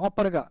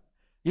ప్రాపర్గా,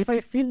 if I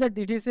feel that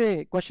it is a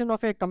question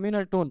of A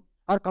communal tone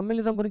are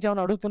communism గురించి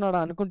ఏమైనా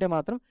అడుగుతున్నాడా అనుకుంటే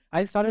మాత్రం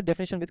I start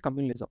definition with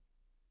communism.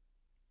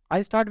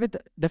 I start with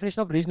definition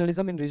of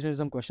regionalism in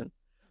regionalism question.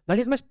 That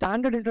is my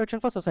standard introduction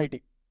for society.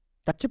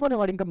 చచ్చిపోయిన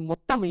వాడు ఇంకా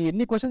మొత్తం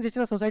ఎన్ని questions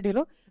ఇచ్చిన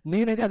సొసైటీలో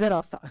నేనైతే అదే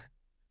రాస్తా.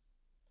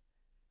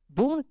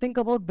 Don't think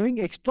about doing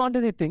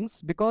extraordinary things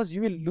because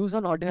you will lose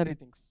on ordinary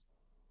things.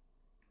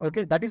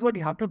 Okay, that is what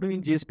you have to do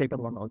in GS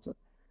paper 1 also.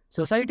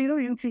 Society,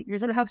 you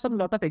should have some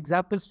lot of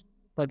examples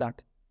for that.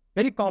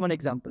 Very common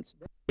examples.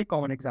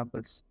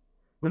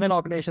 Women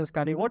organizations,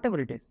 whatever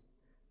it is.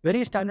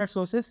 Very standard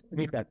sources,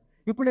 read that.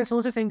 ఇప్పుడు నేను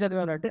sources ఏం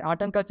చదివానంటే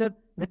art and culture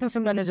Nitin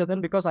Singh అనే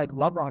చదివాను, because I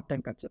love art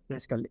and culture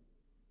basically.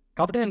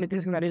 కాబట్టి నేను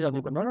నితిన్ సింగ్ అనే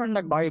చదువుకున్నాను and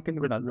నాకు బాగా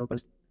ఎక్కింది కూడా లోపల.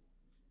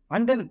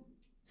 And then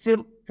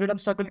same freedom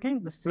స్ట్రగుల్కి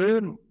the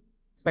same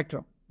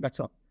spectrum,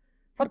 that's all.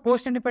 For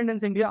post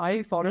independence India I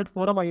followed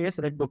forum IAS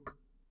red book.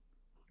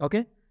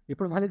 Okay,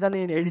 ఇప్పుడు మళ్ళీ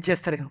దాన్ని ఎడిట్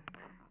చేస్తారు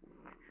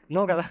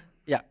నో కదా,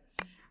 యా.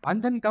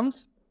 అండ్ దెన్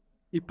కమ్స్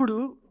ఇప్పుడు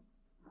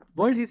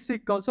world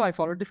హిస్టరీకి also I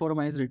followed the forum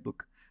IAS red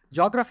book.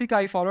 Geography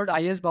I followed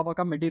IAS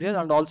Babaka material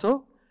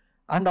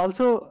and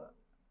also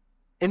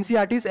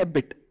NCERT's a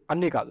bit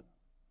anni kaadu.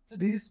 So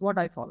this is what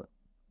I follow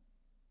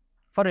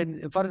for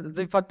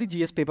the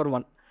GS paper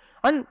 1.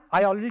 And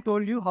I already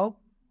told you how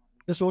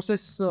the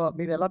sources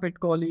meer ela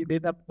pettukovali,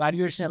 the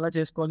valuation ela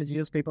chesukovali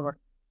GS paper 1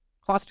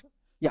 fast.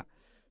 Yeah,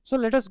 so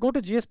let us go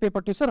to GS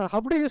paper 2. Sir,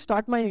 how do you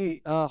start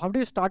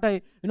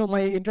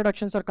my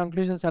introductions or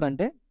conclusions sir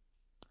ante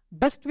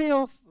best way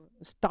of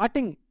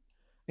starting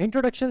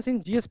introductions in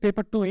GS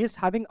paper 2 is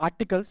having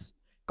articles,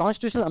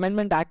 constitutional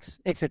amendment acts,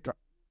 etc.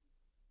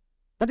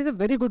 That is a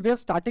very good way of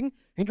starting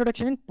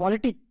introduction in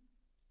polity.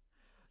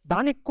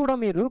 దానికి కూడా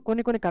మీరు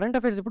కొన్ని current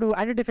affairs, ఇప్పుడు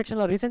anti defection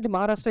law recently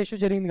Maharashtra issue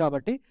జరిగింది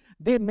కాబట్టి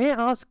they may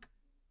ask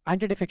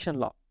anti defection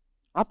law.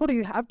 అప్పుడు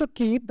you have to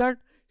keep that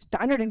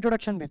standard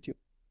introduction with you.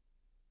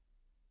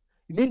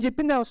 నేను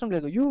చెప్పింది అవసరం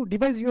లేదు, you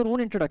device your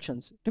own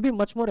introductions to be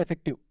much more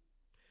effective.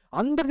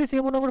 అందరిది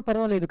same ఉన్నా కూడా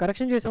పర్వాలేదు,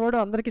 కరెక్షన్ చేసేవాడు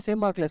అందరికీ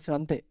సేమ్ మార్కులు వేస్తాడు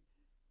అంతే.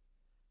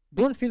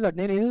 డోంట్ ఫీల్ దట్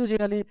నేను ఏదో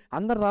చేయాలి,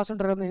 అందరు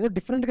రాసుంటారు కదా, ఏదో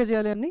డిఫరెంట్గా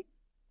చేయాలి అని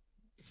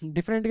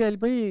డిఫరెంట్గా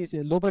వెళ్ళిపోయి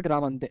లోపలికి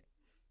రావంతే.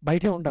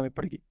 బయటే ఉంటాం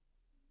ఎప్పటికీ.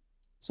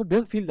 So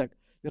don't feel that.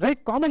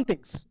 Right common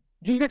things,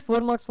 you get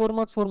 4 marks 4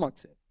 marks 4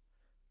 marks.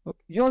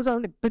 You also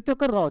ప్రతి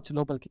ఒక్కరు రావచ్చు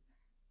లోపలికి.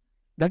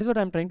 That is what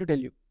I'm trying to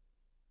tell you.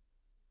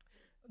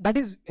 That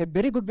is a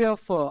very good way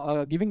of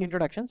giving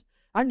introductions.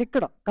 And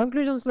ఇక్కడ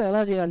కంక్లూజన్స్లో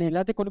ఎలా చేయాలి,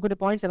 లేకపోతే కొన్ని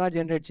points ఎలా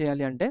జనరేట్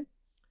చేయాలి అంటే,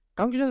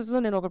 కంక్లూజన్స్లో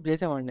నేను ఒకటి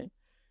చేసేవాడిని.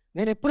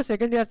 నేను ఎప్పుడు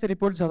సెకండ్ ఇయర్స్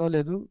రిపోర్ట్స్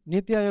చదవలేదు,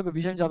 నీతి ఆయోగ్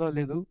విజన్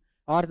చదవలేదు,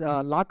 are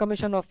law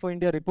commission of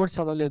India reports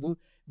చదవలేదు.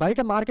 బయట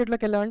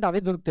మార్కెట్లోకి వెళ్ళాలంటే అవే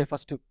దొరుకుతాయి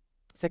ఫస్ట్,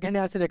 సెకండ్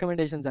ఇయర్స్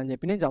రికమెండేషన్స్ అని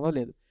చెప్పి నేను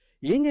చదవలేదు.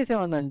 ఏం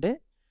చేసేవాడిని అంటే,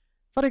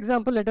 for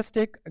example let us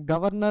take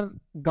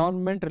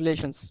government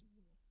relations.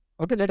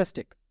 Okay, let us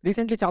take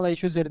recently చాలా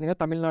ఇష్యూస్ జరుగుతున్నాయి,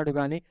 తమిళనాడు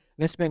కానీ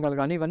వెస్ట్ బెంగాల్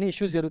కానీ ఇవన్నీ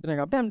ఇష్యూస్ జరుగుతున్నాయి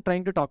కాబట్టి I'm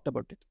trying to talk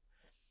about it.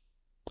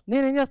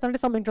 నేను ఏం చేస్తానంటే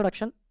సమ్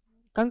ఇంట్రొడక్షన్,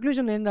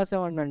 కంక్లూజన్ ఏం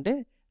రాసేవాడిని అంటే,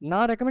 నా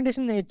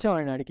రికమెండేషన్ నేను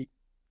ఇచ్చేవాడిని అడిగి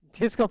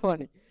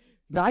తీసుకోపోని.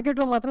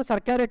 బ్రాకెట్లో మాత్రం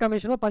సర్కారీ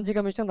కమిషన్ పంచి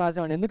కమిషన్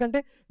రాసేవాడిని. ఎందుకంటే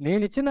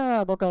నేను ఇచ్చిన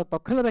ఒక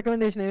తొక్కల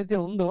రికమెండేషన్ ఏదైతే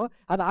ఉందో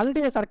అది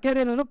ఆల్రెడీ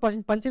సర్కారీలోనూ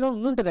పంచిలో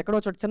ఉంటుంది ఎక్కడో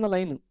చోట చిన్న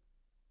line.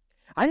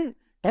 And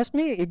test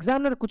me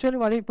examiner కూర్చొని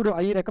వాడు ఇప్పుడు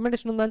ఈ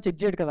రికమెండేషన్ ఉందని చెక్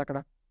చేయడు కదా అక్కడ.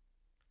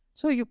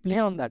 So you play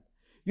on that.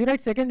 You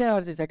right second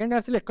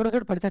ఇయర్స్లో ఎక్కడో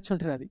చోట పడి తెచ్చి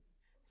ఉంటుంది అది.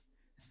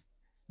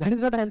 That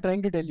is what I am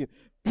trying to tell you.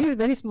 Please,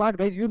 very smart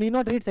guys, you need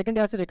not read second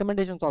year's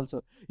recommendations also.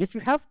 If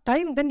you have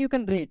time, then you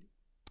can read.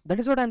 That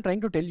is what I am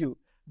trying to tell you.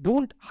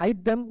 Don't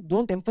hide them,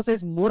 don't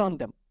emphasize more on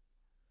them.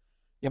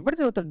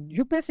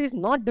 UPSC is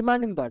not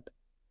demanding that.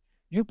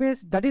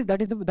 UPSC,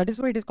 that is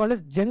why it is called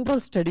as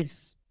general studies.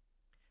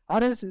 Or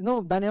else,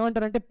 దాని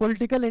ఏమంటారంటే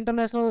political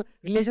international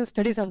relation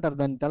studies అంటారు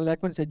దాన్ని,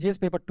 లేకపోతే GS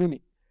paper 2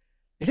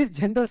 It is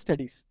general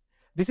studies.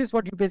 This is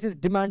what UPSC is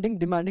demanding.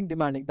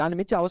 దాని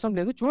మించి అవసరం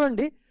లేదు.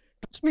 చూడండి,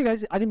 ట్రస్ట్ మీ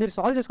గైస్, అది మీరు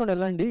సాల్వ్ చేసుకొని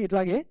వెళ్ళండి.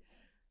 ఇట్లాగే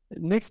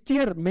నెక్స్ట్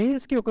ఇయర్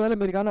మెయిన్స్కి ఒకవేళ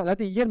మీరు కానీ,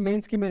 లేకపోతే ఇయర్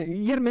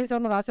మెయిన్స్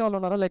ఏమన్నా రాసే వాళ్ళు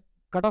ఉన్నారో, లైక్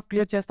కట్ ఆఫ్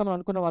క్లియర్ చేస్తామని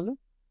అనుకున్న వాళ్ళు,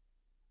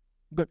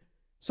 గుడ్.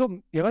 సో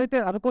ఎవరైతే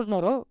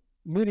అనుకుంటున్నారో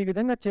మీరు ఈ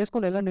విధంగా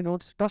చేసుకొని వెళ్ళండి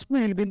notes. Trust me,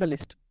 will be in the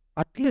list.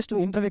 At least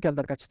ఇంటర్వ్యూకి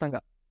వెళ్తారు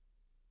ఖచ్చితంగా.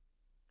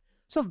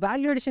 సో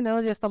వాల్యూ అడిషన్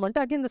ఎలా చేస్తామంటే,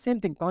 again the same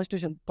thing,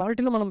 constitution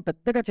పాలిటీలో మనం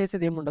పెద్దగా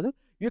చేసేది ఏముండదు.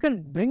 You can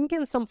bring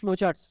in some flow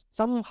charts,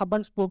 some hub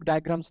and spoke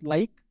diagrams,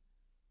 like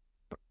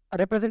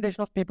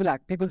representation of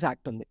peoples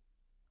act ఉంది.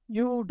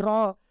 యూ డ్రా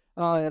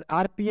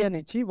ఆర్పిఏ అని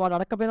ఇచ్చి, వాడు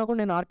అడగకపోయినా కూడా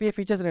నేను ఆర్పిఏ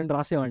ఫీచర్స్ 2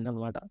 రాసేవాడిని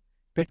అనమాట,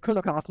 పెట్టుకుని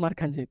ఒక ½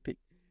 మార్క్ అని చెప్పి.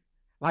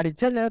 వాడు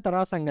ఇచ్చాడు లేదా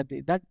తర్వాత సంగతి,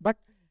 but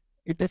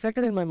it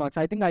reflected in my marks.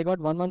 I think I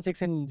got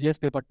 116 in GS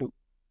paper 2.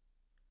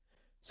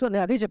 So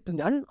నేను అదే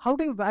చెప్తుంది. And how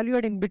do you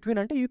valuate in between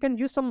అంటే, you can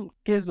use some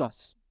case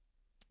laws.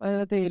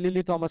 అయితే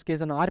లిల్లీ థామస్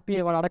కేసు అని,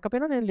 ఆర్పిఏ వాడు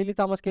అడగకపోయినా నేను lily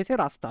Thomas కేసే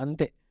రాస్తా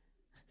అంతే.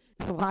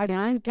 వాడి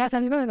ఆయన కేసు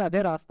అనిగా నేను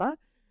అదే రాస్తా,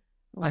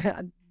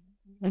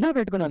 ఎలా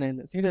పెట్టుకున్నాను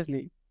నేను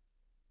seriously.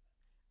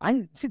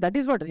 And that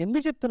is what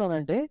ఎందుకు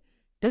చెప్తున్నానంటే,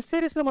 టెస్ట్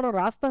సిరీస్లో మనం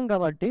రాస్తాం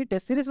కాబట్టి,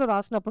 టెస్ట్ సిరీస్లో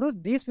రాసినప్పుడు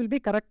these will be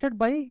corrected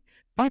by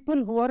people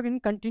who are in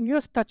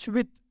continuous touch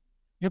with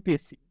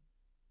UPSC.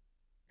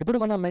 ఇప్పుడు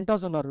మన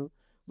మెంటర్స్ ఉన్నారు,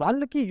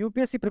 వాళ్ళకి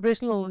యూపీఎస్సీ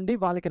ప్రిపరేషన్లో ఉండి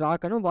వాళ్ళకి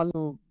రాకను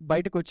వాళ్ళు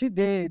బయటకు వచ్చి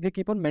దే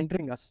కీప్ ఆన్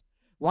మెంటరింగ్ అస్.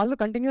 వాళ్ళు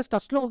కంటిన్యూస్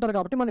టచ్లో ఉంటారు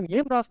కాబట్టి మనం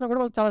ఏం రాసినా కూడా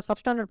వాళ్ళకి చాలా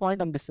సబ్స్టాండర్డ్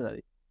పాయింట్ అనిపిస్తుంది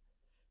అది.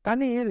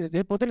 కానీ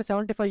రేపు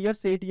 75 years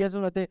 8 years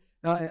అయితే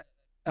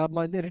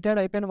రిటైర్డ్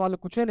అయిపోయిన వాళ్ళు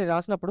కూర్చొని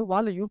రాసినప్పుడు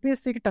వాళ్ళు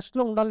యూపీఎస్సీకి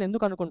టచ్లో ఉండాలని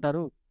ఎందుకు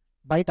అనుకుంటారు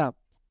బయట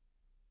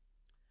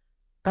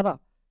కదా.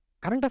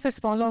 కరెంట్ అఫైర్స్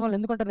ఫాలో అవ్వాలి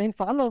ఎందుకంటే, నేను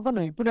ఫాలో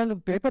అవ్వను. ఇప్పుడు నేను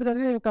పేపర్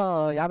చదివి ఒక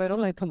 50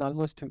 రోజులు అవుతుంది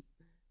ఆల్మోస్ట్.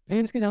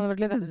 ప్రిలిమ్స్కి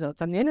చదవట్లేదు,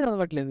 నేనే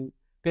చదవట్లేదు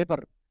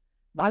పేపర్.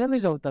 వాళ్ళే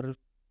చదువుతారు,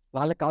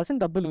 వాళ్ళకి కావాల్సిన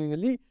డబ్బులు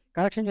వెళ్ళి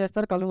కరెక్షన్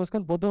చేస్తారు, కళ్ళు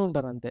మూసుకొని పోతూ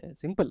ఉంటారు అంతే,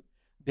 simple.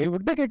 They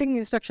would be getting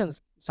instructions.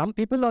 Some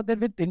people are there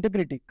with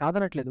integrity,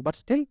 కాదనట్లేదు. But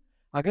still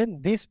again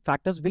these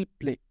factors will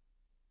play,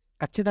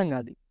 ఖచ్చితంగా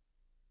అది.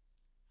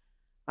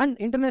 అండ్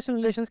ఇంటర్నేషనల్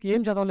రిలేషన్స్కి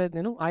ఏం చదవలేదు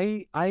నేను.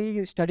 ఐ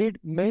స్టడీడ్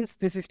మెయిన్స్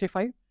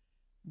 365,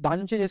 దాని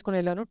నుంచే చేసుకొని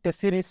వెళ్ళాను.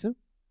 టెస్ట్ సిరీస్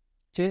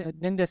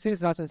నేను టెస్ట్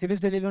సిరీస్ రాసాను.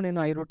 సిరీస్ ఢిల్లీలో నేను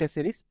ఐ రో టెస్ట్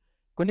సిరీస్,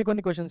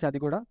 కొన్ని క్వశ్చన్స్ అది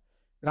కూడా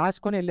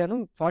రాసుకొని వెళ్ళాను.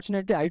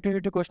 ఫార్చునేట్లీ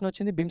I2 క్వశ్చన్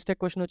వచ్చింది, బిమ్స్టెక్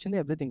క్వశ్చన్ వచ్చింది,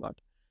 everything got.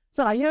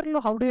 Sir ఐఆర్లో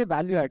how do you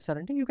value add sir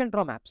అంటే, you can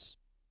draw maps.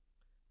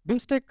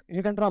 BIMSTEC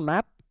you can draw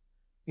map,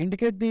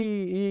 indicate the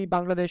ఈ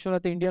బంగ్లాదేశ్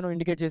లేకపోతే ఇండియాను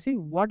ఇండికేట్ చేసి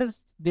what is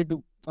they do,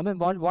 I mean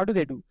what do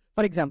they do.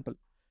 For example,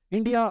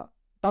 India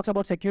talks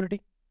about security,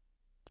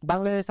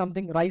 Bangladesh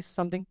something, rice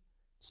something.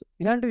 So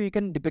ఇలాంటివి you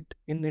can depict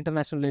in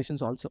international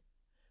relations also.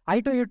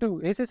 I2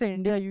 వేసేసే,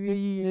 India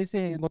UAE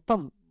వేసే, మొత్తం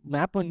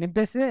map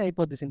నింపేస్తే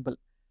అయిపోద్ది, simple.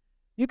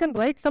 You can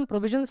write some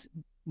provisions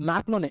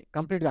మ్యాప్లోనే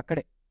కంప్లీట్గా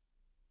అక్కడే,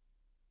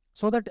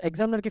 so that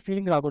ఎగ్జామినర్కి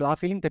feeling రాకూడదు, ఆ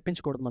feeling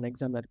తెప్పించకూడదు మన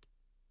ఎగ్జామినర్కి.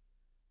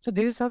 So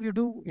this is how you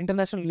do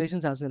international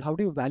relations as well. How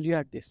do you value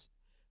at this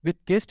with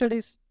case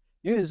studies,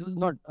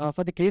 not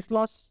for the case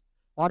laws,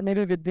 or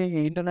maybe with the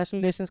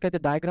international రిలేషన్స్కి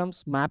అయితే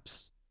diagrams, maps,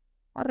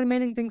 are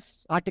remaining things,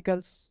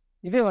 articles,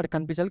 ఇవే వాడికి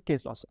కనిపించాలి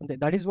case laws అంతే.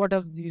 That is what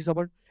is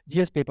about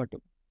GS paper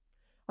 2.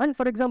 And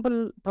for example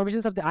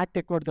provisions of the act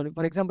ఎక్కువ పడుతుంది.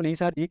 For example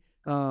ఈసారి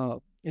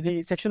ఇది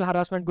sexual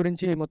harassment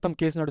గురించి మొత్తం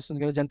కేసు నడుస్తుంది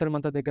కదా జంతర్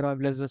మంతర్ దగ్గర,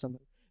 విలేజెస్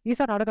అందరూ.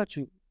 ఈసారి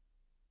అడగచ్చు,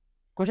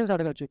 క్వశ్చన్స్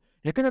అడగచ్చు.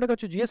 ఎక్కడ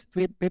అడగచ్చు? జిఎస్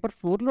పేపర్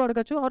 4లో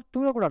అడగచ్చు, ఆర్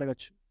 2లో కూడా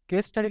అడగచ్చు.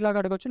 కేస్ స్టడీ లాగా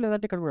అడగచ్చు,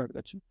 లేదంటే ఇక్కడ కూడా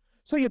అడగచ్చు.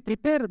 So you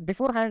prepare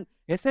before hand.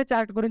 SA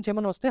chat గురించి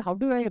ఏమైనా వస్తే how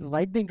do I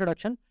right the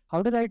introduction, how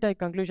do right I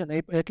conclusion,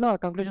 ఎట్లా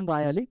కంక్లూజన్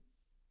రాయాలి,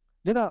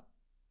 లేదా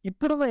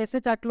ఇప్పుడున్న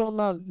ఎస్ఏ చాట్లో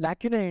ఉన్న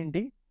లాక్యునా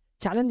ఏంటి,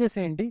 ఛాలెంజెస్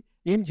ఏంటి,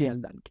 ఏం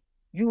చేయాలి దానికి.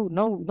 You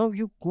now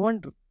you go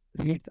and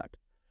read that.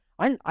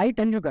 And I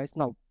tell you guys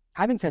now,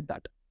 having said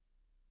that,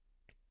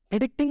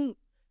 predicting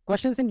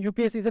questions in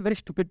UPSC is a very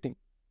stupid thing.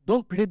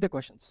 Don't predict the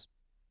questions.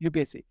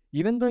 UPSC.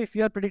 Even though if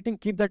you are predicting,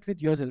 keep that with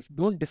yourself.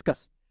 Don't discuss.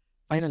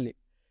 Finally.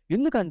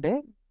 ఎందుకంటే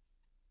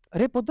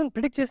రేపు పొద్దున్న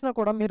predict చేసినా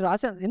కూడా మీరు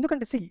రాసే,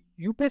 ఎందుకంటే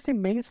UPSC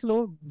మెయిన్స్లో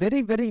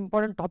very very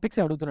important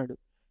topics అడుగుతున్నాడు.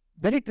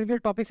 వెరీ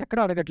ట్రివియల్ టాపిక్స్ ఎక్కడ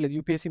అడగట్లేదు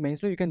యూపీఎస్సీ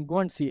మెయిన్స్లో. You can go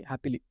and see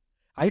happily.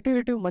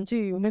 IT మంచి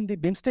ఉన్నింది,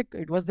 BIMSTEC,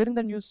 it was there in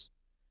the news.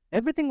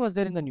 Everything was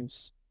there in the news.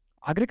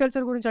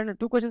 Agriculture గురించి అంటే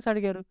 2 questions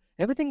అడిగారు.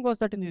 Everything was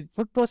that in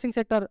food processing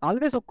sector,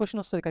 always ఒక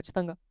question వస్తుంది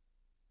ఖచ్చితంగా.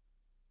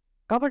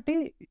 కాబట్టి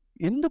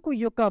ఎందుకు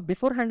ఈ యొక్క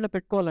బిఫోర్ హ్యాండ్లో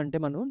పెట్టుకోవాలంటే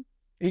మనం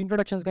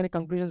ఇంట్రొడక్షన్స్ కానీ,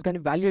 కంక్లూజన్స్ కానీ,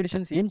 వాల్యూ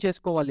ఎడిషన్స్ ఏం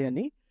చేసుకోవాలి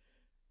అని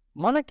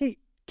మనకి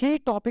కీ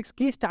టాపిక్స్,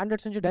 కీ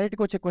స్టాండర్డ్స్ నుంచి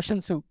డైరెక్ట్గా వచ్చే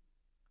క్వశ్చన్స్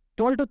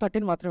 12 to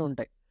 13 మాత్రమే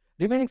ఉంటాయి.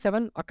 రిమైనింగ్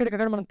 7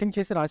 అక్కడికక్కడ మనం థింక్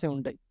చేసి రాసే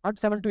ఉంటాయి. At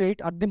 7 to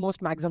 8 at the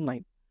most maximum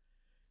 9.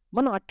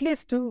 మనం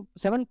అట్లీస్ట్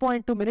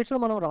 7.2 minutesలో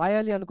మనం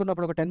రాయాలి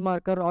అనుకున్నప్పుడు ఒక 10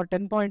 marker ఆర్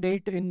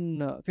 10.8 in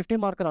 15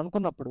 marker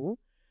అనుకున్నప్పుడు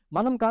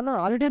మనం కన్నా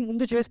ఆల్రెడీ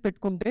ముందు చేసి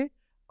పెట్టుకుంటే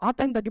ఆ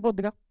టైం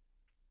తగ్గిపోద్దిగా.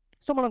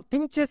 సో మనం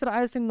థింక్ చేసి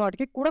రాయాల్సిన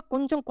వాటికి కూడా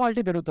కొంచెం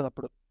క్వాలిటీ పెరుగుతుంది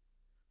అప్పుడు.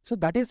 So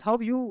that is how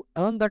you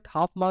earn that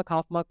half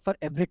mark for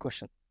every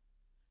question.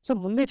 So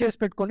ముందే చేసి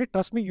పెట్టుకోండి.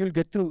 Trust me, you will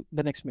get through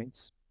the next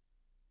mains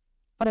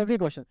for every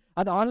question.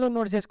 అది ఆన్లైన్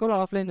నోట్ చేసుకోవాలి,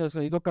 ఆఫ్లైన్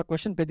చేసుకోవాలి. ఇది ఒక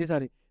క్వశ్చన్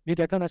ప్రతిసారి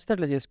మీకు ఎట్లా నచ్చితే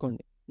అట్లా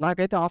చేసుకోండి.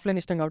 నాకైతే ఆఫ్లైన్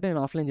ఇష్టం కాబట్టి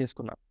నేను ఆఫ్లైన్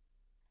చేసుకున్నాను.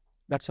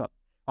 That's all.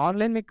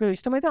 ఆన్లైన్ మీకు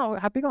ఇష్టమైతే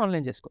హ్యాపీగా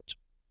ఆన్లైన్ చేసుకోవచ్చు,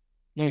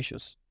 no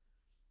issues.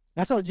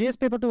 That's all. GS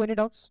paper 2 any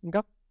doubts ఇంకా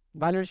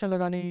వాల్యుయేషన్లో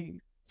కానీ?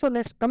 So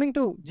next coming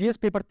to GS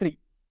paper 3,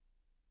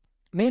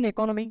 main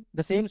economy,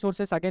 the same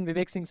sources again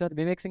Vivek Singh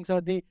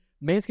సార్ది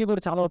మెయిన్స్కి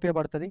కూడా చాలా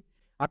ఉపయోగపడుతుంది.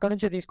 అక్కడ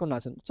నుంచే తీసుకుని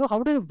రాసింది. So how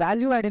do you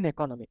value add in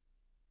economy?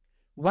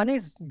 One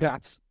is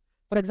graphs.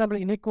 For example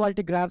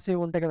inequality graphs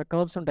ఏవి ఉంటాయి కదా,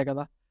 కర్వ్స్ ఉంటాయి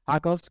కదా, ఆ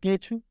curves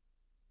గీయచ్చు.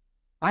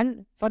 And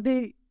for the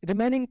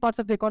remaining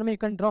parts of the economy you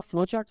can draw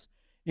flow charts.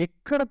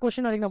 ఎక్కడ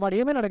క్వశ్చన్ అడిగినా వాడు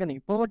ఏమైనా అడగని,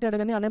 పోవర్టీ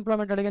అడగని,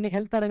 అన్ఎంప్లాయ్మెంట్ అడగని,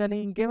 హెల్త్ అడగని,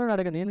 ఇంకేమైనా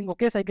అడగని, నేను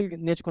ఒకే సైకిల్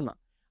నేర్చుకున్నా,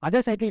 అదే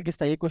సైకిల్కి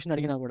ఇస్తా ఏ క్వశ్చన్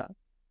అడిగినా కూడా.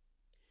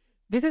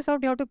 This is how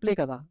you have to play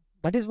కదా.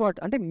 దట్ ఈస్ వాట్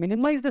అంటే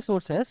minimise the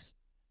sources,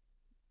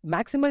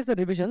 maximise the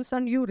revisions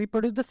and you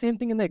reproduce the same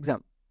thing in the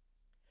exam.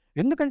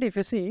 ఎందుకంటే ఇఫ్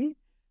యూ సీ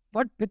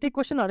వాట్ ప్రతి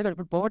క్వశ్చన్ అడగాడు.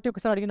 ఇప్పుడు poverty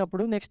ఒకసారి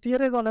అడిగినప్పుడు next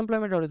year ఏదో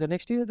unemployment అడుగుతారు,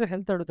 next year ఏదో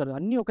హెల్త్ అడుగుతారు.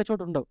 అన్నీ ఒక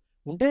చోట ఉండవు.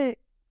 ఉంటే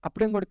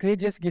అప్పుడే కూడా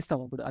క్రియేట్ చేసి గీస్తాం,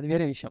 అప్పుడు అది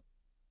వేరే విషయం.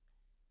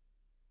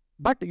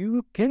 But you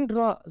can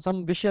draw some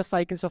vicious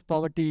cycles of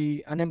poverty,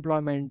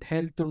 unemployment,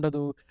 health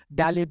ఉండదు,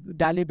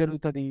 డాలీ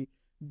పెరుగుతుంది.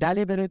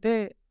 డాలీ పెరిగితే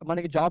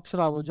మనకి జాబ్స్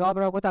రావు, జాబ్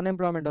రాకపోతే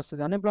అన్ఎంప్లాయ్మెంట్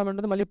వస్తుంది, అన్ఎంప్లాయ్మెంట్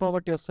వస్తే మళ్ళీ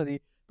పవర్టీ వస్తుంది,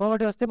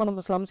 పవర్టీ వస్తే మనం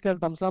స్లమ్స్కి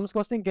వెళ్తాం, స్లమ్స్కి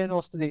వస్తే ఇంకేదో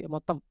వస్తుంది,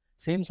 మొత్తం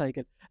సేమ్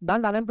సైకిల్.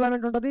 దాంట్లో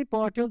అన్ఎంప్లాయ్మెంట్ ఉంటుంది,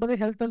 పవర్టీ ఉంటుంది,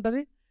 హెల్త్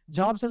ఉంటుంది,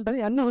 జాబ్స్ ఉంటుంది,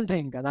 అన్నీ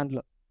ఉంటాయి ఇంకా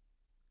దాంట్లో.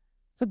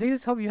 So this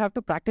is how you have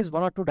to practice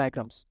 1 or 2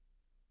 diagrams.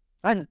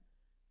 And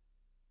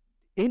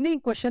any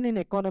question in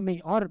economy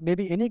or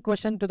maybe any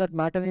question to that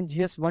matter in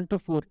GS 1 to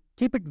 4,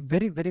 keep it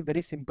very very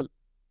very simple.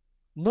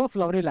 No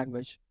flowery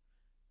language.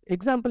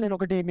 Example నేను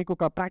ఒకటి మీకు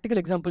ఒక practical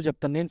example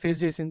చెప్తాను. నేను face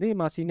చేసింది,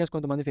 మా seniors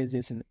కొంతమంది face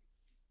చేసింది.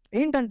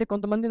 ఏంటంటే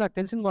కొంతమంది నాకు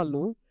తెలిసిన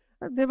వాళ్ళు,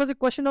 there was a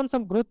question on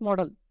some growth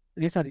model,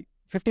 ఈసారి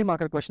 50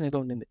 marker క్వశ్చన్ ఏదో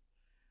ఉండింది.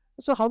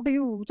 So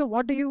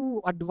what do you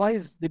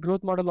advise the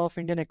growth model of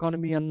Indian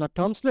economy అన్న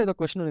టర్మ్స్లో ఏదో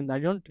క్వశ్చన్ ఉంది. I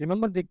don't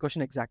remember the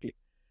question exactly.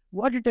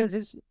 What details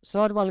is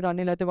sir వాళ్ళు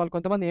కానీ లేకపోతే వాళ్ళు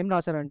కొంతమంది ఏం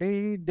రాశారంటే,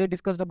 they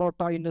discussed about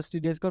toy industry,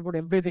 discuss about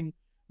everything,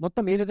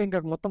 మొత్తం ఏదైతే ఇంకా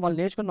మొత్తం వాళ్ళు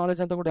నేర్చుకున్న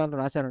నాలెడ్జ్ అంతా కూడా వాళ్ళు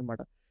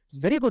రాశారనమాట.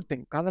 వెరీ గుడ్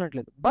థింగ్,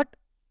 కాదనట్లేదు. బట్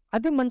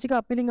అది మంచిగా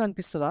అప్పీలింగ్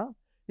అనిపిస్తుందా,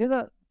 లేదా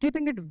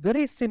keeping it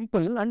very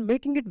simple and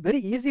making it very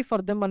easy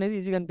for them అనేది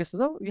ఈజీగా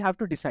అనిపిస్తుందో, you have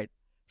to decide.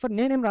 For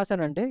నేనేం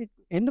రాశానంటే,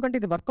 ఎందుకంటే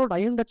ఇది వర్కౌట్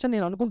అయ్యి ఉండొచ్చు అని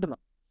నేను అనుకుంటున్నా,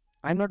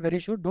 I'm not very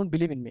sure, don't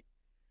believe in me.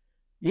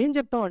 ఏం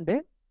చెప్తామంటే,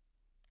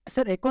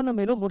 సార్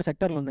ఎకానమీలో 3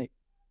 సెక్టర్లు ఉన్నాయి.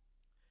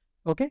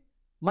 ఓకే,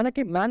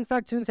 మనకి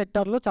మ్యానుఫ్యాక్చరింగ్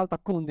సెక్టార్లో చాలా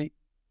తక్కువ ఉంది.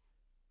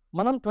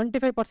 మనం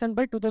 25%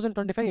 బై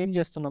 2025 ఏం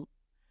చేస్తున్నాం?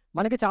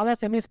 మనకి చాలా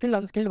సెమీ స్కిల్డ్,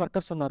 అన్స్కిల్డ్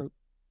వర్కర్స్ ఉన్నారు.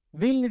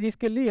 వీళ్ళని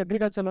తీసుకెళ్ళి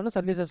అగ్రికల్చర్లోనూ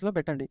సర్వీసెస్లో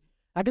పెట్టండి.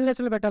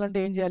 అగ్రికల్చర్లో పెట్టాలంటే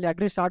ఏం చేయాలి?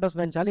 అగ్రి స్టార్టప్స్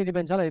పెంచాలి, ఇది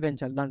పెంచాలి, అది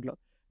పెంచాలి, దాంట్లో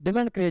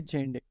డిమాండ్ క్రియేట్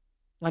చేయండి,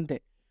 అంతే.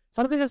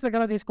 సర్వీసెస్లోకి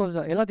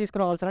ఎలా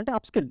తీసుకురావాల్సి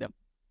up skill them.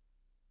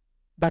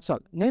 That's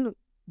all. నేను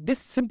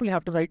this simple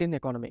have to right in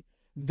economy.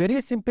 Very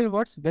simple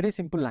words, very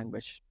simple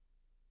language.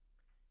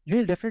 You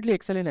will definitely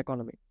XL in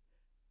economy.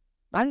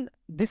 And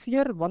this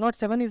year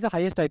 107 is the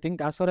highest, I think,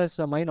 as far as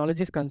my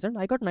knowledge is concerned.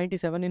 I got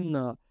 97 in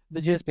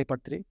the GS paper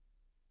 3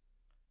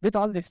 with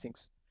all these things.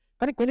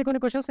 కానీ కొన్ని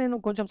questions నేను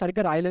కొంచెం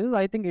సరిగ్గా రాయలేదు.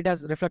 I think it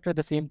has reflected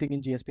the same thing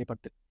in GS paper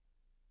 3.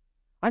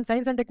 And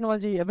science and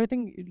technology,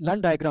 everything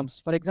learn diagrams.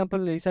 For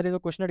example ఈసారి ఏదో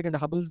question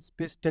అడిగాడు, Hubble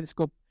space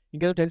telescope,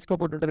 ఇంకేదో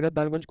టెలిస్కోప్ ఒకటి ఉంటుంది కదా,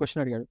 దాని గురించి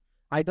క్వశ్చన్ అడిగాడు.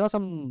 I draw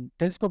some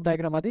telescope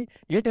diagram. అది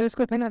ఏ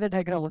టెలిస్కోప్ అయినా అదే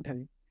డయాగ్రామ్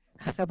ఉంటుంది.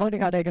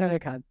 సపోర్టింగ్ ఆ డయాగ్రామే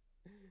కాదు.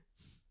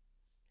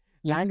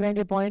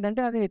 లాంగ్రాంగే పాయింట్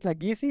అంటే అది ఇట్లా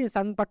గీసి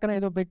సన్ పక్కన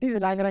ఏదో పెట్టి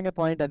లాంగ్రాంగే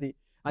పాయింట్ అది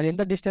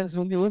ఎంత డిస్టెన్స్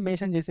ఉంది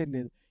మెన్షన్ చేసేది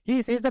లేదు. ఈ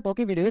సేస్ దట్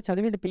ఓకే వీడియో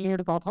చదివిండి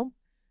పిల్లడు పాపం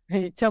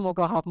ఇచ్చాము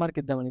ఒక హాఫ్ మార్క్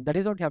ఇద్దామని. That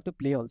is what you have to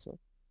play also.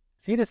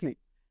 Seriously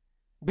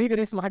be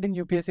very smart in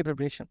UPSC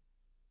preparation.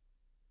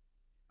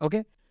 Okay.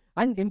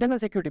 And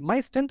internal security, my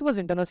strength was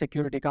internal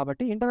security.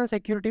 కాబట్టి internal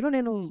సెక్యూరిటీలో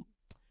నేను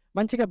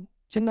మంచిగా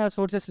చిన్న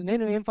sources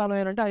నేను ఏం follow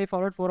అయ్యానంటే I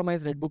followed 4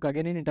 MI's red book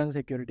again in internal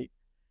security,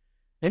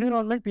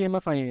 environment,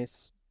 PMF IAS,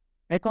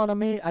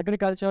 economy,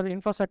 agriculture,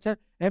 infrastructure,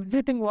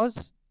 everything was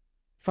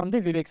from the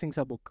Vivek Singh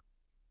sir book.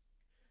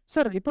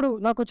 Sir ఇప్పుడు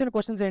నాకు వచ్చిన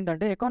questions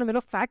ఏంటంటే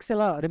ఎకానమీలో ఫ్యాక్ట్స్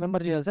ఎలా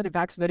రిమెంబర్ చేయాలి సార్? ఈ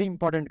ఫ్యాక్ట్స్ వెరీ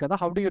ఇంపార్టెంట్ కదా,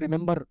 how do you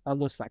remember all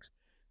those facts?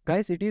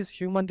 Guys, it is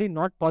humanly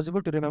not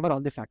possible to remember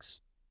all the facts.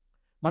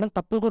 మనం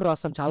తప్పులు కూడా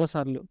రాస్తాం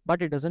చాలాసార్లు,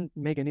 but it doesn't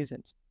make any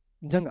sense.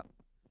 నిజంగా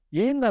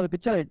ఏం కాదు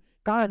పిక్చర్.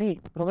 కానీ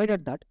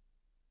ప్రొవైడెడ్ దట్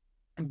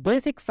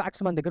బేసిక్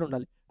ఫ్యాక్ట్స్ మన దగ్గర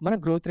ఉండాలి. మన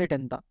గ్రోత్ రేట్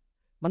ఎంత,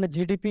 మన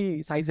జీడిపి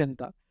సైజ్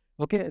ఎంత,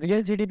 okay,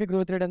 real GDP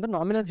growth rate ఎంత,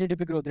 నామినల్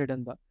జీడిపి గ్రోత్ రేట్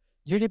ఎంత,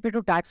 GDP to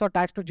tax R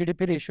tax to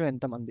GDP ratio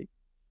ఎంత మంది,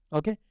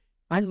 ఓకే,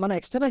 అండ్ మన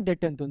ఎక్స్టర్నల్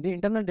డెట్ ఎంత ఉంది,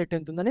 ఇంటర్నల్ డెట్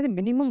ఎంత ఉంది అనేది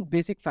మినిమం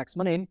బేసిక్ ఫ్యాక్ట్స్.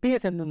 మన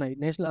NPS ఎన్ని ఉన్నాయి,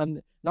 నేషనల్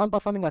నాన్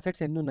పర్ఫార్మింగ్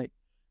అసెట్స్ ఎన్ని ఉన్నాయి,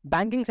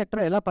 బ్యాంకింగ్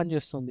సెక్టర్ ఎలా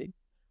పనిచేస్తుంది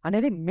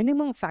అనేది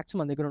మినిమం ఫ్యాక్ట్స్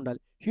మన దగ్గర ఉండాలి.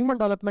 Human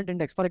development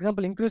index, for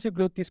example inclusive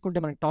growth తీసుకుంటే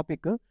మనకి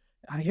టాపిక్,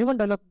 హ్యూమన్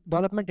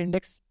డెవలప్మెంట్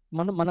ఇండెక్స్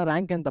మన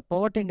ర్యాంక్ ఎంత,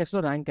 పవర్టీ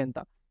ఇండెక్స్లో ర్యాంక్ ఎంత,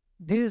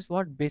 this is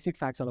what basic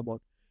facts all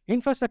about.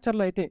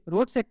 ఇన్ఫ్రాస్ట్రక్చర్లో అయితే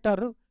road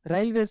sector,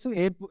 railways,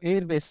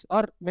 Airways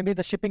or maybe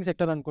the shipping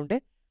sector అనుకుంటే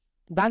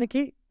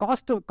దానికి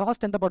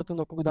కాస్ట్ ఎంత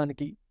పడుతుంది ఒక్కొక్క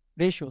దానికి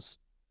రేషియోస్.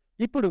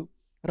 ఇప్పుడు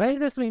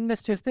రైల్వేస్లో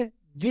ఇన్వెస్ట్ చేస్తే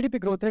జీడిపి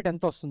గ్రోత్ రేట్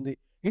ఎంత వస్తుంది,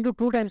 ఇంటూ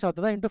 2 times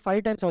అవుతుందా, ఇంటూ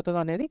 5 times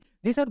అవుతుందా అనేది,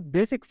 these are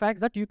basic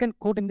facts that you can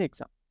coat in the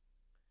exam.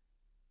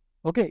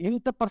 Okay,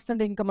 ఇంత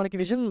పర్సెంట్ ఇంకా మనకి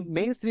విజన్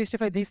మెయిన్స్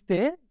 365 తీస్తే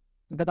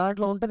ఇంకా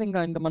దాంట్లో ఉంటుంది.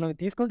 ఇంకా మనం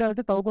తీసుకుంటే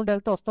వెళ్తే తవ్వుకుంటూ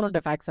వెళ్తే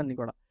వస్తుంటాయి ఫ్యాక్ట్స్ అన్ని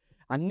కూడా.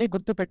 అన్నీ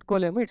గుర్తు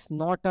పెట్టుకోలేము. It's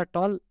not at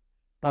all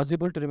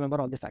possible to remember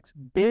all the facts.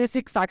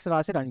 Basic facts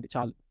రాసి రండి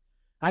చాలు.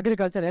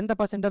 అగ్రికల్చర్ ఎంత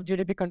 % ఆఫ్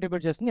జీడిపి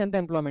కంట్రిబ్యూట్ చేస్తుంది, ఎంత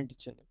ఎంప్లాయ్మెంట్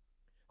ఇచ్చింది,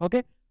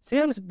 okay,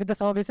 same with the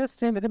services,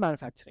 same with the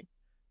manufacturing.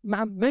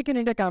 Make in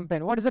India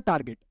campaign, what is the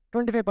target,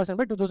 25%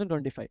 by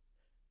 2025,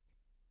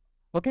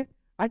 okay.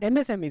 And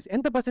MSMEs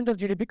ఎంత % of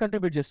GDP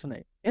contribute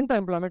చేస్తున్నాయి, ఎంత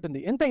ఎంప్లాయ్మెంట్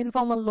ఉంది, ఎంత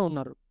ఇన్ఫార్మల్లో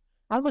ఉన్నారు.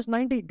 Almost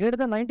greater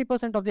than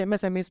 90% of the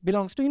MSMEs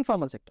belongs to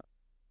informal sector.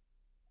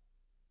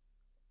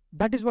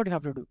 That is what you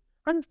have to do.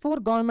 And 4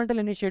 governmental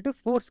initiative,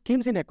 4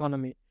 schemes in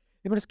economy.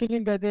 ఇప్పుడు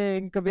skilling అయితే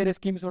ఇంకా వేరే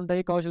స్కీమ్స్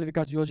ఉంటాయి, కౌశల్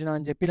వికాస్ యోజన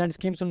అని చెప్పి ఇలాంటి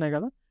స్కీమ్స్ ఉన్నాయి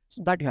కదా. So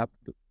that you have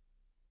to do.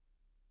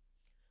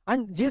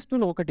 And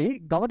GS2లో ఒకటి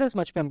గవర్నెన్స్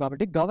మర్చిపోయాం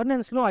కాబట్టి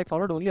గవర్నెన్స్లో I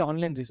followed only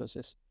online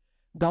resources.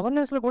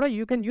 గవర్నెన్స్లో కూడా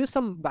you can use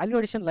some value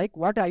addition, like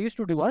what I use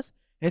to do was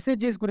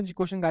SHGs గురించి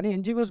క్వశ్చన్ కానీ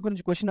NGOs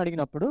గురించి క్వశ్చన్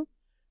అడిగినప్పుడు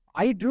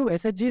I Drew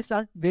SHGs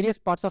at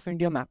various parts of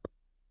India map.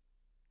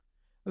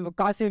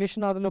 Kashi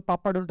విశ్వనాథ్లో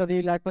పప్పడ్ ఉంటుంది,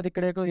 లేకపోతే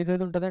ఇక్కడ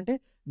ఇదేది ఉంటుంది అంటే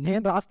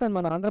నేను రాస్తాను.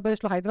 మన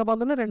ఆంధ్రప్రదేశ్లో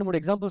హైదరాబాద్లోనే 2-3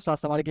 ఎగ్జాంపుల్స్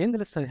రాస్తాను. వాళ్ళకి ఏం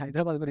తెలుస్తుంది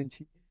హైదరాబాద్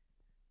గురించి?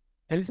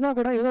 తెలిసినా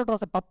కూడా ఏదో ఒకటి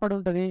రాస్తాను. పప్పడ్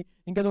ఉంటుంది,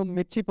 ఇంకా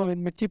మిర్చి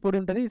పొడి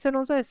ఉంటుంది. ఇస్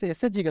ఆల్సో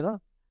SHG కదా.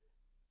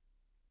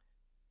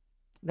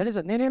 దట్ ఈస్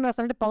నేనేం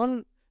రాస్తాను అంటే పవన్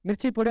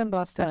మిర్చి పొడి అని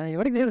రాస్తాను.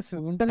 ఎవరికి తెలుసు,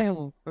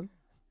 ఉంటుందేమో.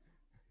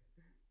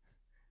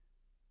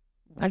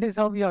 That is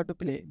how you have to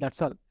play,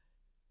 that's all.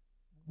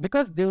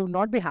 Because they will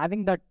not be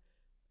having that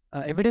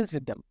evidence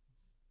with them.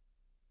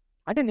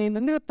 అంటే నేను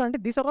ఎందుకు చెప్తాను అంటే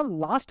these are all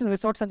last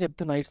resorts అని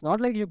చెప్తున్నా. It's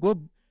not like you go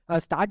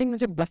starting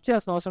నుంచి బ్లఫ్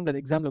చేయాల్సిన అవసరం లేదు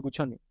ఎగ్జామ్లో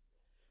కూర్చొని.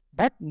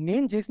 బట్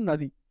నేను చేసింది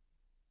అది.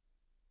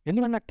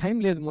 ఎందుకంటే నాకు టైం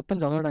లేదు మొత్తం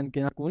చదవడానికి.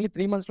 నాకు ఓన్లీ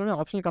 3 monthsలోనే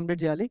ఆప్షనల్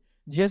కంప్లీట్ చేయాలి.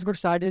 GS కూడా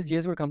స్టార్ట్ చేసి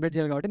GS కూడా కంప్లీట్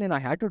చేయాలి కాబట్టి నేను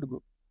I had to go,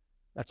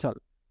 that's all.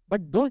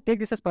 But don't take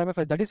this as prima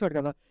facie. That is what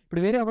కదా.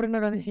 ఇప్పుడు వేరే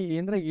ఎవరైనా కానీ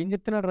ఏం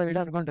చెప్తున్నాడు రా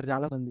వీడు అనుకుంటారు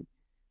చాలా మంది.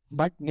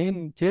 బట్ నేను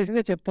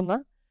చేసిందే చెప్తున్నా,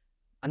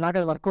 నాకు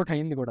అది వర్కౌట్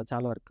అయింది కూడా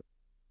చాలా వరకు.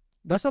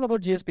 That's all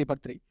about GS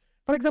paper 3.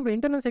 For example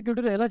internal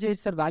సెక్యూరిటీలో ఎలా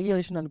చేస్తారు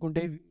వాల్యుయేషన్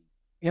అనుకుంటే,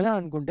 ఎలా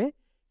అనుకుంటే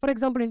for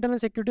example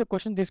internal security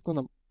question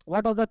తీసుకుందాం.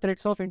 What are the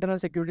threats of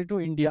internal security to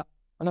India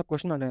అన్న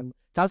క్వశ్చన్ అడిగాను.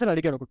 చాలాసార్లు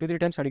అడిగాడు, ఒక 2-3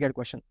 times అడిగాడు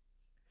question.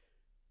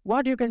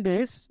 What you can do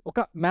is ఒక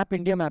మ్యాప్,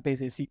 ఇండియా మ్యాప్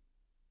వేసేసి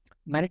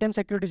మ్యారిటైమ్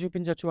సెక్యూరిటీ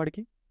చూపించవచ్చు,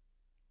 వాడికి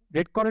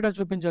రెడ్ కారిడార్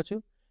చూపించవచ్చు,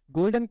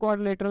 గోల్డెన్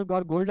క్వాడ్రిలేటరల్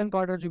గోల్డెన్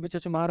కారిడార్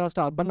చూపించవచ్చు,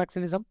 Maharashtra urban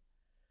naxalism,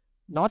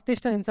 north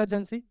eastern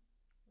insurgency,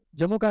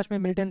 Jammu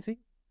Kashmir militancy,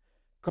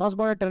 cross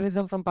border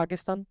terrorism from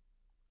Pakistan,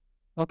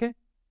 okay.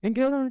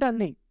 ఇంకేదో ఉంటే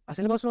అన్ని ఆ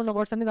సిలబస్లో ఉన్న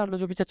వర్డ్స్ అన్ని దాంట్లో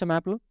చూపించచ్చు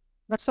మ్యాప్లో.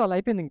 దట్స్ ఆల్,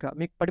 అయిపోయింది. ఇంకా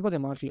మీకు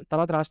పడిపోతాయి మార్కులు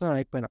తర్వాత రాసిన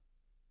అయిపోయినా.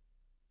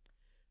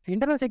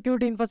 Internal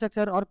security,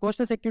 infrastructure are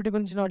coastal security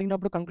గురించి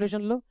అడిగినప్పుడు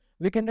కంక్లూజన్లో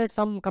we can write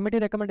some committee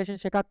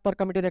recommendations, షెకాక్పర్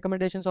committee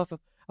recommendations of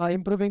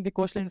improving the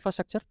coastal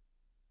infrastructure.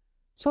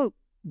 So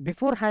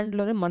before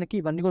హ్యాండ్లోనే మనకి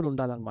ఇవన్నీ కూడా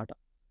ఉండాలన్నమాట.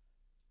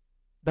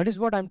 That is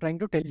what I'm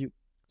trying to tell you.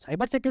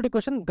 Cyber security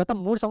question గత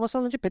 3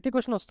 సంవత్సరాల నుంచి ప్రతి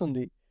క్వశ్చన్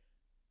వస్తుంది.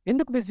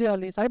 ఎందుకు మిస్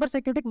చేయాలి? సైబర్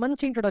సెక్యూరిటీకి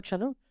మంచి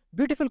ఇంట్రొడక్షన్,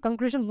 బ్యూటిఫుల్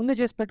కంక్లూజన్ ముందే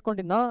చేసి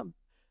పెట్టుకోండి.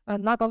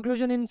 నా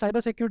conclusion in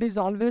cyber security is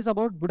always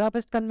about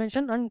Budapest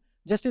convention and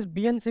justice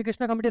B N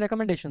Srikrishna committee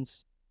recommendations.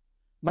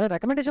 మన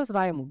recommendations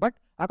రాయము, but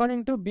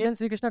according to B N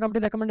Srikrishna committee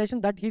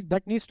recommendation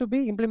that needs to be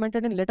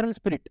implemented in letter and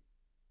spirit.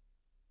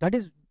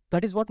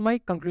 That is what my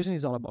conclusion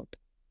is all about.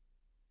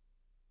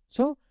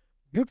 So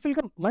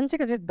బ్యూటిఫుల్గా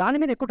మంచిగా దాని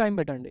మీద ఎక్కువ time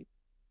పెట్టండి,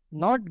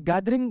 not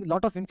gathering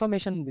lot of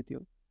information with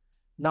you.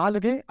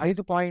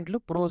 4-5 పాయింట్లు,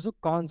 pros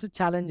cons,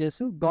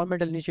 challenges,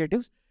 governmental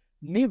initiatives,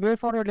 మీ way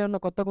forward ఏమన్నా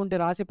కొత్తగా ఉంటే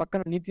రాసి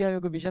పక్కన నీతి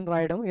ఆయోగ్ విజన్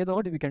రాయడం, ఏదో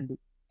ఒకటి we can do.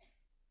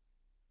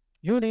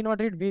 You need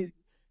not read,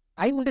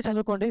 time ఉంటే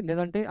చదువుకోండి,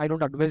 లేదంటే I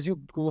don't advise you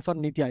go for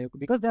NITI Aayog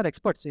because they are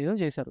experts. ఏదో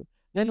చేశారు.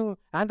 నేను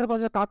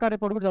ఆంధ్రప్రదేశ్ కాకా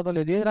రిపోర్ట్ కూడా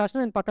చదవలేదు, ఏది రాసినా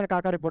నేను పక్కన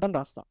కాకా రిపోర్ట్ అని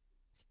రాస్తా,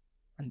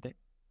 అంతే.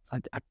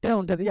 అట్టే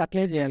ఉంటుంది,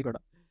 అట్లే చేయాలి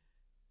కూడా.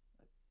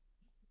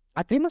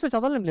 ఆ 3 months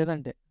చదవలేం,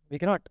 లేదంటే we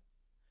cannot.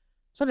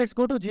 So let's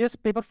go to GS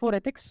Paper 4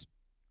 Ethics.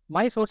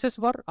 My sources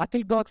were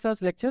Atul Gawx's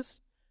lectures,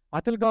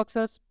 Atul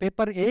Gawx's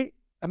paper A,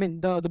 I mean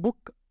the book,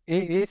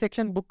 A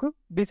section book,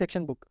 B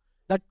section book,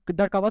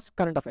 that covers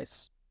current affairs.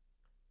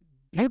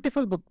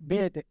 Beautiful book, B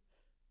అయితే.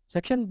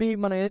 Section B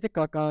మనం ఏదైతే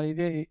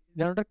ఇది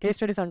ఏమంటారు case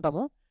studies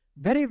అంటామో,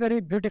 very very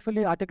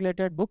beautifully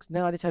articulated books.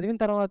 నేను అది చదివిన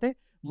తర్వాతే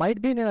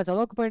might be నేను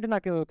చదవకపోయింటే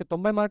నాకు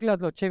 90 మార్కులు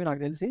అది వచ్చేవి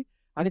నాకు తెలిసి.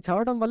 అది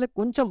చదవడం వల్ల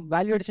కొంచెం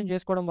వాల్యూ ఎడిషన్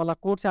చేసుకోవడం వల్ల,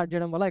 కోర్స్ యాడ్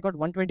చేయడం వల్ల I got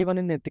 121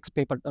 in ethics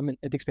paper,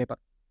 ethics paper.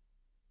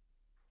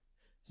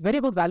 It's very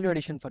good value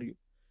addition for you.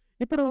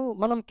 ఇప్పుడు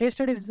మనం కేస్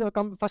స్టడీస్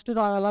ఫస్ట్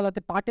రాయాలా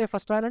లేకపోతే పార్ట్ A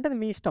ఫస్ట్ రాయాలంటే అది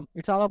మీ ఇష్టం,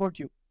 ఇట్స్ ఆల్ అబౌట్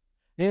యూ.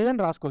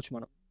 ఏదైనా రాసుకోవచ్చు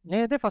మనం.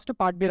 నేనైతే ఫస్ట్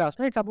పార్ట్ B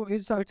రాసిన,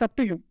 it's up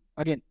to you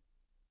again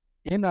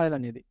ఏం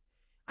రాయాలనేది.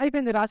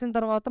 అయిపోయింది, రాసిన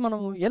తర్వాత మనం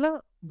ఎలా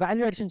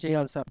వాల్యూ అడిషన్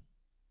చేయాలి సార్,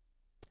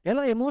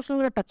 ఎలా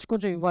ఎమోషనల్గా టచ్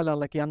కొంచెం ఇవ్వాలి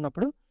వాళ్ళకి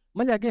అన్నప్పుడు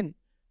మళ్ళీ అగైన్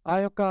ఆ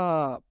యొక్క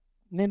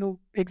నేను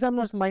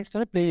ఎగ్జామినర్స్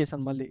మైండ్స్తోనే ప్లే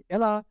చేశాను మళ్ళీ.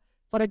 ఎలా,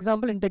 ఫర్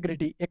ఎగ్జాంపుల్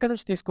ఇంటెగ్రిటీ ఎక్కడ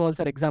నుంచి తీసుకోవాలి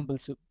sir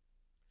examples.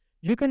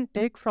 You can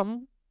take from,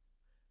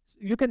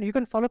 you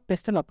can follow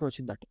pastel approach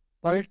in that.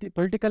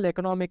 Political,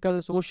 economical,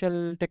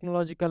 social,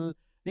 technological,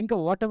 ఇంకా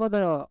what ever the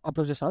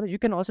approaches are, you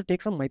can also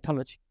take from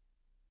mythology.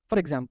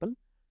 For example,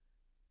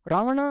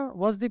 Ravana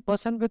was the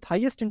person with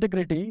highest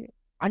integrity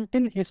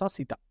until he saw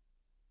Sita.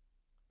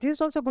 This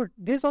is also good.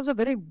 This is also a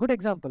very good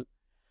example.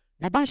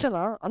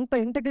 Vibhashana anta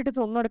integrity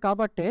tho unnadu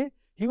kabatte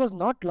he was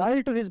not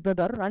loyal to his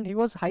brother and he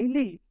was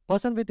highly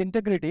person with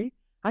integrity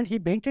and he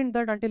maintained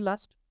that until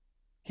last.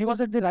 He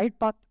was at the right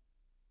path.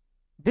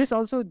 This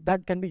also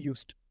that can be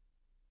used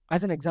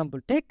as an example.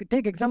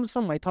 Take examples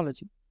from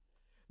mythology.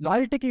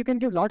 Loyalty you can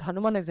give Lord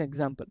Hanuman as an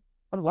example,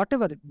 or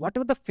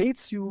whatever the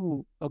faiths you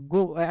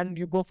go and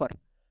you go for,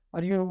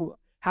 or you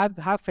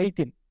have faith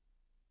in.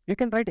 You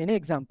can write any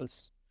examples.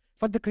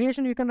 For the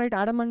creation, you can write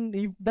Adam and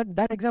Eve,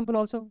 that example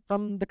also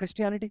from the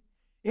Christianity.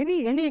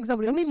 Any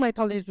example, any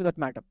mythology to that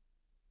matter.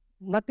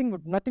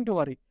 Nothing to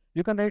worry.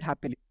 You can write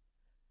happily.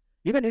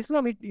 Even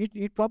Islam,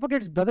 it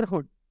propagates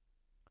brotherhood,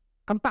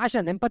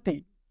 compassion, empathy.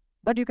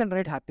 That you can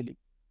write happily.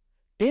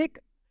 Take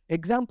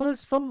examples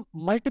from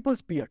multiple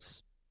spheres.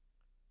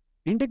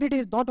 Integrity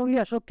is not only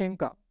Ashok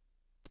Khemka.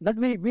 That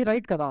we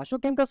write kada.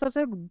 Ashok Khemka sir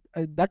say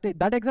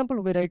that example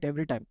we write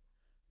every time.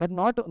 But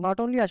not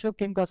only Ashok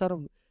Khemka sir,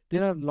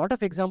 there are a lot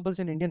of examples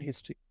in Indian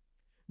history.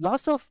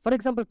 Loss of, for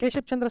example,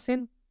 Keshav Chandra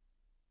Sen,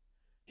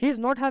 he is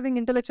not having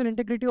intellectual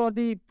integrity or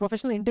the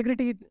professional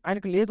integrity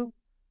ఆయనకు లేదు.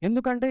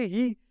 ఎందుకంటే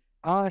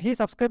he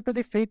subscribed to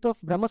the faith of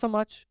Brahma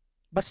Samaj,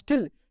 but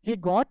still he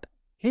got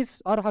his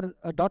or her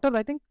daughter,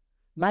 I think,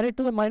 married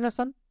to a minor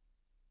son.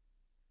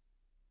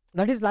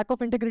 That is lack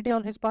of integrity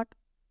on his part.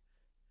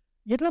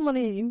 ఇట్లా మన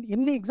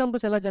ఇన్ని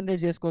examples ఎలా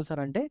generate చేసుకోవాలి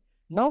sir అంటే,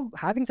 now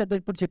having said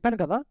ఇప్పుడు చెప్పాను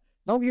కదా,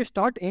 now you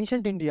start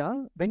ancient India.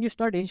 When you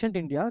start ancient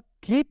India,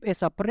 keep a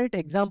separate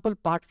example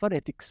part for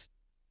ethics.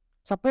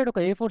 Separate ఒక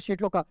A4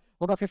 షీట్లో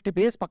ఒక 50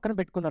 pages పక్కన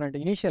పెట్టుకున్నారంటే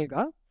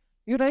ఇనీషియల్గా,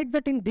 you right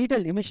that in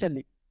detail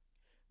initially.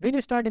 When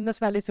you start Indus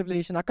valley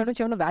civilisation, అక్కడ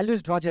నుంచి ఏమైనా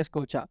values draw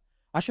చేసుకోవచ్చా,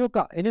 Ashoka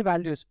any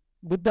values,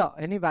 Buddha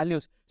any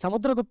values,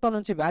 Samudragupta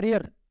నుంచి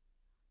వారియర్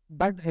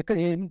బట్ ఎక్కడ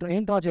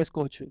ఏం డ్రా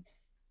చేసుకోవచ్చు.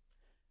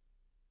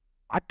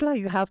 Atla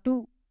you have to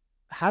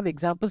have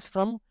examples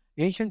from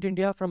ancient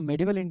India, from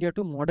medieval India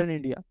to modern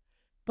India.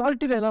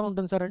 Quality ఎలా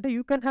ఉంటుంది సార్ అంటే,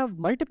 you can have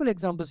multiple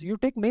examples. You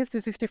take May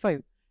 365,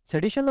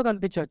 sedition లో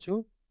కనిపించవచ్చు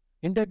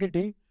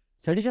integrity,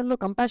 sedition లో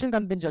compassion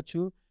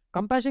కనిపించవచ్చు.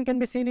 Compassion can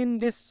be seen in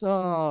this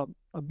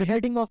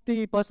beheading of the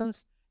persons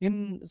in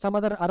some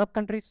other Arab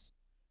countries,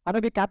 or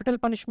maybe capital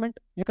punishment,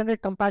 you can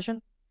get compassion.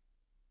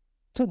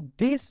 So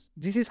this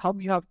is how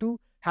you have to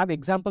have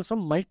examples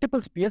from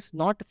multiple spheres,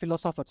 not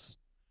philosophers.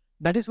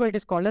 That is why it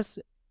is called as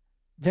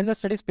General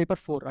Studies Paper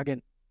 4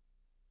 again.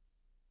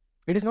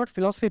 It is not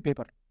philosophy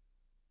paper.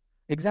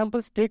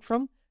 Examples take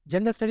from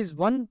General Studies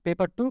 1,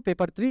 Paper 2,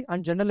 Paper 3 and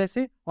General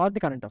Essay or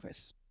the Current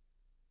Affairs.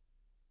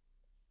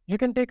 You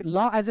can take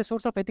law as a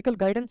source of ethical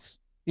guidance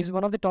is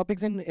one of the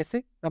topics in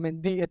essay,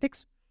 the ethics.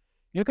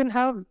 You can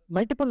have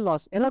multiple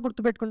laws. ఎలా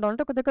గుర్తుపెట్టుకుంటా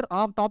అంటే, ఒక దగ్గర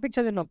ఆ topic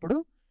చదివినప్పుడు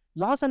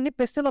loss అన్ని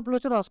pastel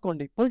approach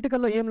రాసుకోండి.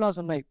 పొలిటికల్లో ఏం loss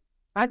ఉన్నాయి,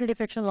 యాంటీ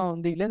డిఫెక్షన్ లా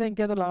ఉంది, లేదా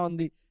ఇంకేదో లా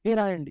ఉంది,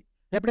 రాయండి.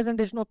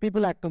 రిప్రజెంటేషన్ ఆఫ్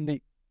పీపుల్ యాక్ట్ ఉంది,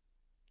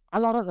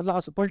 అలా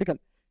లాస్. పొలిటికల్,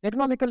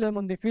 ఎకనామికల్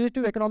ఏముంది,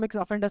 ఫ్యూజిటివ్ ఎకనామిక్స్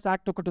అఫెండర్స్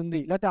యాక్ట్ ఒకటి ఉంది,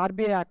 లేకపోతే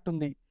RBI యాక్ట్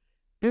ఉంది,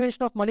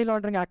 prevention of money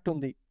laundering act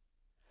ఉంది.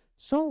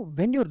 So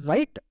when you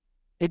right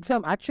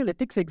exam, actual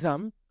ethics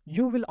exam,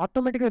 you will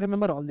automatically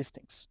remember all these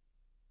things.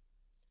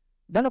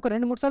 దాన్ని ఒక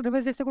 2-3 సార్లు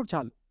రివైజ్ చేస్తే కూడా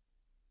చాలు.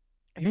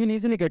 You can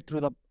easily get through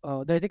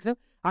the ethics.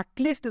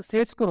 At least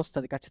state score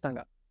వస్తుంది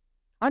ఖచ్చితంగా.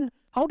 And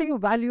how do you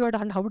value it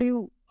and how do you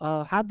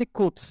have the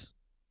quotes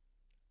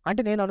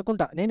అంటే నేను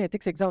అనుకుంటా, నేను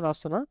ఎథిక్స్ ఎగ్జామ్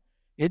రాస్తున్నా,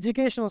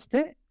 ఎడ్యుకేషన్ వస్తే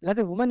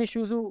లేదా ఉమెన్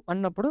ఇష్యూస్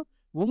అన్నప్పుడు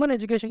ఉమెన్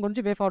ఎడ్యుకేషన్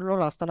గురించి వే ఫార్వర్డ్లో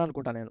రాస్తాను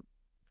అనుకుంటా.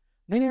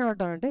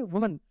 నేనేమంటానంటే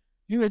women,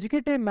 you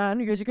educate A man,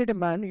 you educate A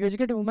man, you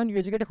educate A women, you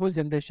educate A whole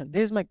generation.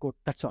 This is my coat,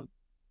 that's all.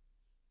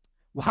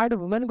 వాడు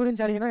women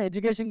గురించి అడిగినా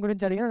ఎడ్యుకేషన్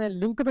గురించి అడిగినా నేను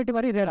లింక్ పెట్టి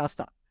మరీ ఇదే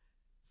రాస్తా.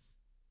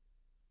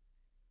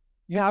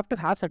 You have to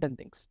have certain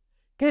things.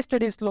 Case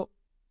స్టడీస్లో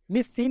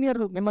మీ సీనియర్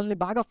మిమ్మల్ని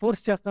బాగా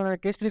ఫోర్స్ చేస్తున్నారనే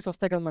కేస్ స్టడీస్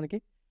వస్తాయి కదా మనకి,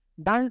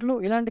 దాంట్లో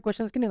ఇలాంటి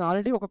క్వశ్చన్స్కి నేను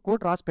ఆల్రెడీ ఒక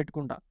కోట్ రాసి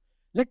పెట్టుకుంటా.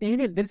 Let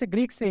evil, there is a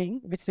Greek saying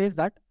which says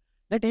that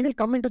let evil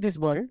come in to this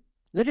world,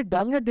 let it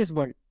dominate this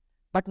world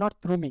but not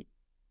through me.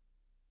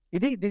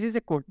 This is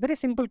a coat, very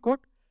simple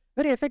coat,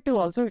 very effective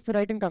also if you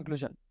right in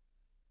conclusion.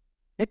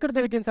 ఎక్కడ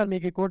దొరికింది sir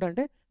మీకు ఈ coat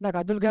అంటే, నాకు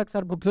Abdul గహాక్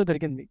sir బుక్లో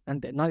దొరికింది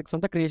అంతే, నాకు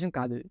సొంత క్రియేషన్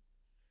కాదు ఇది.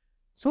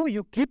 So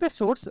you keep a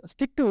source,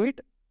 stick to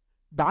it,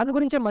 దాని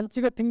గురించే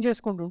మంచిగా థింక్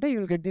చేసుకుంటుంటే you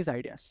will get these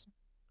ideas.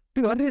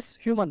 To earn is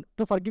human,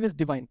 to forgive is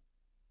divine.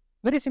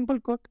 Very simple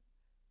coat.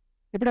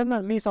 ఇప్పుడు ఏమన్నా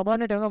మీ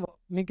సబార్డినేట్ ఏమైనా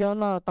మీకు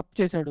ఏమన్నా తప్పు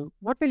చేశాడు,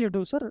 what will you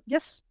do sir?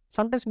 Yes,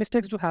 sometimes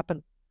mistakes do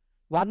happen,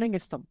 warning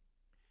ఇస్తాం.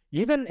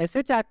 ఈవెన్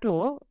ఎస్హెచ్ యాక్ట్లో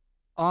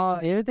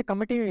ఏదైతే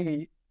కమిటీ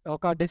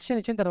ఒక డెసిషన్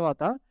ఇచ్చిన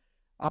తర్వాత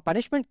ఆ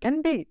punishment can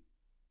be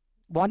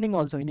warning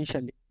also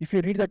initially if you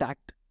read that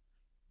act.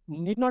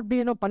 Need not be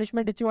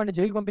punishment ఇచ్చి వాడిని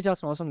జైలుకి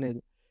పంపించాల్సిన అవసరం లేదు.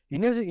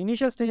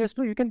 ఇనిషియల్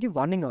స్టేజెస్లో you can give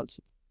warning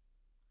also.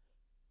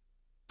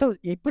 So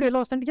ఇప్పుడు ఎలా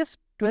వస్తుంటే ఎస్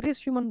ట్వెరీస్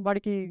హ్యూమన్,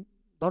 వాడికి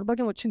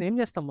దౌర్భాగ్యం వచ్చింది, ఏం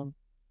చేస్తాం మనం?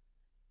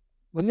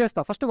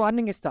 వదిలేస్తా, ఫస్ట్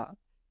వార్నింగ్ ఇస్తా,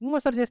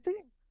 ఇంకోసారి చేస్తే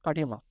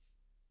కటియమా.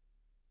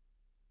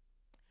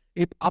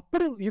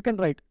 అప్పుడు you can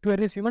write to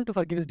ఎర్రీస్ human to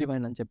forgive is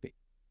divine అని చెప్పి.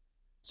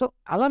 సో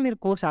అలా మీరు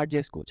కోర్స్ యాడ్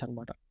చేసుకోవచ్చు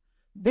అనమాట.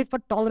 They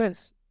for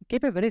tolerance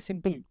keep a very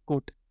simple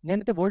coat.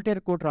 నేనైతే వోల్టేర్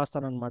కోట్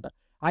రాస్తాను అనమాట.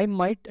 I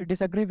might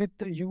disagree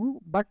with you,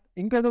 but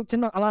ఇంకేదో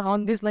చిన్న అలా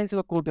ఆన్ దీస్ లైన్స్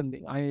ఒక కోట్ ఉంది,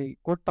 ఐ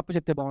కోట్ తప్పు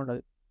చెప్తే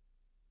బాగుండదు.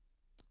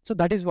 So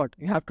that is what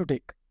you have to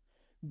take.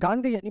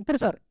 Gandhi ఇప్పుడు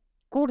సార్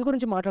కోడ్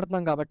గురించి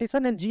మాట్లాడుతున్నాం కాబట్టి,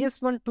 సార్ నేను GS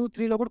 1, 2,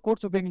 3లో కూడా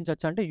కోడ్స్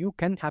ఉపయోగించవచ్చు అంటే you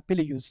can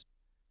happily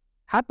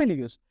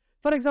use.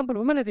 For example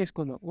women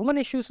తీసుకుందాం. ఉమెన్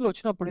ఇష్యూస్లో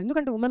వచ్చినప్పుడు,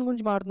 ఎందుకంటే ఉమెన్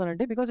గురించి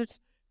మాట్లాడుతున్నానంటే because it's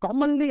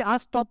commonly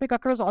as topic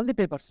across all the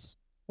papers.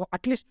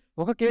 At least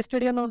ఒక కేస్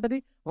స్టడీ అన్న ఉంటుంది,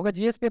 ఒక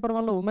GS పేపర్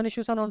 1లో ఉమెన్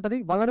ఇష్యూస్ అని ఉంటుంది,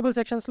 వలనరబుల్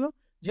సెక్షన్స్లో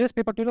GS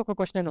పేపర్ 2లో ఒక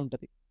క్వశ్చన్ అయినా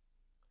ఉంటుంది.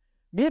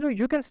 మీరు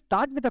you can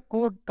start with a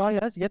code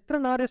కాయస్ ఎత్ర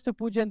నారేస్తు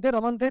పూజ్యంతే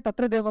రమంతే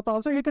తత్ర దేవత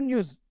also you can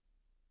use.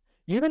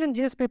 Even in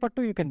GS paper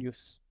 2 you can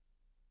use.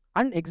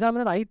 And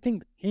examiner I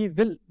think he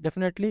will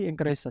definitely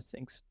encourage such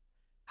things.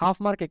 Half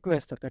mark ఎక్కువ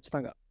వేస్తారు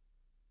ఖచ్చితంగా.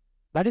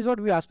 That is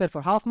what we Aspire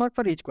for, half mark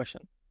for each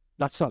question,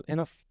 that's all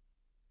enough.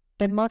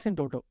 10 marks in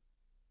total,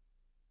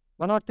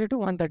 103 to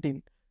 113,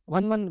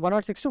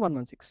 106 to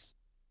 116.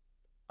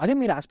 అదే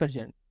మీరు Aspire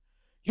చేయండి,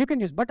 you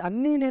can use. But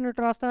అన్నీ నేను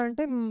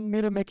రాస్తానంటే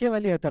మీరు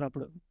మెకేవెళ్ళి అవుతారు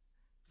అప్పుడు.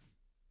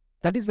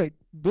 That is why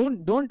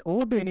don't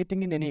over do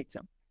anything in any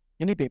exam,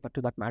 any paper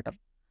to that matter.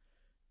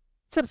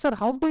 Sir,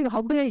 how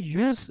do I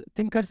use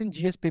thinkers in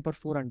GS paper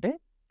 4 ante?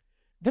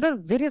 There are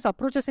various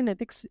approaches in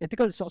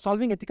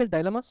solving ethical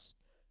dilemmas.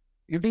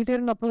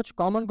 Utilitarian approach,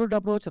 common good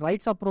approach,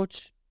 rights approach,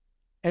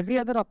 every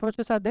other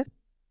approaches are there.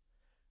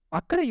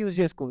 Akkada use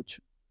chesukochu.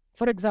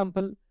 For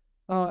example,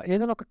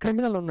 ఏదైనా ఒక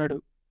criminal ఉన్నాడు,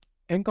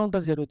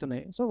 encounters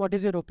జరుగుతున్నాయి. So what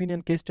is your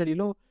opinion case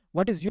స్టడీలో,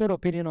 what is your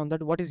opinion on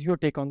that, what is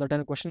your take on that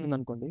అనే question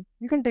ఉందనుకోండి,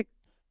 you can take.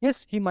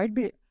 Yes, he might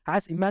be,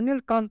 as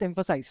Emmanuel Kanth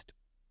emphasized,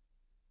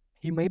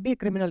 he may be a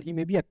criminal, he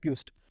may be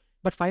accused,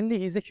 but finally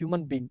he is a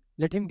human being.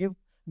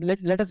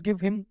 Let us give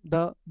him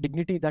the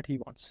dignity that he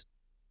wants.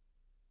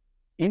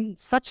 In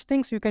such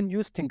things you can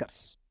use thinkers.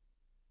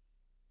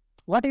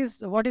 What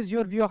is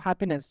your view of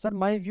happiness? Sir,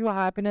 my view of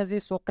happiness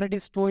is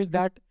Socrates told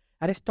that,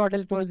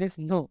 Aristotle told this.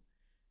 No,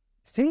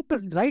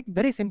 simple, right?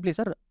 Very simply,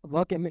 sir.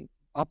 Work, I mean,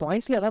 a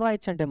points li ela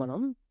raichante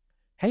manam,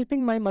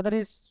 helping my mother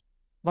is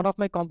one of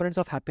my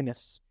components of happiness.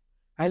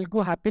 I'll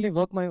go happily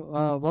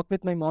work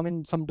with my mom in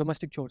some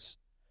domestic chores.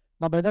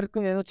 మా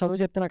బ్రదర్కి ఏదో చదువు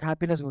చెప్తే నాకు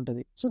happiness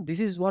ఉంటుంది. So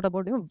this is what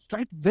about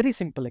right very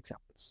simple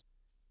examples.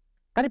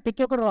 కానీ pick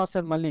ఒకటి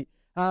రాస్తారు మళ్ళీ,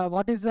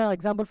 what is the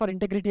example for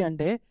integrity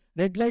అంటే,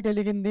 రెడ్ లైట్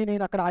వెలిగింది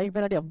నేను అక్కడ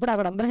ఆగిపోయినట్టు ఎప్పుడు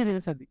అక్కడ అందరికీ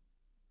తెలుస్తుంది.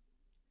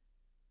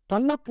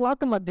 12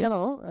 o'clock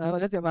మధ్యాహ్నం,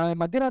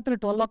 మధ్యరాత్రి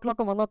 12 o'clock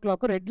 1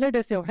 o'clock రెడ్ లైట్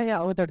వేస్తే ఎవడైనా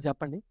అవుతాడు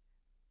చెప్పండి?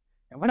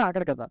 ఎవడ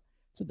ఆగడు కదా.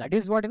 So that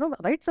is what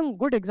write some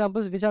good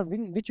examples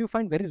which you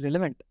find very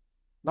relevant,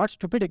 not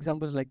stupid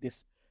examples like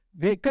this.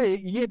 ఎక్కడ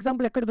ఈ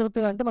ఎగ్జాంపుల్ ఎక్కడ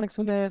దొరుకుతుంది అంటే మనకి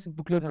సూర్య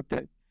బుక్లో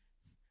దొరుకుతుంది,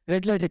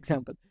 red light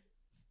example.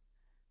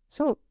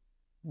 So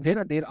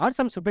there are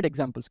some stupid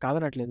examples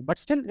కాదనట్లేదు, but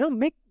still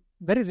make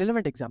very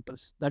relevant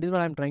examples. That is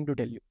what I'm trying to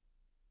tell you.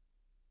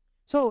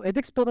 So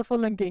ethics paper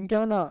 4లో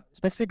ఇంకేమైనా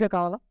స్పెసిఫిక్గా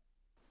కావాలా?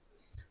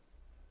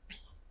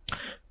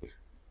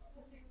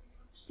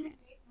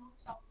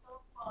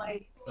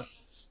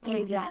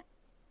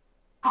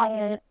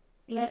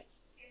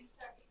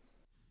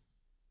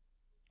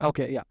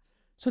 Okay, yeah.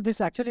 So this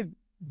actually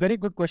very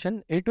good question.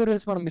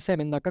 Editorials మనం miss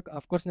అయ్యాం ఇందాక.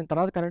 Of course నేను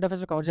తర్వాత current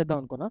affairs cover చేద్దాం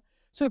అనుకున్నా.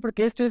 సో ఇప్పుడు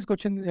కేస్ స్టడీస్కి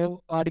వచ్చింది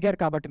అడిగారు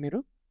కాబట్టి మీరు,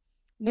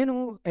 నేను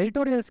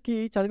ఎడిటోరియల్స్కి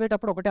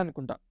చదివేటప్పుడు ఒకటే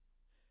అనుకుంటా,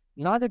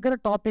 నా దగ్గర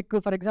topic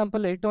for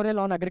example editorial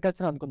on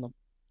agriculture అనుకుందాం.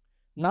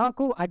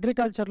 నాకు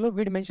అగ్రికల్చర్లో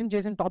వీడు మెన్షన్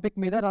చేసిన టాపిక్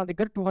మీద నా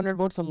దగ్గర 200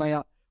 వర్డ్స్ ఉన్నాయా,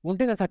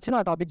 ఉంటే నేను చచ్చిన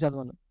ఆ టాపిక్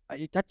చదవను,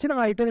 చచ్చిన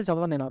ఆ ఎడిటోరియల్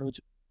చదవను నేను ఆ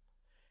రోజు.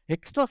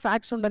 ఎక్స్ట్రా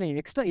ఫ్యాక్ట్స్ ఉండని,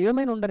 ఎక్స్ట్రా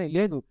ఏమైనా ఉండని,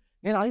 లేదు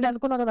నేను ఆల్రెడీ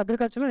అనుకున్నాను కదా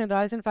అగ్రికల్చర్లో నేను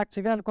రాయాల్సిన ఫ్యాక్ట్స్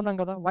ఇవే అనుకున్నాను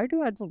కదా, వై డు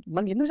యాడ్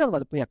మనకి ఎందుకు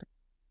చదవాలి పోయి అక్కడ.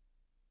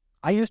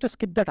 I use to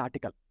skip that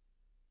article.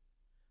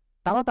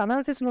 తర్వాత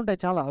అనాలిసిస్లు ఉంటాయి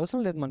చాలా,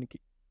 అవసరం లేదు మనకి.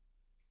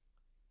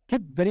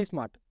 Keep very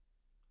smart.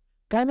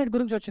 క్లైమేట్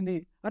గురించి వచ్చింది,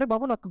 అరే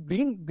బాబు నాకు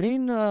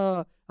గ్రీన్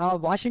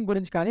వాషింగ్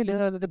గురించి కానీ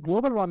లేదా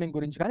గ్లోబల్ వార్మింగ్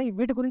గురించి కానీ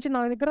వీటి గురించి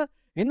నా దగ్గర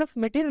ఎనఫ్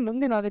మెటీరియల్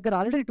ఉంది, నా దగ్గర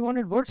ఆల్రెడీ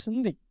 200 వర్డ్స్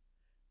ఉంది,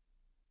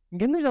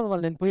 ఇంకెందుకు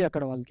చదవాలి నేను పోయి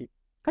అక్కడ వాళ్ళకి.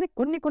 కానీ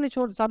కొన్ని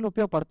సార్లు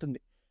ఉపయోగపడుతుంది.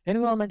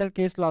 ఎన్విరాన్మెంటల్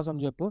కేస్ లాస్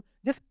అని చెప్పు,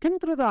 just skim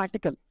through the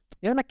article.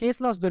 ఏమైనా కేస్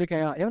లాస్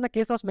దొరికాయా, ఏమైనా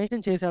కేస్ లాస్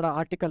మెన్షన్ చేశాడా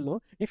ఆర్టికల్లో,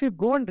 if you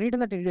go and read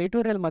in that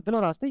editorial మధ్యలో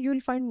రాస్తే you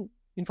will find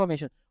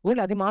information.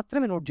 Only అది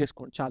మాత్రమే నోట్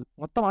చేసుకోండి చాలు,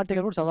 మొత్తం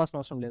ఆర్టికల్ కూడా చదవాల్సిన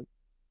అవసరం లేదు.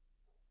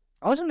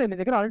 మీ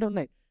దగ్గర ఆల్రెడీ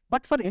ఉన్నాయి.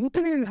 But for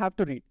interview you have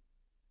to read,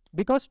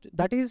 because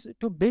that is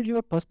to build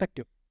your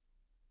perspective.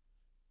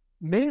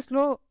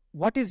 మెయిన్స్లో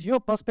what is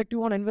your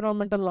perspective on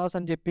environmental loss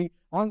అని చెప్పి,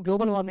 ఆన్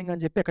గ్లోబల్ వార్మింగ్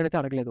అని చెప్పి ఎక్కడైతే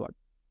అడగలేదు వాడు.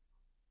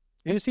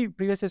 You see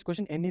previous years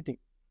question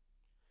anything.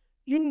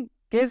 In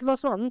case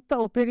లాస్లో అంత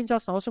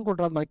ఉపయోగించాల్సిన అవసరం కూడా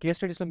రాదు, మన కేస్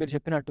స్టడీస్లో మీరు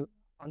చెప్పినట్టు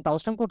అంత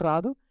అవసరం కూడా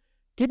రాదు.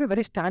 Keep a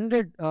very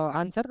standard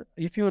answer.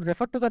 If you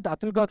refer to that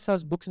Atul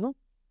గాక్సాస్ బుక్స్ను,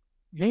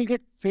 you will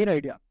get fair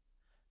idea.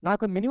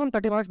 నాకు మినిమం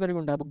 30 మార్క్స్ పెరిగి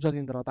ఉంటాయి బుక్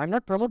చదివిన తర్వాత. ఐఎమ్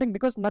నాట్ ప్రమోటింగ్,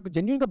 బికాస్ నాకు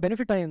జెన్యున్గా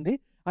బెనిఫిట్ అయ్యింది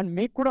అండ్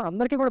మీకు కూడా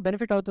అందరికీ కూడా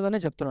బెనిఫిట్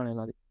అవుతుందనే చెప్తున్నాను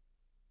నేను అది.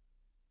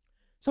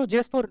 సో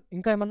GS4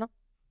 ఇంకా ఏమన్నా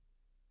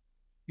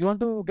you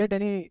want to get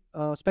any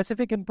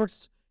specific inputs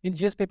in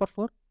GS paper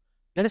 4?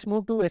 Let us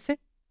move to essay.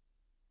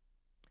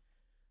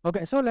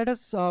 Okay, so let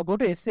us go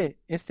to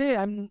essay.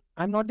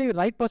 I'm not the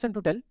right person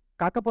to tell.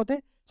 కాకపోతే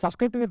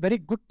subscribe to a very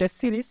good test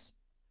series.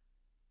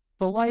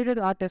 Provided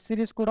ఆ test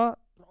series కూడా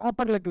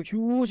proper like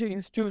huge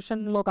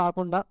ఇన్స్టిట్యూషన్లో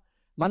కాకుండా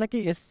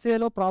మనకి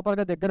ఎస్ఏలో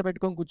ప్రాపర్గా దగ్గర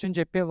పెట్టుకొని కూర్చొని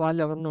చెప్పే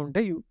వాళ్ళు ఎవరైనా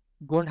ఉంటే you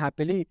go and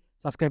happily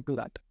subscribe to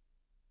that.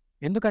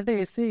 ఎందుకంటే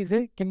SA is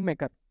a king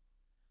maker.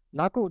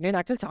 నేను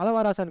యాక్చువల్లీ చాలా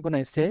బాగా రాసాను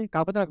అనుకున్నా ఎస్ఏ,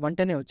 కాకపోతే నాకు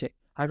 110 వచ్చాయి.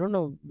 I don't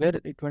know where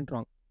it went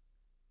wrong.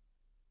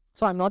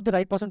 So I'm not the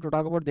right person to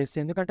talk about this.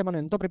 ఎందుకంటే మనం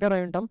ఎంతో ప్రిపేర్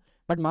అయి ఉంటాం,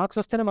 బట్ మార్క్స్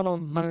వస్తేనే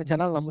మన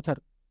జనాలు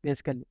నమ్ముతారు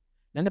బేసికల్లీ,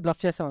 నేను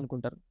బ్లఫ్ చేస్తాం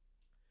అనుకుంటారు.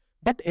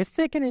 బట్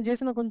ఎస్ఏకి నేను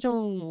చేసిన కొంచెం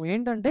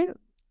ఏంటంటే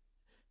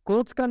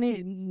కోర్స్, కానీ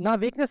నా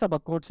వీక్నెస్ అబ్బా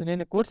కోర్స్.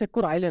 నేను కోర్స్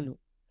ఎక్కువ రాయలేను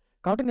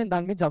కాబట్టి నేను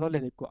దాని మీద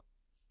చదవలేదు ఎక్కువ.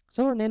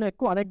 సో నేను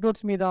ఎక్కువ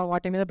అనెక్డోట్స్ మీద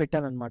వాటి మీద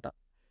పెట్టాను అనమాట.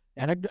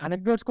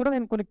 అనెక్డోట్స్ కూడా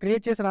నేను కొన్ని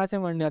క్రియేట్ చేసి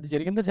రాసేవాడిని, అది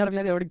జరిగిందో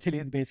జరగలేదు ఎవరికి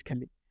తెలియదు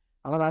బేసికల్లీ,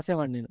 అలా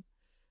రాసేవాడిని నేను.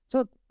 సో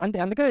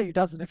అందుకే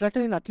it has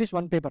reflected in at least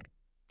 1 paper.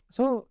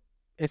 So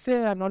essay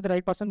I'm not the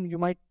right person. You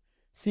might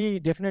see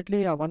definitely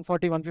a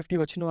 140 150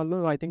 వచ్చిన వాళ్ళు,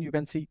 I think you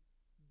can see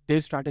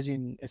their strategy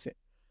in essay.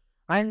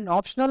 And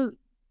optional,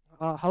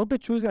 how to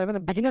choose,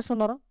 ఏమైనా beginners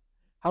ఉన్నారా,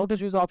 how to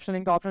choose optional,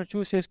 ఇంకా optional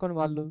చూస్ చేసుకొని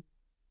వాళ్ళు.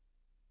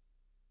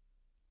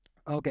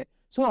 Okay,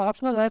 so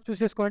optional ఎలా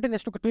చూస్ చేసుకోవాలంటే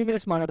next ఒక 2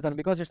 minutes మాట్లాడతాను,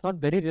 because it's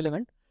not very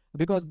relevant.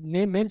 Because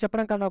మేము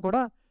చెప్పడం కన్నా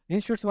కూడా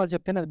ఇన్స్టిట్యూట్స్ వాళ్ళు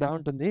చెప్తేనే అది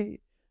బాగుంటుంది.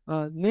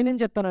 నేనేం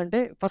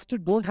చెప్తానంటే, first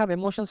don't have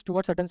emotions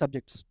towards certain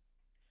subjects.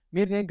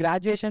 నేను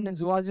గ్రాడ్యుయేషన్ నేను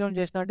జువాలజీలో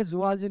చేసిన అంటే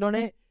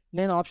జువాలజీలోనే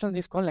నేను ఆప్షన్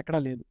తీసుకోవాలని ఎక్కడా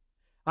లేదు.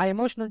 ఆ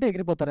ఎమోషన్ ఉంటే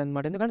ఎగిరిపోతారు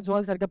అనమాట. ఎందుకంటే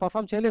జువాలజీ సరిగ్గా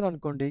పర్ఫామ్ చేయలేదు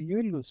అనుకోండి, you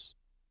will loose.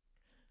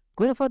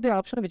 Going for the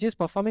option which is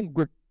performing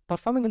good,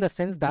 performing in the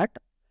sense that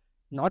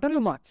not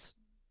only marks,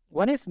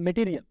 one is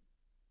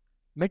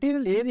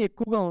material ఏది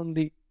ఎక్కువగా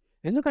ఉంది.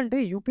 ఎందుకంటే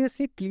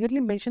UPSC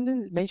clearly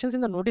mentions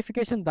in the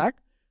notification that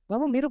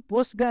బాబు మీరు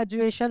post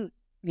graduation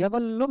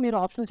లెవెల్లో మీరు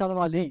option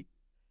చదవాలి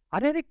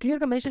అనేది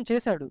క్లియర్గా మెన్షన్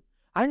చేశాడు.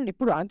 అండ్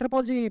ఇప్పుడు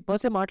ఆంథ్రపాలజీ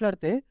పర్సే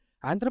మాట్లాడితే,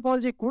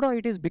 ఆంథ్రపాలజీ కూడా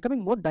it is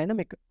becoming more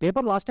dynamic.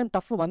 Paper last time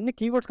tough, అన్ని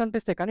కీవర్డ్స్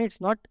కనిపిస్తాయి, కానీ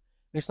it's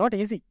not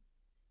easy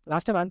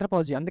last time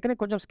anthropology. అందుకనే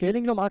కొంచెం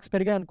స్కేలింగ్లో మార్క్స్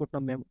పెరిగాయి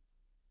అనుకుంటున్నాం మేము.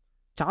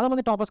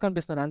 చాలామంది టాపర్స్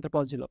కనిపిస్తున్నారు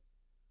ఆంథ్రపాలజీలో.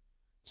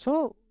 సో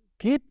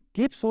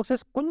కీప్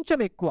సోర్సెస్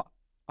కొంచెం ఎక్కువ.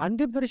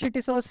 అన్డిప్ ద రిషిట్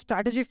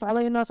స్ట్రాటజీ ఫాలో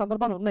అయిన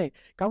సందర్భాలు ఉన్నాయి,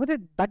 కాకపోతే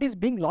దట్ ఈస్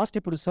బీయింగ్ లాస్ట్.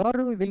 ఇప్పుడు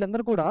సార్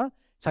వీళ్ళందరూ కూడా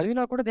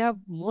చదివినా కూడా they have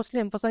mostly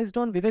emphasised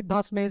on Vivek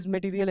భాస్మేజ్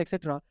material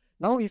etcetera.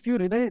 Now, if you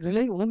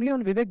rely only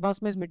on Vivek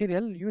Bhasme's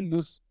material, you will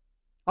lose.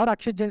 Or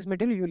Akshit Jain's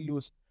material, you will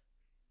lose.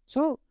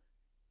 So,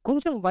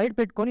 కొంచెం wide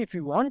పెట్టుకొని, if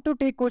you want to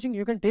take coaching,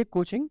 you can take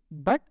coaching.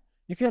 But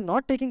if you are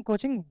not taking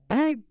coaching,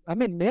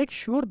 make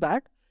sure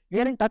that you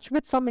are in touch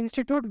with some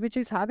institute which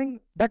is having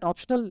that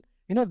optional,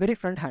 very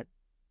front hand.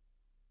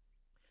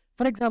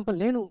 For example,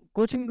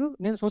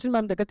 నేను social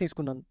ma'am దగ్గర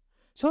తీసుకున్నాను.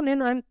 So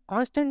I'm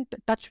constant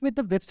touch with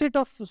the website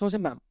of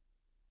social ma'am.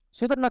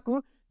 So that నాకు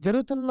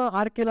జరుగుతున్న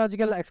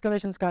archaeological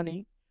excavations కానీ,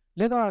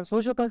 లేదా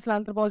socio cultural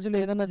ఆంథ్రపాలజీలో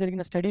ఏదైనా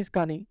జరిగిన studies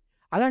కానీ,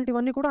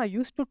 అలాంటివన్నీ కూడా I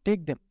use to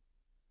take them.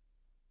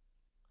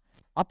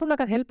 అప్పుడు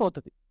నాకు అది హెల్ప్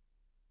అవుతుంది.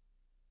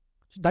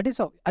 దట్ ఈస్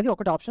అది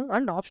ఒకటి ఆప్షన్.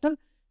 అండ్ ఆప్షనల్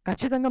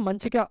ఖచ్చితంగా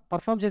మంచిగా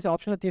పర్ఫామ్ చేసే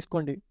ఆప్షన్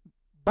తీసుకోండి.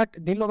 బట్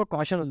దీనిలో ఒక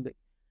కాషన్ ఉంది.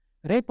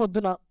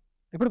 రేపొద్దున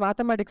ఇప్పుడు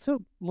మ్యాథమెటిక్స్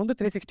ముందు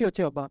 360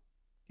 వచ్చేవబ్బా,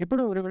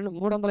 ఇప్పుడు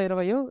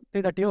 320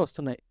 330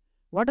 వస్తున్నాయి.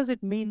 What does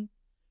it mean?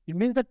 It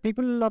means that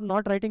people are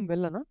not writing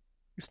well అనా?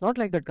 ఇట్స్ నాట్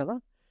లైక్ దట్ కదా.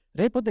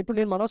 రేపొద్దు ఇప్పుడు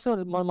నేను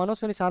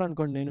మనోస్విని సార్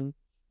అనుకోండి,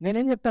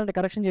 నేనేం చెప్తానంటే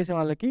కరెక్షన్ చేసే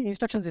వాళ్ళకి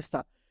ఇన్స్ట్రక్షన్స్ ఇస్తా,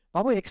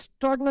 బాబు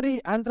ఎక్స్ట్రాడినరీ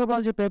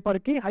ఆంథ్రోపాలజీ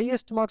పేపర్కి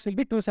హైయెస్ట్ మార్క్స్ విల్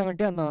బి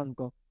 270 అన్నాను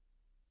అనుకో,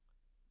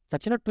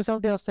 చచ్చినట్టు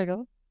 270 వస్తాయి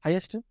కదా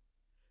highest.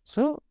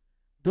 So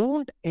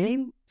don't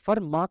aim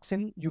for marks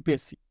in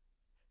UPSC.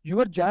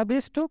 Your job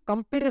is to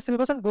complete a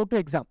syllabus and go to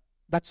exam,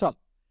 that's all.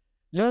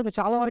 లేదు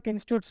చాలా వరకు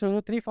ఇన్స్టిట్యూట్స్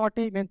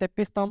 340 మేము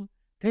తెప్పిస్తాం,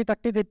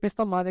 330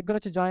 తెప్పిస్తాం, మా దగ్గర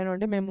వచ్చి జాయిన్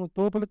అవ్వండి, మేము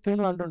తోపులు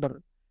తిను అంటుంటారు.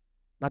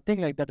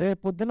 Nothing like that.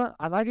 రేపు పొద్దున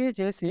అలాగే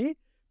చేసి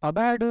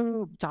పబాడ్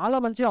చాలా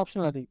మంచి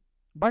ఆప్షన్ అది,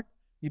 బట్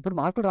ఇప్పుడు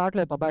మార్కులు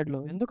రావట్లేదు పబాడ్లో,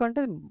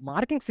 ఎందుకంటే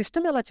మార్కింగ్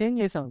సిస్టమ్ అలా చేంజ్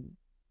చేసాం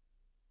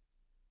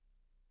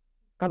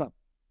కదా.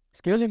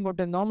 స్కేలింగ్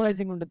ఉంటుంది,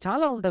 నార్మలైజింగ్ ఉంటుంది,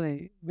 చాలా ఉంటుంది.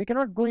 We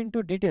cannot go in to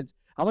details.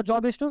 Our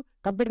job is to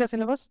complete the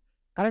syllabus,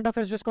 current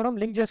affairs చూసుకోవడం,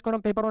 లింక్ చేసుకోవడం,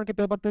 పేపర్ 1కి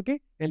పేపర్ 2కి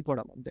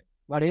వెళ్ళిపోవడం అంతే.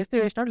 వాడు వేస్తే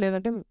వేసినాడు,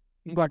 లేదంటే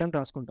ఇంకో అటెంప్ట్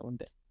రాసుకుంటాం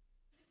అంతే.